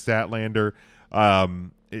against Chris Statlander.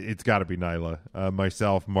 It's got to be Nyla.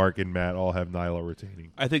 Myself, Mark, and Matt all have Nyla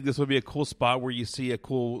retaining. I think this would be a cool spot where you see a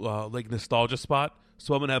cool like nostalgia spot.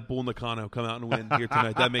 So I'm going to have Bull Nakano come out and win here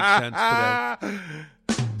tonight. That makes sense today.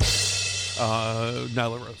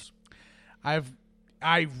 Nyla Rose.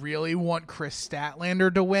 I really want Chris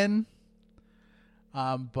Statlander to win,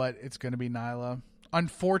 but it's going to be Nyla.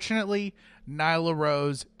 Unfortunately, Nyla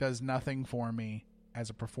Rose does nothing for me as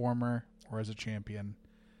a performer or as a champion.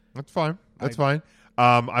 That's fine. That's fine.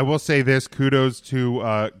 I will say this. Kudos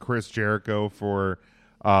to Chris Jericho for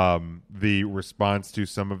the response to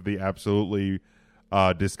some of the absolutely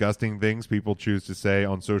disgusting things people choose to say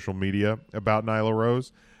on social media about Nyla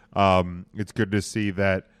Rose. It's good to see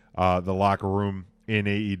that the locker room in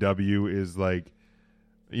AEW is like,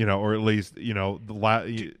 or at least, Did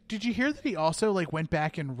you hear that he also went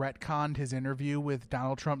back and retconned his interview with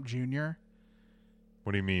Donald Trump Jr.?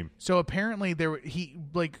 What do you mean? So apparently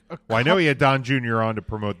I know he had Don Jr. on to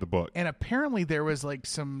promote the book. And apparently there was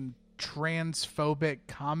some transphobic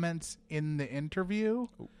comments in the interview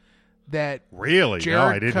that really? No,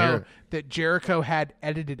 I didn't hear. That Jericho had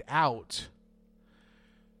edited out.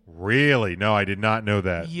 Really? No, I did not know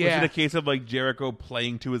that. Yeah. Was it a case of Jericho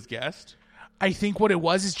playing to his guest? I think what it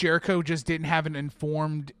was is Jericho just didn't have an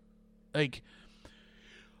informed, I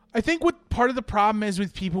think what part of the problem is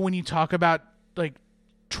with people when you talk about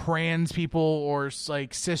trans people or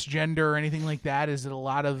cisgender or anything like that is that a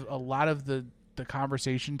lot of the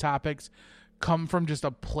conversation topics come from just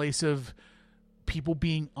a place of people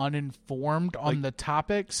being uninformed on the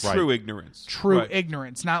topics. True ignorance. True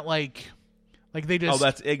ignorance, not like they just. Oh,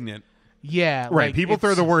 that's ignorant. Yeah, right. People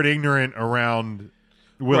throw the word ignorant around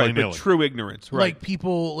willy-nilly. But true ignorance, right?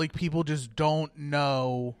 People just don't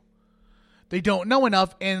know. They don't know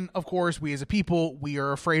enough, and of course, we as a people, we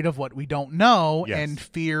are afraid of what we don't know, and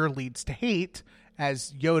fear leads to hate,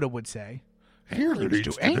 as Yoda would say. Fear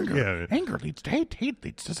leads to anger. Yeah. Anger leads to hate. Hate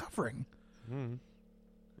leads to suffering.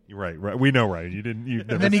 You're right. We know, right? You didn't.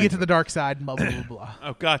 And then you get to the dark side, and blah blah blah blah.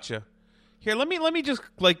 Oh, gotcha. Here, let me just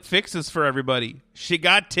fix this for everybody. She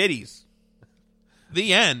got titties.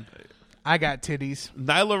 The end. I got titties.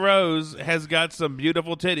 Nyla Rose has got some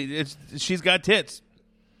beautiful titties. She's got tits.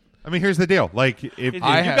 I mean, here's the deal. If you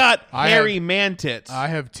got hairy man tits. I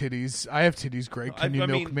have titties. I have titties, Greg. Can you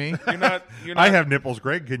milk me? You're not, I have nipples,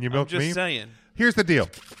 Greg. Can you milk me? I'm just saying. Here's the deal.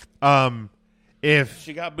 If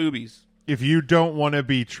she got boobies. If you don't want to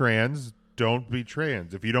be trans, don't be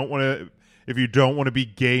trans. If you don't want to be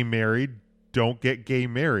gay married, don't get gay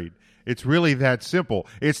married. It's really that simple.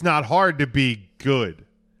 It's not hard to be good.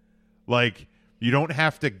 You don't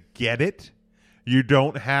have to get it. You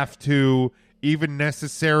don't have to even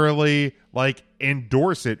necessarily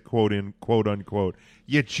endorse it, quote unquote.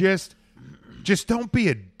 You just don't be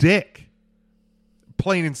a dick.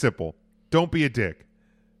 Plain and simple. Don't be a dick.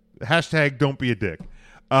 Hashtag don't be a dick.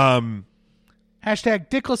 Hashtag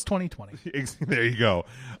Dickless 2020. There you go.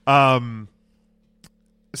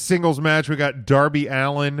 Singles match, we got Darby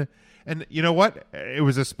Allin. And you know what? It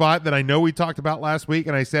was a spot that I know we talked about last week,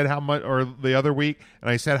 and I said how much, or the other week, and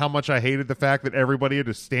I said how much I hated the fact that everybody had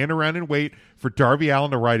to stand around and wait for Darby Allin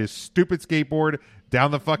to ride his stupid skateboard down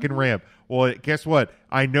the fucking ramp. Well, guess what?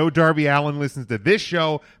 I know Darby Allin listens to this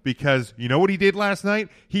show because you know what he did last night?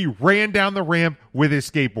 He ran down the ramp with his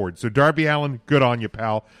skateboard. So Darby Allin, good on you,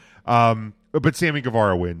 pal. But Sammy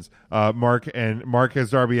Guevara wins. Mark has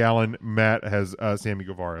Darby Allin. Matt has Sammy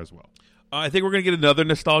Guevara as well. I think we're going to get another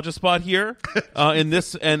nostalgia spot here in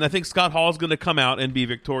this, and I think Scott Hall is going to come out and be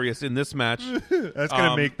victorious in this match. That's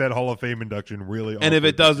going to make that Hall of Fame induction really awkward. And if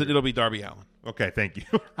it doesn't, it'll be Darby Allin. Okay, thank you.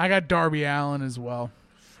 I got Darby Allin as well.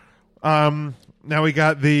 Now we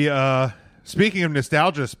got the speaking of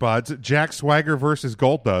nostalgia spots, Jack Swagger versus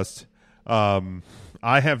Goldust.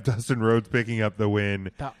 I have Dustin Rhodes picking up the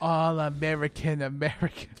win. The All-American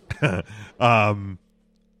American.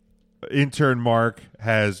 Intern Mark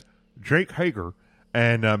has Jake Hager,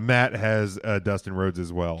 and Matt has Dustin Rhodes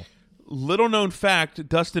as well. Little known fact,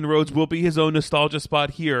 Dustin Rhodes will be his own nostalgia spot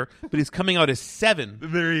here, but he's coming out as 7.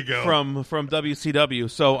 There you go. From WCW.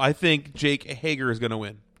 So I think Jake Hager is going to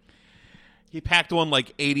win. He packed on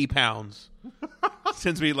 80 pounds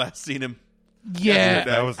since we last seen him.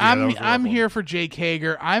 Yeah, I'm here for Jake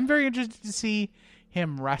Hager. I'm very interested to see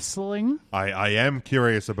him wrestling. I am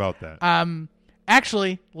curious about that.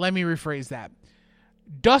 Actually, let me rephrase that.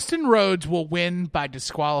 Dustin Rhodes will win by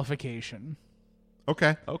disqualification.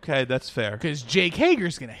 Okay, that's fair. Because Jake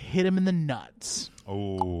Hager's going to hit him in the nuts.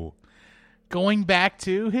 Oh. Going back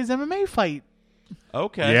to his MMA fight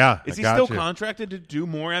Okay. Yeah, Is I he got still you. contracted to do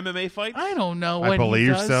more MMA fights? I don't know. I What he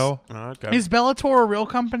believe does. so. Okay. Is Bellator a real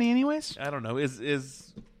company, anyways? I don't know.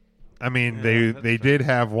 Is I mean, Yeah, they did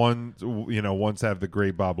have one, once have the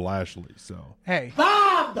great Bob Lashley. So Hey,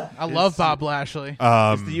 Bob! I love Bob Lashley. is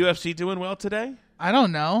the UFC doing well today? I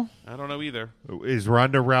don't know. I don't know either. is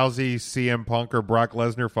Ronda Rousey, CM Punk, or Brock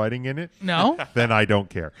Lesnar fighting in it? No. Then I don't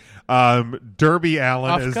care. Derby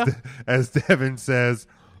Allen, Ufka? as Devin says,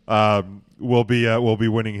 will be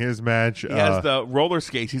winning his match. He has the roller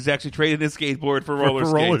skates. He's actually traded his skateboard for roller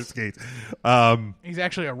for roller skates. skates. He's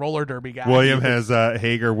actually a roller derby guy. William has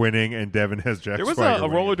Hager winning, and Devin has Jack There was Swagger a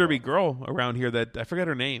roller winning. derby girl around here that I forget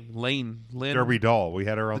her name. Lynn. Derby doll. We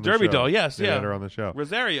had her on the Derby show. doll. Yes, We yeah. had her on the show.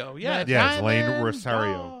 Rosario. Yeah. Yes, Lane Diamond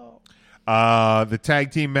Rosario. Doll. The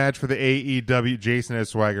tag team match for the AEW, Jason has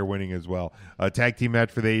Swagger winning as well. Tag team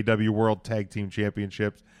match for the AEW World Tag Team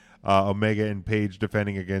Championships, Omega and Page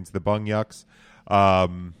defending against the Bung Yucks.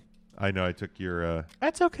 I know I took your.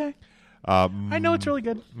 That's okay. I know it's really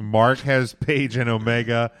good. Mark has Page and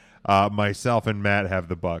Omega. Myself and Matt have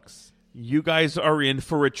the Bucks. You guys are in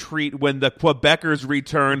for a treat when the Quebecers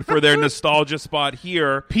return for their nostalgia spot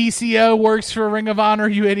here. PCO works for Ring of Honor,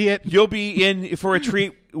 you idiot. You'll be in for a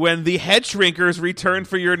treat when the Head Shrinkers return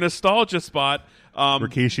for your nostalgia spot.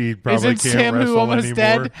 Rikishi probably Isn't can't Sam wrestle Who almost anymore.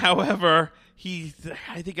 dead? However,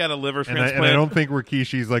 I think got a liver And transplant. I don't think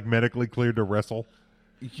Rikishi's like medically cleared to wrestle.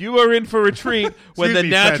 You are in for a treat when the Excuse me,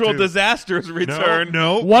 natural Tattoo. disasters return.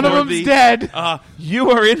 No. One of for them's dead.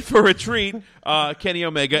 You are in for a treat. Kenny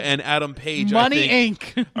Omega and Adam Page, Money I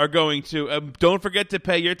think, Inc. are going to. Don't forget to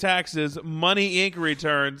pay your taxes. Money Inc.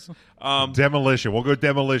 returns. Demolition. We'll go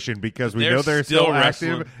Demolition because we They're know they're still still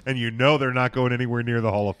wrestling. active, and you know they're not going anywhere near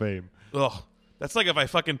the Hall of Fame. Ugh. That's like if I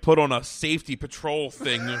fucking put on a safety patrol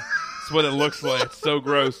thing. That's what it looks like. It's so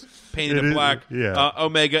gross. Painted It in is- black. yeah.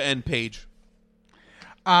 Omega and Page.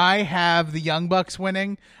 I have the Young Bucks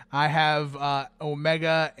winning. I have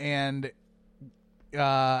Omega and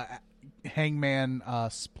Hangman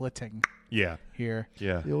splitting Yeah. here.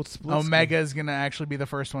 Yeah. The old split Omega is going to actually be the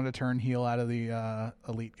first one to turn heel out of the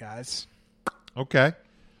elite guys. Okay.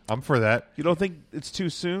 I'm for that. You don't think it's too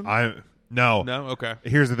soon? No. No? Okay.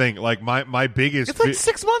 Here's the thing. Like my biggest It's like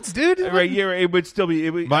 6 months, dude. Right, yeah, it would still be.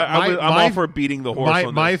 I'm my- all for beating the horse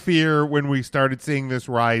on my this. fear when we started seeing this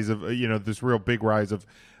rise of this real big rise of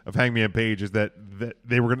Hangman Page is that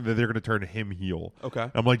they're gonna turn him heel. Okay.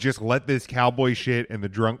 I'm like, just let this cowboy shit and the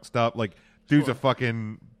drunk stuff. Like, dude's a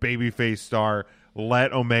fucking babyface star.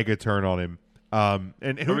 Let Omega turn on him.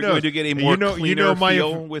 And who Are we knows? going to get a more cleaner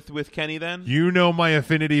feel with Kenny then? You know my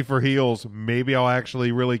affinity for heels. Maybe I'll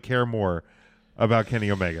actually really care more about Kenny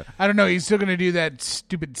Omega. I don't know. He's still going to do that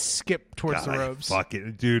stupid skip towards the God, ropes. Fuck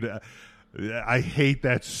it, dude. I hate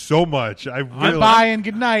that so much. I'm buying.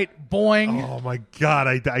 Good night. Boing. Oh my god!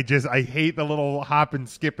 I hate the little hop and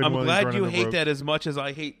skipping. I'm when he's glad running you the hate ropes. that as much as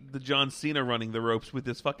I hate the John Cena running the ropes with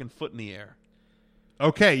his fucking foot in the air.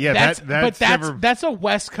 Okay, yeah, that's never. That's a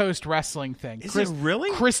West Coast wrestling thing. Is it really?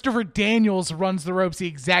 Christopher Daniels runs the ropes the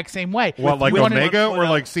exact same way. What, like With Omega one or foot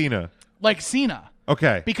like out. Cena? like Cena.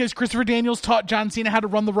 Okay, Because Christopher Daniels taught John Cena how to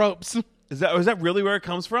run the ropes. Is that really where it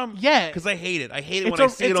comes from? Yeah. Because I hate it. I hate it when I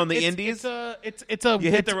see it on the indies. It's a You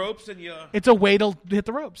hit the ropes and you. It's a way to hit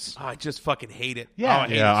the ropes. Oh, I just fucking hate it. Yeah. Oh, I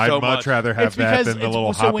hate yeah, it so I'd much rather have It's that because than the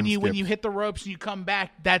little so hop when and you skip. hit the ropes and you come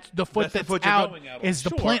back, that's the foot That's the foot you're out going out is the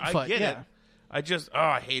Sure, plant I foot. get Yeah. it.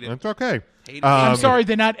 I hate it. That's okay. Hate it. I'm sorry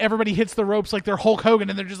that not everybody hits the ropes like they're Hulk Hogan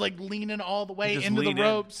and they're just like leaning all the way Just into the lean in.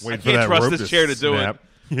 ropes. Wait I for can't that trust rope this to chair to do it. snap.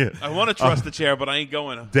 Yeah. I want to trust the chair, but I ain't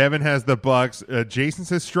going to. Devin has the Bucks. Jason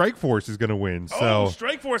says Strike Force is going to win. So,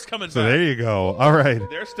 Strike Force coming so back. there you go. All right,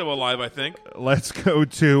 They're still alive, I think. let's go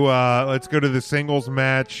to the singles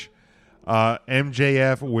match.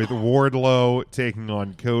 MJF with Wardlow taking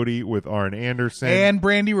on Cody with Arn Anderson. And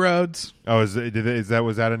Brandy Rhodes. was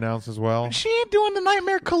that announced as well? She ain't doing the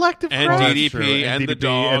Nightmare Collective. And crap. That's DDP true. and the DDP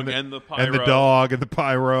dog and the pyro. and the dog and the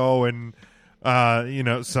pyro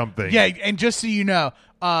and something. Yeah, and just so you know,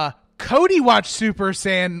 Cody watched Super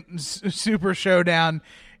Showdown.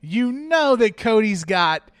 You know that Cody's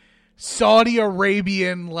got Saudi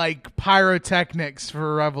Arabian like pyrotechnics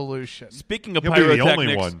for Revolution. Speaking of He'll be the only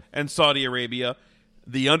pyrotechnics one. and Saudi Arabia,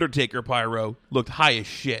 the Undertaker pyro looked high as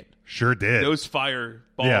shit. Sure did. Those fireballs,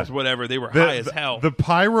 Yeah. whatever, they were high as hell. The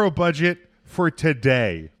pyro budget for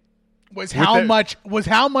today Was With how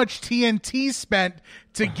the- much TNT spent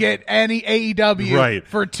to get any AEW Right.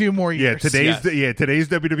 for 2 more years. Yes. today's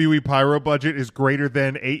WWE pyro budget is greater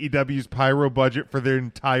than AEW's pyro budget for their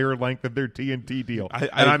entire length of their TNT deal. I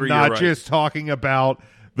and agree, I'm not you're right. just talking about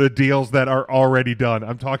the deals that are already done.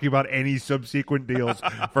 I'm talking about any subsequent deals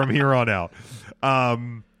from here on out.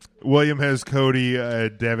 William has Cody.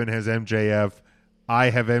 Devin has MJF. I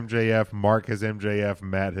have MJF. Mark has MJF.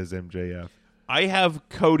 Matt has MJF. I have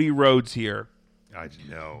Cody Rhodes here. I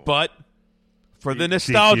know. But for the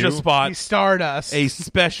nostalgia DQ? spot, He's Stardust. a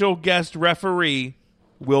special guest referee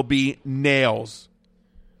will be Nails.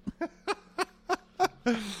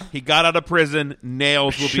 He got out of prison.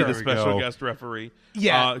 Nails will Sure. be the There we special go. guest referee.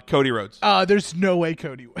 Yeah. Cody Rhodes. There's no way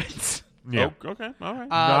Cody wins Yeah. Oh, okay. All right.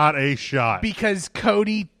 Not a shot. because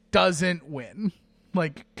Cody doesn't win.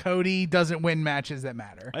 Like, Cody doesn't win matches that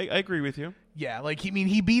matter. I agree with you. Yeah, like,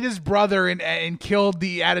 he beat his brother and killed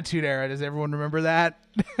the Attitude Era. Does everyone remember that?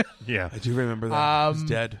 Yeah. I do remember that. He's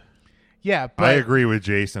dead. Yeah, but I agree with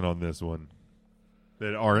Jason on this one.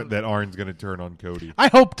 That Arn's going to turn on Cody. I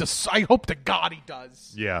hope to God he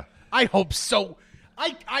does. Yeah. I hope so.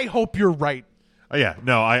 I hope you're right. Yeah.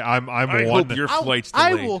 No, I'm I one. hope your I'll- flight's I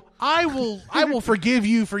delayed. will forgive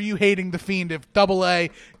you for you hating the Fiend if Double A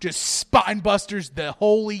just spine busters the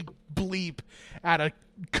holy bleep out of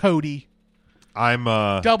Cody. I'm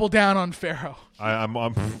Double down on Pharaoh. I'm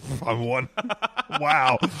one.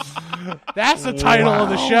 Wow. That's the title of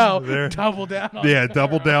the show. There- Double down on Yeah, Pharaoh.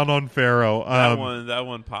 double down on Pharaoh. That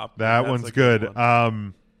one popped. That That's one's a good.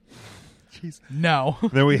 one. No.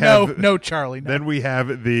 Then we have no, Charlie. No. Then we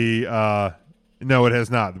have the no, it has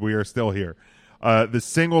not. We are still here. The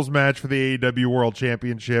singles match for the AEW World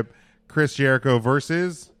Championship: Chris Jericho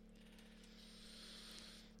versus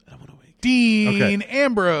Dean Okay.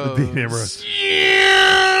 Ambrose. Dean Ambrose.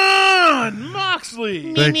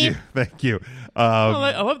 Moxley. Thank you.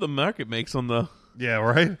 I love the mark it makes on the. Yeah,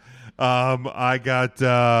 right. I got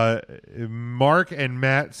Mark and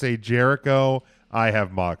Matt say Jericho. I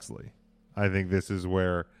have Moxley. I think this is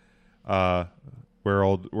where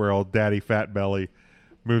old Daddy Fat Belly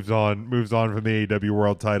moves on from the AEW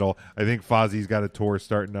World Title. I think Fozzie's got a tour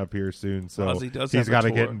starting up here soon, so Fozzy does he's have a got to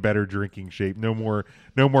tour. get in better drinking shape. No more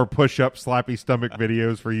push up slappy stomach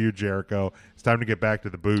videos for you, Jericho. It's time to get back to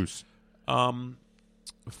the booze.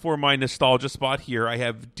 For my nostalgia spot here, I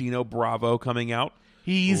have Dino Bravo coming out.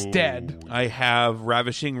 He's dead. I have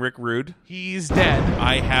Ravishing Rick Rude. He's dead.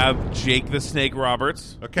 I have Jake the Snake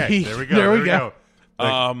Roberts. Okay, there we go. There we go.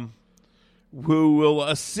 Who will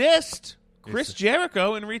assist Chris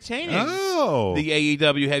Jericho in retaining Oh, the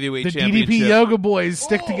AEW Heavyweight The Championship. DDP Yoga Boys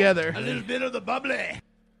stick together. A little bit of the bubbly.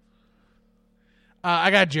 I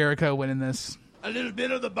got Jericho winning this. A little bit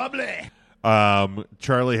of the bubbly.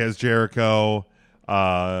 Charlie has Jericho.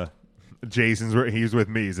 He's with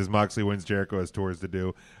me. He says Moxley wins. Jericho has tours to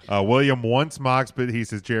do. William wants Mox, but he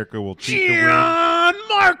says Jericho will cheat to win. John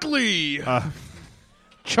Markley.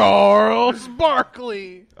 Charles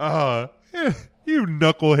Barkley. You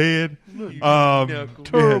knucklehead.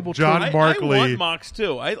 Terrible John Markley. I want Mox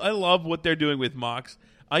too. I love what they're doing with Mox.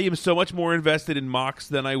 I am so much more invested in Mox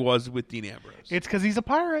than I was with Dean Ambrose. It's because he's a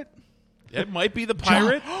pirate. It might be the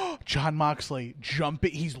pirate. John Moxley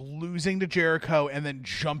jumping. He's losing to Jericho and then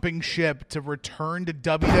jumping ship to return to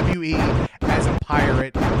WWE as a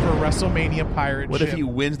pirate for WrestleMania pirate What ship. if he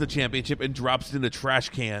wins the championship and drops it in a trash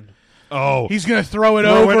can? Oh, He's going to throw it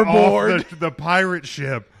throw overboard. it off the pirate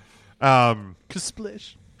ship.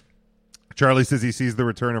 Splish. Charlie says he sees the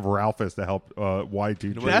return of Ralphus to help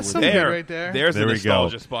Y2J. That's with- some good right there. There's There the we go.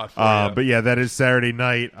 nostalgia spot for you. But yeah, that is Saturday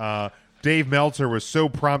night. Dave Meltzer was so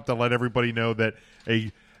prompt to let everybody know that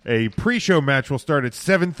a pre-show match will start at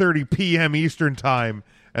 7:30 p.m. Eastern time,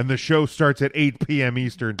 and the show starts at 8 p.m.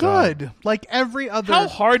 Eastern time. Good. Like every other. How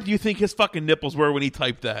hard do you think his fucking nipples were when he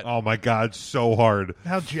typed that? Oh my God, so hard.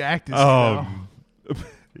 How jacked is he now?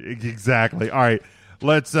 Exactly. All right.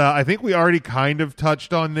 Let's I think we already kind of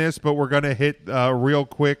touched on this, but we're going to hit real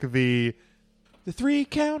quick the 3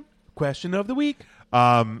 count question of the week.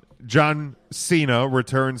 John Cena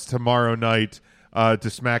returns tomorrow night to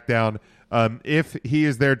SmackDown. If he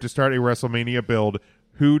is there to start a WrestleMania build,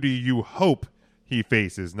 who do you hope he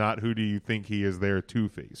faces? Not who do you think he is there to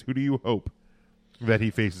face. Who do you hope that he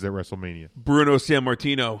faces at WrestleMania? Bruno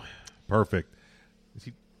Sammartino. Perfect. Is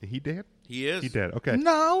he dead? He is. He dead. Okay.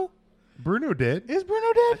 No. Bruno dead. Is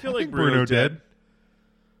Bruno dead? I feel like Bruno dead.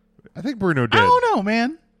 I think Bruno dead. I don't know,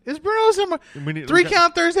 man. Is Bruno Sammartino... 3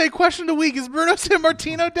 count Thursday question of the week. Is Bruno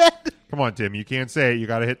Sammartino dead? Come on, Tim. You can't say it. You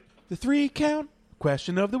got to hit. The 3 count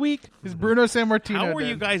question of the week. Is Bruno Sammartino How were dead?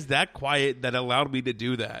 you guys that quiet that allowed me to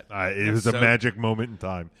do that? It was a magic moment in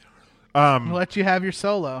time. I'll let you have your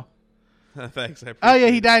solo. Thanks. I Oh, yeah,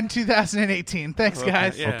 appreciate he died in 2018. Thanks,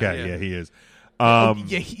 guys. yeah. Okay, he is.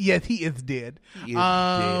 Yeah, he is dead. He is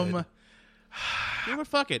dead. Yeah, but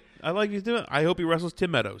fuck it. I like he's doing. I hope he wrestles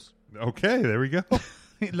Tim Meadows. Okay, there we go.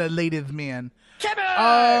 the ladies man.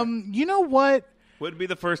 Kevin! You know what? Wouldn't be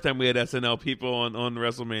the first time we had SNL people on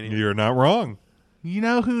WrestleMania. You're not wrong. You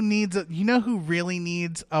know who really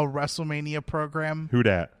needs a WrestleMania program? Who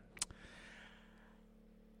dat?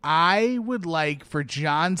 I would like for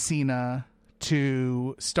John Cena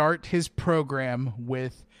to start his program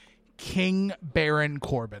with King Baron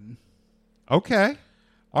Corbin. Okay.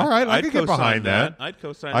 All right. I could get co-sign behind that. I'd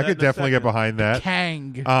co-sign I that could in a definitely get second. behind that.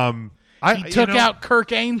 Kang. He He took out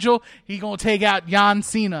Kirk Angel. He gonna take out John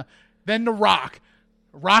Cena. Then The Rock.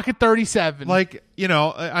 Rock at 37. Like,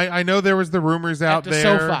 I know there was the rumors out the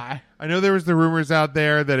there. SoFi. I know there was the rumors out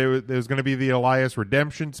there that it was going to be the Elias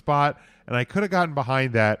redemption spot, and I could have gotten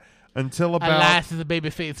behind that until about Elias is a baby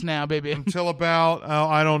face now, baby. until about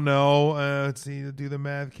I don't know. Let's see, do the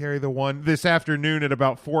math. Carry the one this afternoon at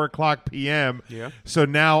about 4:00 p.m. Yeah. So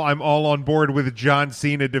now I'm all on board with John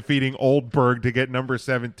Cena defeating Oldberg to get number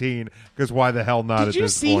 17. Because why the hell not? Did at you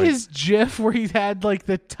this see point? his GIF where he had like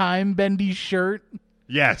the time bendy shirt?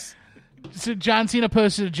 Yes. So John Cena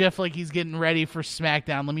posted a GIF like he's getting ready for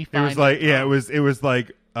SmackDown. Let me It find was like it was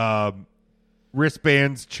like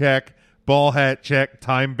wristbands check, ball hat check,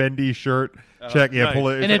 time bendy shirt check. Yeah, nice. pull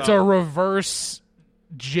it. And it's a reverse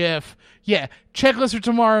GIF. Yeah, checklist for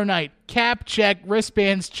tomorrow night. Cap check,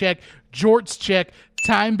 wristbands check, jorts check,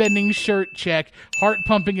 time bending shirt check, heart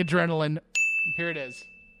pumping adrenaline. Here it is.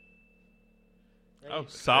 Oh,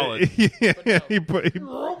 solid. yeah, he puts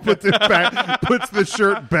it back, puts the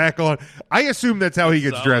shirt back on. I assume that's how he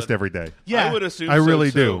gets Solid. dressed every day. Yeah, I would assume I really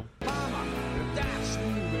so, do.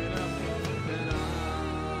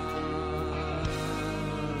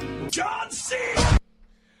 John Cena!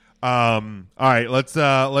 All right,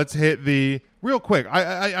 let's hit the real quick.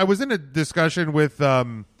 I was in a discussion with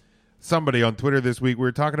somebody on Twitter this week. We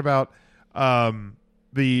were talking about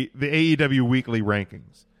the AEW weekly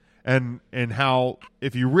rankings and how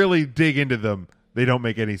if you really dig into them, they don't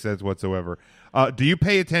make any sense whatsoever. Do you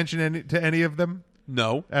pay attention to any of them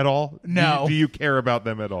No. at all? No. Do you care about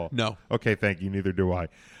them at all? No. Okay, thank you. Neither do I.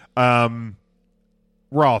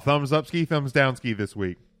 Raw, thumbs up ski, thumbs down ski this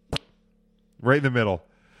week. Right in the middle.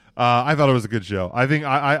 I thought it was a good show. I think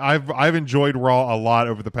I've enjoyed Raw a lot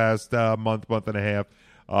over the past month and a half.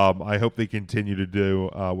 I hope they continue to do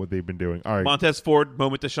what they've been doing. All right, Montez Ford,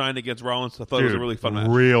 moment to shine against Rollins. I thought it was a really fun match.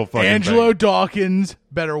 Real fucking Angelo bang. Dawkins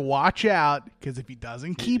better watch out because if he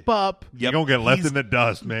doesn't keep up, You're gonna get left He's- in the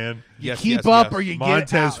dust, man. Yes, keep yes, up yes. or you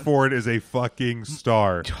Montez get out. Ford is a fucking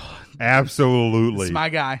star. Absolutely. It's my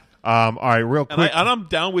guy. All right, real And, quick. I'm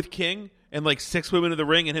down with King and like 6 women in the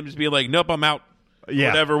ring and him just being like, nope, I'm out.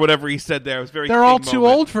 Yeah. Whatever he said there. It was very They're King all too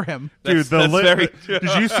moment. old for him. Dude, That's very true.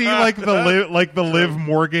 did you see the Liv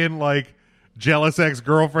Morgan jealous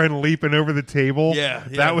ex-girlfriend leaping over the table? Yeah.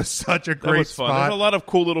 That was such a That great was fun. spot. There's a lot of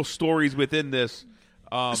cool little stories within this.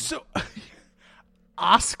 So,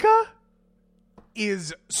 Asuka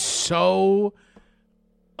is so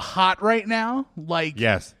hot right now. Like,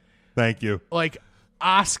 Yes. Thank you. like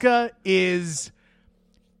Asuka is.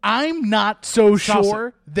 I'm not so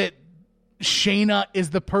sure that Shayna is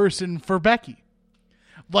the person for Becky.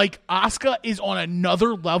 Like, Asuka is on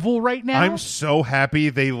another level right now. I'm so happy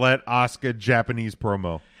they let Asuka Japanese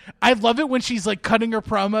promo. I love it when she's like cutting her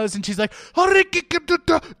promos and she's like,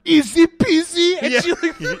 easy peasy. And Yeah.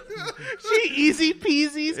 she easy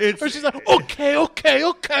peasies. It's- Or she's like, okay.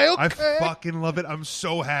 I fucking love it. I'm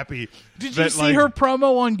so happy. Did you see her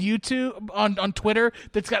promo on YouTube, on Twitter,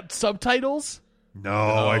 that's got subtitles? No,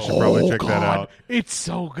 I should probably check that out. It's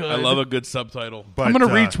so good. I love a good subtitle. But, I'm going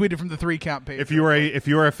to retweet it from the 3 Count page. If you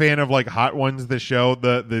are a fan of like Hot Ones, the show,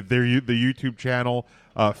 the YouTube channel,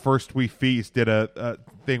 First We Feast did a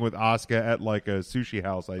thing with Asuka at like a sushi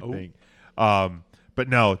house, I think. But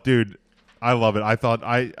no, dude, I love it. I thought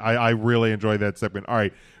I really enjoyed that segment. All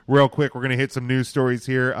right, real quick, we're gonna hit some news stories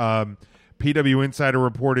here. PW Insider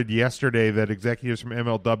reported yesterday that executives from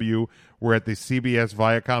MLW were at the CBS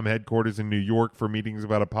Viacom headquarters in New York for meetings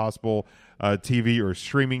about a possible TV or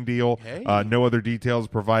streaming deal. No other details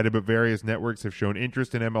provided, but various networks have shown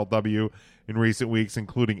interest in MLW in recent weeks,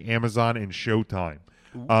 including Amazon and Showtime.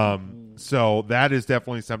 So that is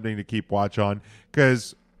definitely something to keep watch on,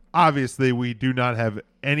 because obviously we do not have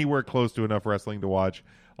anywhere close to enough wrestling to watch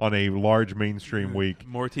on a large mainstream week.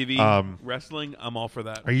 More TV wrestling, I'm all for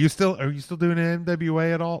that. Are you still doing an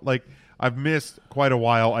NWA at all? Like, I've missed quite a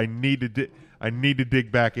while. I need to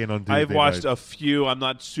dig back in on Tuesday I've watched night. a few. I'm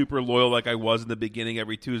not super loyal like I was in the beginning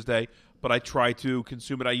every Tuesday, but I try to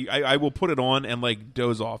consume it. I will put it on and like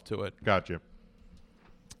doze off to it. Gotcha.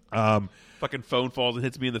 Fucking phone falls and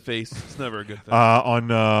hits me in the face. It's never a good thing.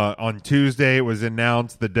 On Tuesday, it was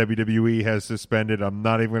announced that WWE has suspended. I'm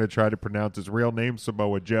not even going to try to pronounce his real name,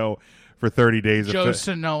 Samoa Joe, for 30 days. Joe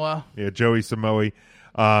Sanoa. Yeah, Joey Samoa,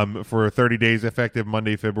 for 30 days effective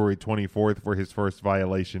Monday, February 24th, for his first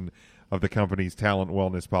violation of the company's talent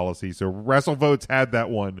wellness policy. So WrestleVotes had that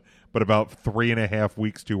one, but about 3.5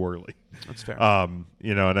 weeks too early. That's fair.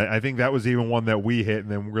 And I think that was even one that we hit,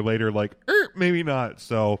 and then we're later like, maybe not.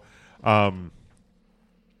 So.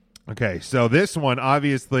 Okay, so this one,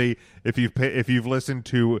 obviously, if you've listened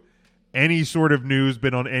to any sort of news,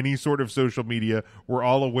 been on any sort of social media, we're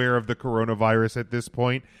all aware of the coronavirus at this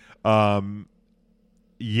point.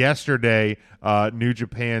 Yesterday, New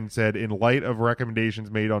Japan said, in light of recommendations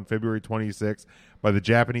made on February 26th by the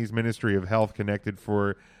Japanese Ministry of Health connected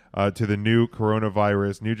to the new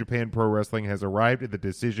coronavirus, New Japan Pro Wrestling has arrived at the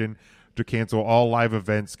decision to cancel all live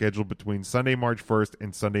events scheduled between Sunday, March 1st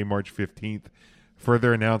and Sunday, March 15th.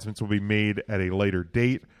 Further announcements will be made at a later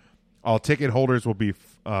date. All ticket holders will be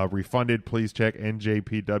refunded. Please check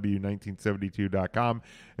njpw1972.com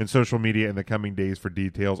and social media in the coming days for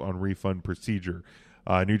details on refund procedure.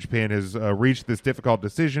 New Japan has reached this difficult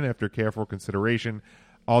decision after careful consideration.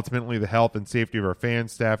 Ultimately, the health and safety of our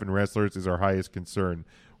fans, staff, and wrestlers is our highest concern.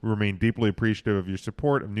 We remain deeply appreciative of your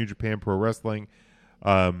support of New Japan Pro Wrestling.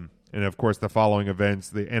 And, of course, the following events: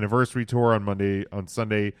 the anniversary tour on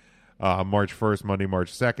Sunday, March 1st, Monday,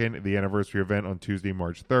 March 2nd, the anniversary event on Tuesday,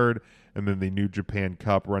 March 3rd, and then the New Japan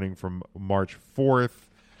Cup running from March 4th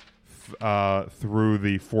through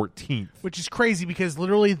the 14th. Which is crazy because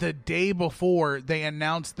literally the day before they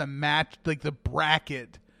announced the match, like the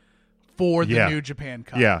bracket for the New Japan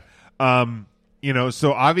Cup. Yeah.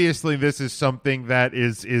 So obviously this is something that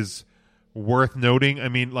is worth noting. I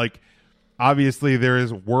mean, like, obviously, there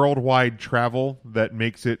is worldwide travel that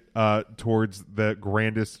makes it towards the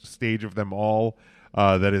grandest stage of them all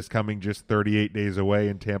that is coming just 38 days away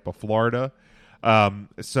in Tampa, Florida.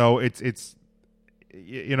 So it's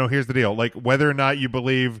here's the deal. Like, whether or not you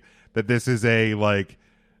believe that this is a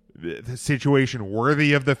situation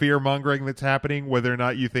worthy of the fear-mongering that's happening, whether or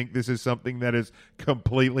not you think this is something that is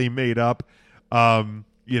completely made up,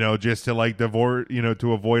 just to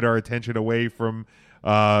to avoid our attention away from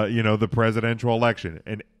the presidential election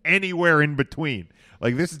and anywhere in between.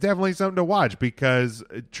 Like, this is definitely something to watch because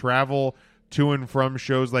travel to and from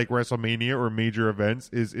shows like WrestleMania or major events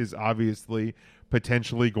is obviously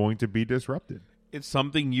potentially going to be disrupted. It's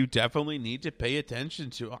something you definitely need to pay attention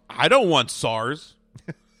to. I don't want SARS.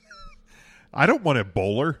 I don't want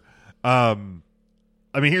Ebola.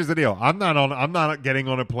 I mean, here's the deal. I'm not getting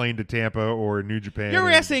on a plane to Tampa or New Japan. Your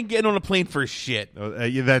ass ain't getting on a plane for shit.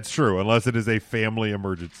 Yeah, that's true, unless it is a family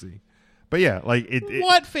emergency. But yeah,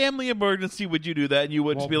 what family emergency would you do that? And you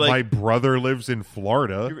would just be like, my brother lives in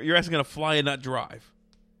Florida. Your ass is gonna fly and not drive.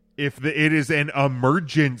 If it is an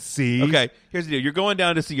emergency, okay. Here's the deal. You're going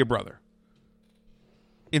down to see your brother.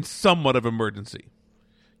 In somewhat of emergency,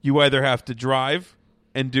 you either have to drive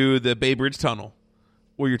and do the Bay Bridge Tunnel,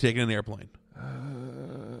 or you're taking an airplane.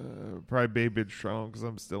 Probably Bay Bridge Tunnel because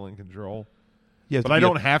I'm still in control. Yes, but I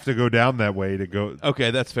don't have to go down that way to go.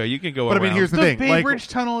 Okay, that's fair. You can go. But around. I mean, here's the thing: Bay Bridge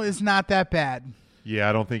Tunnel is not that bad. Yeah,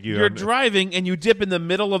 I don't think you're driving and you dip in the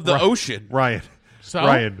middle of the ocean.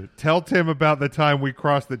 Ryan, tell Tim about the time we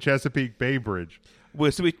crossed the Chesapeake Bay Bridge.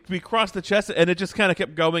 So we crossed the Chesapeake, and it just kind of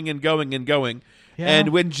kept going and going and going. Yeah. And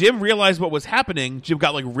when Jim realized what was happening, Jim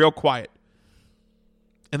got real quiet,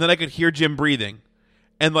 and then I could hear Jim breathing,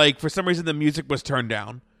 and for some reason the music was turned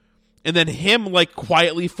down. And then him,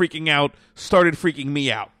 quietly freaking out started freaking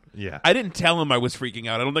me out. Yeah. I didn't tell him I was freaking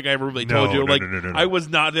out. I don't think I ever really told you. No. I was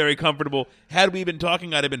not very comfortable. Had we been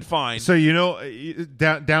talking, I'd have been fine. So,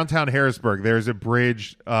 downtown Harrisburg, there's a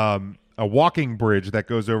bridge, a walking bridge that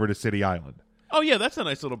goes over to City Island. Oh, yeah, that's a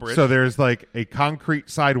nice little bridge. So there's, a concrete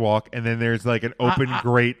sidewalk, and then there's, an open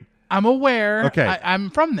grate. I'm aware. Okay. I'm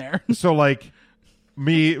from there. So,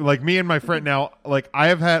 me and my friend now, I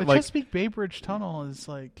have had, the Chesapeake Bay Bridge Tunnel is,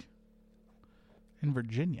 in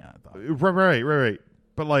Virginia, I thought. Right.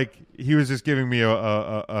 But he was just giving me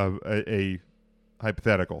a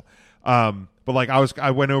hypothetical. But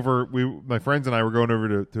I went over. My friends and I were going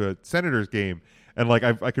over to a Senators game, and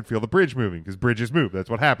I could feel the bridge moving because bridges move. That's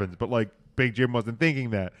what happens. But Big Jim wasn't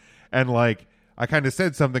thinking that, and I kind of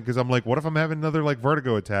said something because I'm like, what if I'm having another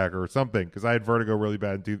vertigo attack or something? Because I had vertigo really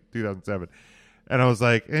bad in 2007, and I was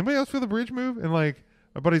like, anybody else feel the bridge move? And my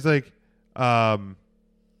buddy's like, I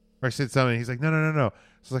said something. He's like, no. So I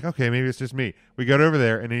was like, okay, maybe it's just me. We got over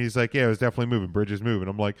there, and he's like, yeah, it was definitely moving. Bridge is moving.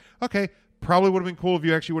 I'm like, okay, probably would have been cool if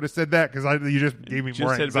you actually would have said that, because you just gave me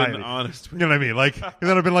more anxiety. Been honest. You know what I mean? Like, and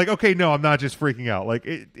then I've been like, okay, no, I'm not just freaking out. Like,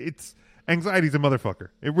 it's anxiety's a motherfucker.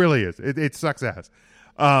 It really is. It sucks ass.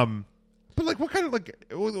 But like, what kind of like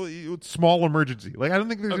small emergency? Like, I don't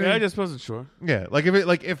think there's. Okay, any... I just wasn't sure. Yeah, like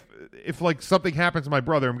if like something happens to my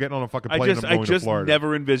brother, I'm getting on a fucking plane. I just Florida.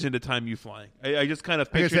 never envisioned a time you flying. I just kind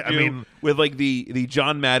of pictured you with like the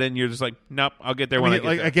John Madden. You're just like, nope, I'll get there when I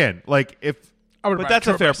get there. Again, like if. But that's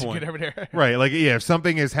a fair point. Right, like, yeah, if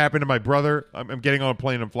something has happened to my brother, I'm getting on a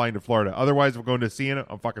plane and flying to Florida. Otherwise, if I'm going to Siena,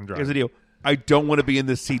 I'm fucking driving. Here's the deal. I don't want to be in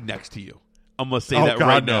this seat next to you. I'm going to say that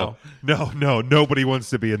right now. No, nobody wants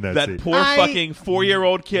to be in that seat. That poor fucking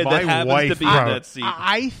 4-year-old kid that happens to be in that seat.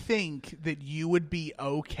 I think that you would be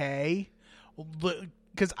okay,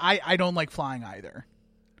 because I don't like flying either.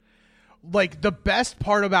 Like, the best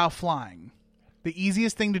part about flying, the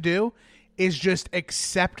easiest thing to do is just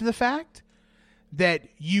accept the fact that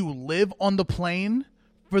you live on the plane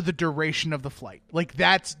for the duration of the flight. Like,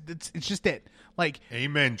 it's just it. Like,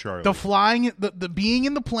 amen, Charlie. The flying, the being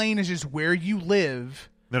in the plane is just where you live.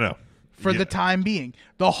 No. For the time being.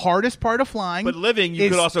 The hardest part of flying. But living, you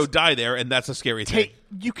could also die there, and that's a scary thing.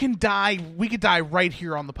 You can die. We could die right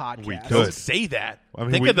here on the podcast. We could. Don't say that. I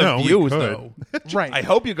mean, Think of the views, though. Right. I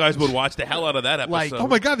hope you guys would watch the hell out of that episode. Like, oh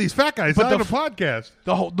my God, these fat guys on a podcast.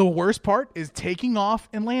 The worst part is taking off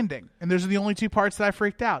and landing, and those are the only two parts that I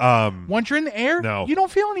freaked out. Once you're in the air, you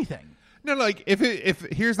don't feel anything. No, like if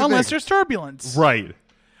here's the unless thing. there's turbulence, right?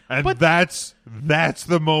 And that's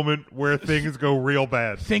the moment where things go real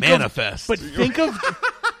bad. Manifest. But think of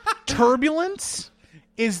turbulence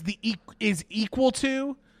is equal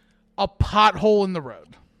to a pothole in the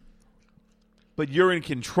road. But you're in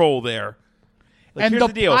control there. Like, and here's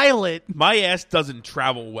the deal. pilot, my ass doesn't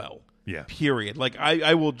travel well. Yeah. Period. Like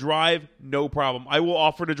I will drive, no problem. I will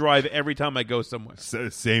offer to drive every time I go somewhere.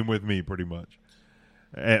 Same with me, pretty much.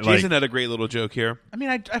 Jason had a great little joke here. I mean,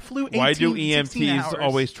 I flew 18, Why do 16 EMTs hours.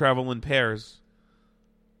 always travel in pairs?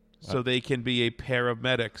 So they can be a pair of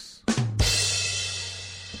medics.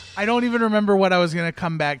 I don't even remember what I was going to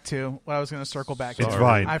come back to, what I was going to circle back to. It's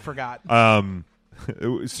fine. I forgot.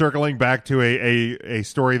 Circling back to a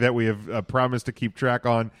story that we have promised to keep track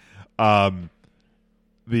on,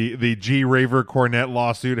 the G. Raver Cornette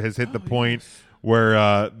lawsuit has hit the point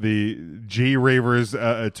where the G. Raver's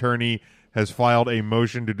attorney has filed a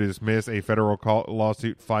motion to dismiss a federal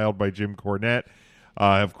lawsuit filed by Jim Cornette.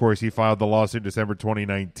 Of course, he filed the lawsuit December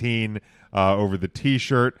 2019 over the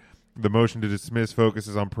T-shirt. The motion to dismiss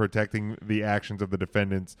focuses on protecting the actions of the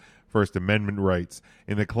defendant's First Amendment rights.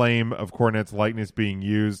 In the claim of Cornette's likeness being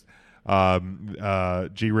used,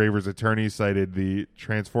 G. Raver's attorney cited the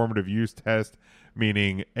transformative use test,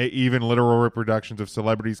 meaning even literal reproductions of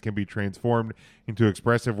celebrities can be transformed into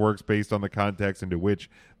expressive works based on the context into which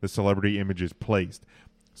the celebrity image is placed.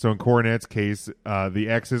 So in Cornette's case, the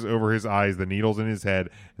X's over his eyes, the needles in his head,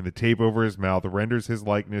 and the tape over his mouth renders his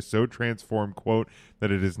likeness so transformed, quote,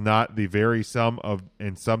 that it is not the very sum of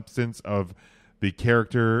and substance of the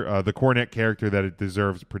character, the Cornette character, that it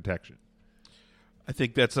deserves protection. I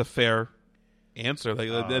think that's a fair answer. Like,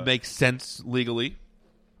 that makes sense legally.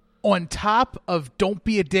 On top of Don't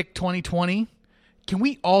Be a Dick 2020, can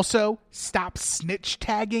we also stop snitch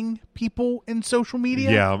tagging people in social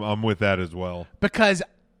media? Yeah, I'm with that as well. Because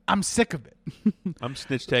I'm sick of it. I'm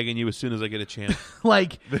snitch tagging you as soon as I get a chance.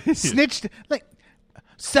 Like, snitched. Like,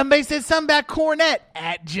 somebody said something about Cornette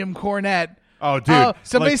at Jim Cornette. Oh, dude.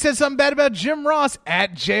 Somebody said something bad about Jim Ross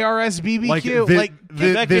at JRSBBQ.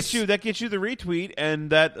 That gets you the retweet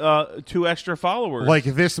and that 2 extra followers. Like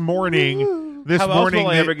this morning. How else will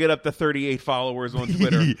I ever get up to 38 followers on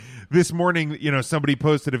Twitter? This morning, somebody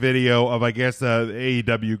posted a video of, I guess, the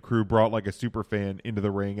AEW crew brought like a super fan into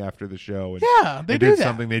the ring after the show. And, yeah, they do that.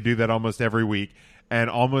 Something they do that almost every week, and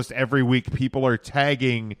almost every week people are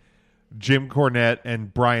tagging Jim Cornette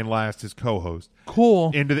and Brian Last, his co-host,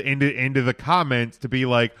 into the comments to be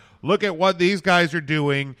like, look at what these guys are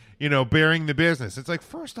doing, bearing the business. It's like,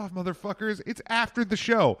 first off, motherfuckers, it's after the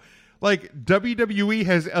show. Like, WWE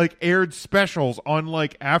has aired specials on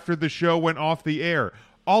after the show went off the air.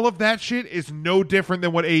 All of that shit is no different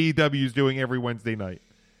than what AEW is doing every Wednesday night.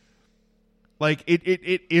 Like,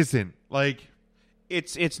 it isn't. Like,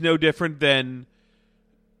 it's no different than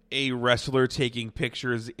a wrestler taking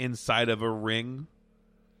pictures inside of a ring.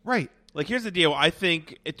 Right. Like, here's the deal. I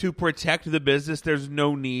think to protect the business, there's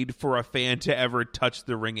no need for a fan to ever touch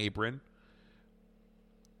the ring apron.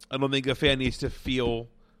 I don't think a fan needs to feel...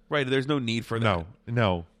 Right, there's no need for that.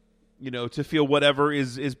 No. To feel whatever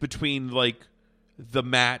is between, the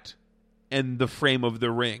mat and the frame of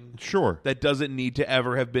the ring. Sure. That doesn't need to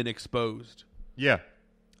ever have been exposed. Yeah.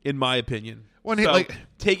 in my opinion. When So,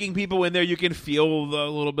 taking people in there, you can feel the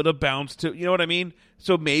little bit of bounce to, you know what I mean?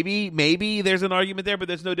 So maybe there's an argument there, but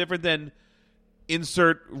that's no different than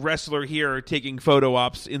insert wrestler here taking photo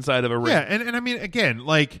ops inside of a ring. Yeah, and I mean, again,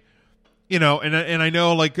 like, you know, and I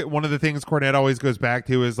know, like, one of the things Cornette always goes back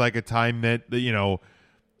to is, like, a time that, you know,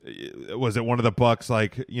 was it one of the Bucks,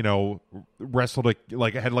 like, you know, wrestled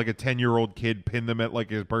had like a 10-year-old kid pin them at like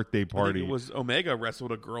his birthday party. I think it was Omega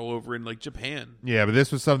wrestled a girl over in like Japan. Yeah, but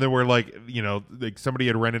this was something where, like, you know, like somebody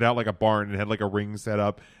had rented out like a barn and had like a ring set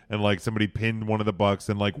up, and like somebody pinned one of the Bucks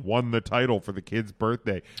and like won the title for the kid's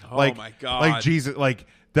birthday. Oh like, my God. Like, Jesus, like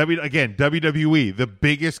WWE, the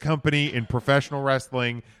biggest company in professional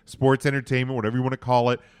wrestling, sports entertainment, whatever you want to call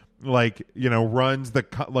it. Like, you know, runs the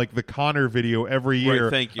Connor video every year.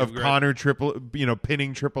 Right, thank you. Of Connor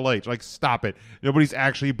pinning Triple H. Like, stop it. Nobody's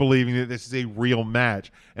actually believing that this is a real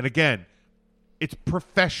match. And again, it's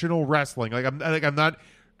professional wrestling. I'm not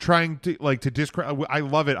trying to to discredit. I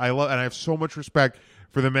love it. And I have so much respect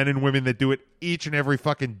for the men and women that do it each and every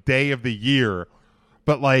fucking day of the year.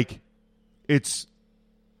 But like, it's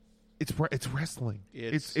wrestling.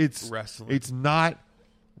 It's wrestling. It's not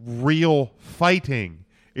real fighting.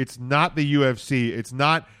 It's not the UFC. It's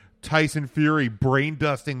not Tyson Fury brain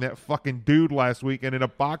dusting that fucking dude last weekend in a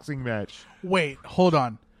boxing match. Wait, hold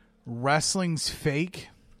on. Wrestling's fake?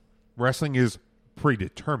 Wrestling is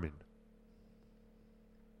predetermined.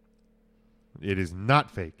 It is not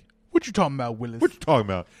fake. What you talking about, Willis? What you talking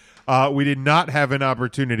about? We did not have an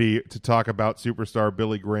opportunity to talk about superstar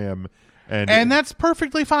Billy Graham and that's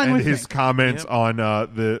perfectly fine with his me. comments on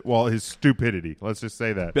his stupidity. Let's just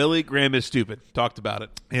say that Billy Graham is stupid. Talked about it.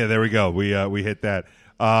 Yeah, there we go. We hit that.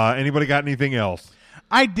 Anybody got anything else?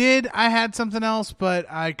 I did. I had something else, but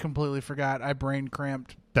I completely forgot. I brain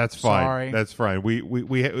cramped. That's fine. Sorry. That's fine. We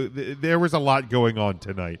there was a lot going on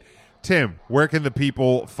tonight. Tim, where can the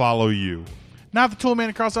people follow you? Not the Toolman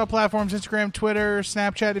across all platforms: Instagram, Twitter,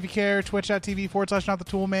 Snapchat if you care, twitch.tv/Not the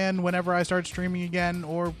Toolman whenever I start streaming again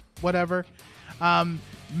or whatever.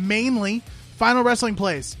 Mainly Final Wrestling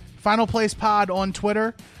Place, Final Place Pod on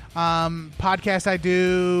Twitter. Podcast I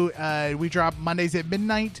do, we drop Mondays at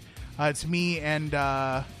midnight. It's me and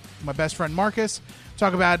my best friend Marcus.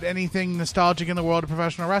 Talk about anything nostalgic in the world of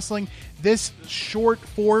professional wrestling. This short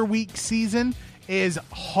 4-week season is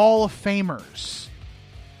Hall of Famers.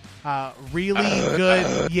 Really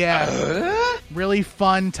good, really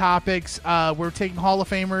fun topics. We're taking Hall of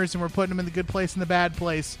Famers and we're putting them in the good place and the bad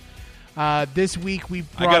place. This week we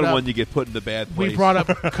brought one you get put in the bad place. We brought up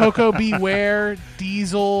Coco Beware,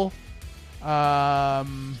 Diesel. Now,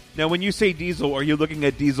 when you say Diesel, are you looking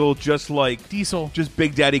at Diesel just like Diesel, just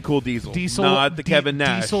Big Daddy Cool Diesel, not the Kevin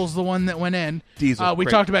Nash? Diesel's the one that went in. Diesel. We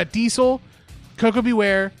great. talked about Diesel, Coco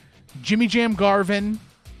Beware, Jimmy Jam Garvin,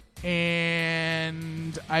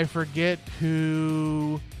 and I forget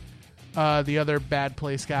who the other bad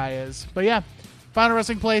place guy is. But yeah, Final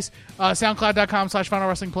Wrestling Place, SoundCloud.com/Final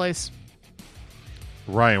Wrestling Place.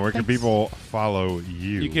 Ryan, where can people follow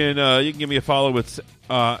you? You can give me a follow. It's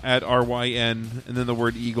at RYN and then the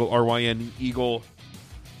word Eagle, RYN Eagle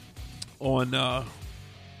on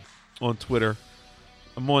Twitter.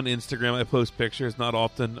 I'm on Instagram. I post pictures, not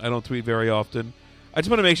often. I don't tweet very often. I just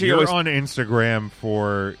want to make sure you're always on Instagram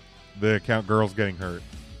for the account Girls Getting Hurt.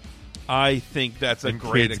 I think that's a and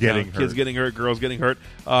great kids account. Getting Hurt. Kids Getting Hurt, Girls Getting Hurt.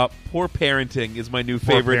 Poor Parenting is my new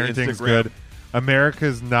favorite Poor Parenting's Instagram. good.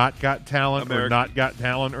 America's Not Got Talent or Not Got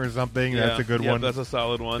Talent or something. Yeah, that's a good one. That's a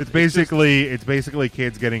solid one. It's basically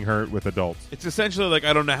kids getting hurt with adults. It's essentially like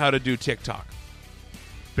I don't know how to do TikTok.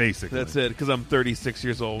 Basically. That's it, because I'm 36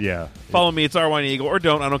 years old. Yeah. Follow me. It's RYN Eagle. Or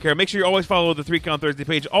don't. I don't care. Make sure you always follow the 3 Count Thursday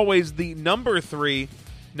page. Always the number 3,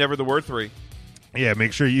 never the word 3. Yeah,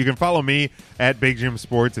 make sure you can follow me at Big Jim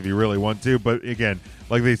Sports if you really want to. But again,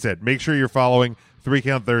 like they said, make sure you're following 3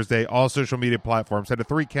 Count Thursday, all social media platforms. Head to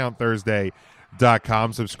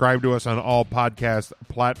 3CountThursday.com. Subscribe to us on all podcast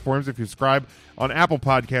platforms. If you subscribe on Apple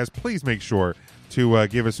Podcasts, please make sure to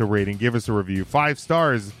give us a rating, give us a review. 5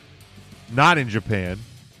 stars, not in Japan,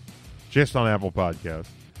 just on Apple Podcasts.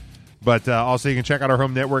 But also you can check out our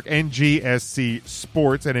home network, NGSC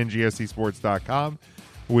Sports, at ngscsports.com.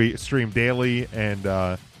 We stream daily and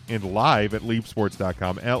live at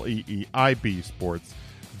leapsports.com, LEEIB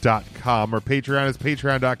sports.com. Our Patreon is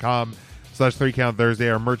patreon.com/3Count Thursday.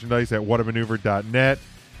 Our merchandise at whatamaneuver.net.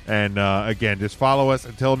 And again, just follow us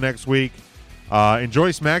until next week.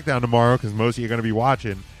 Enjoy SmackDown tomorrow because most of you are going to be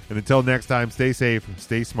watching. And until next time, stay safe,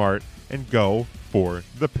 stay smart, and go for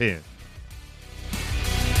the pin.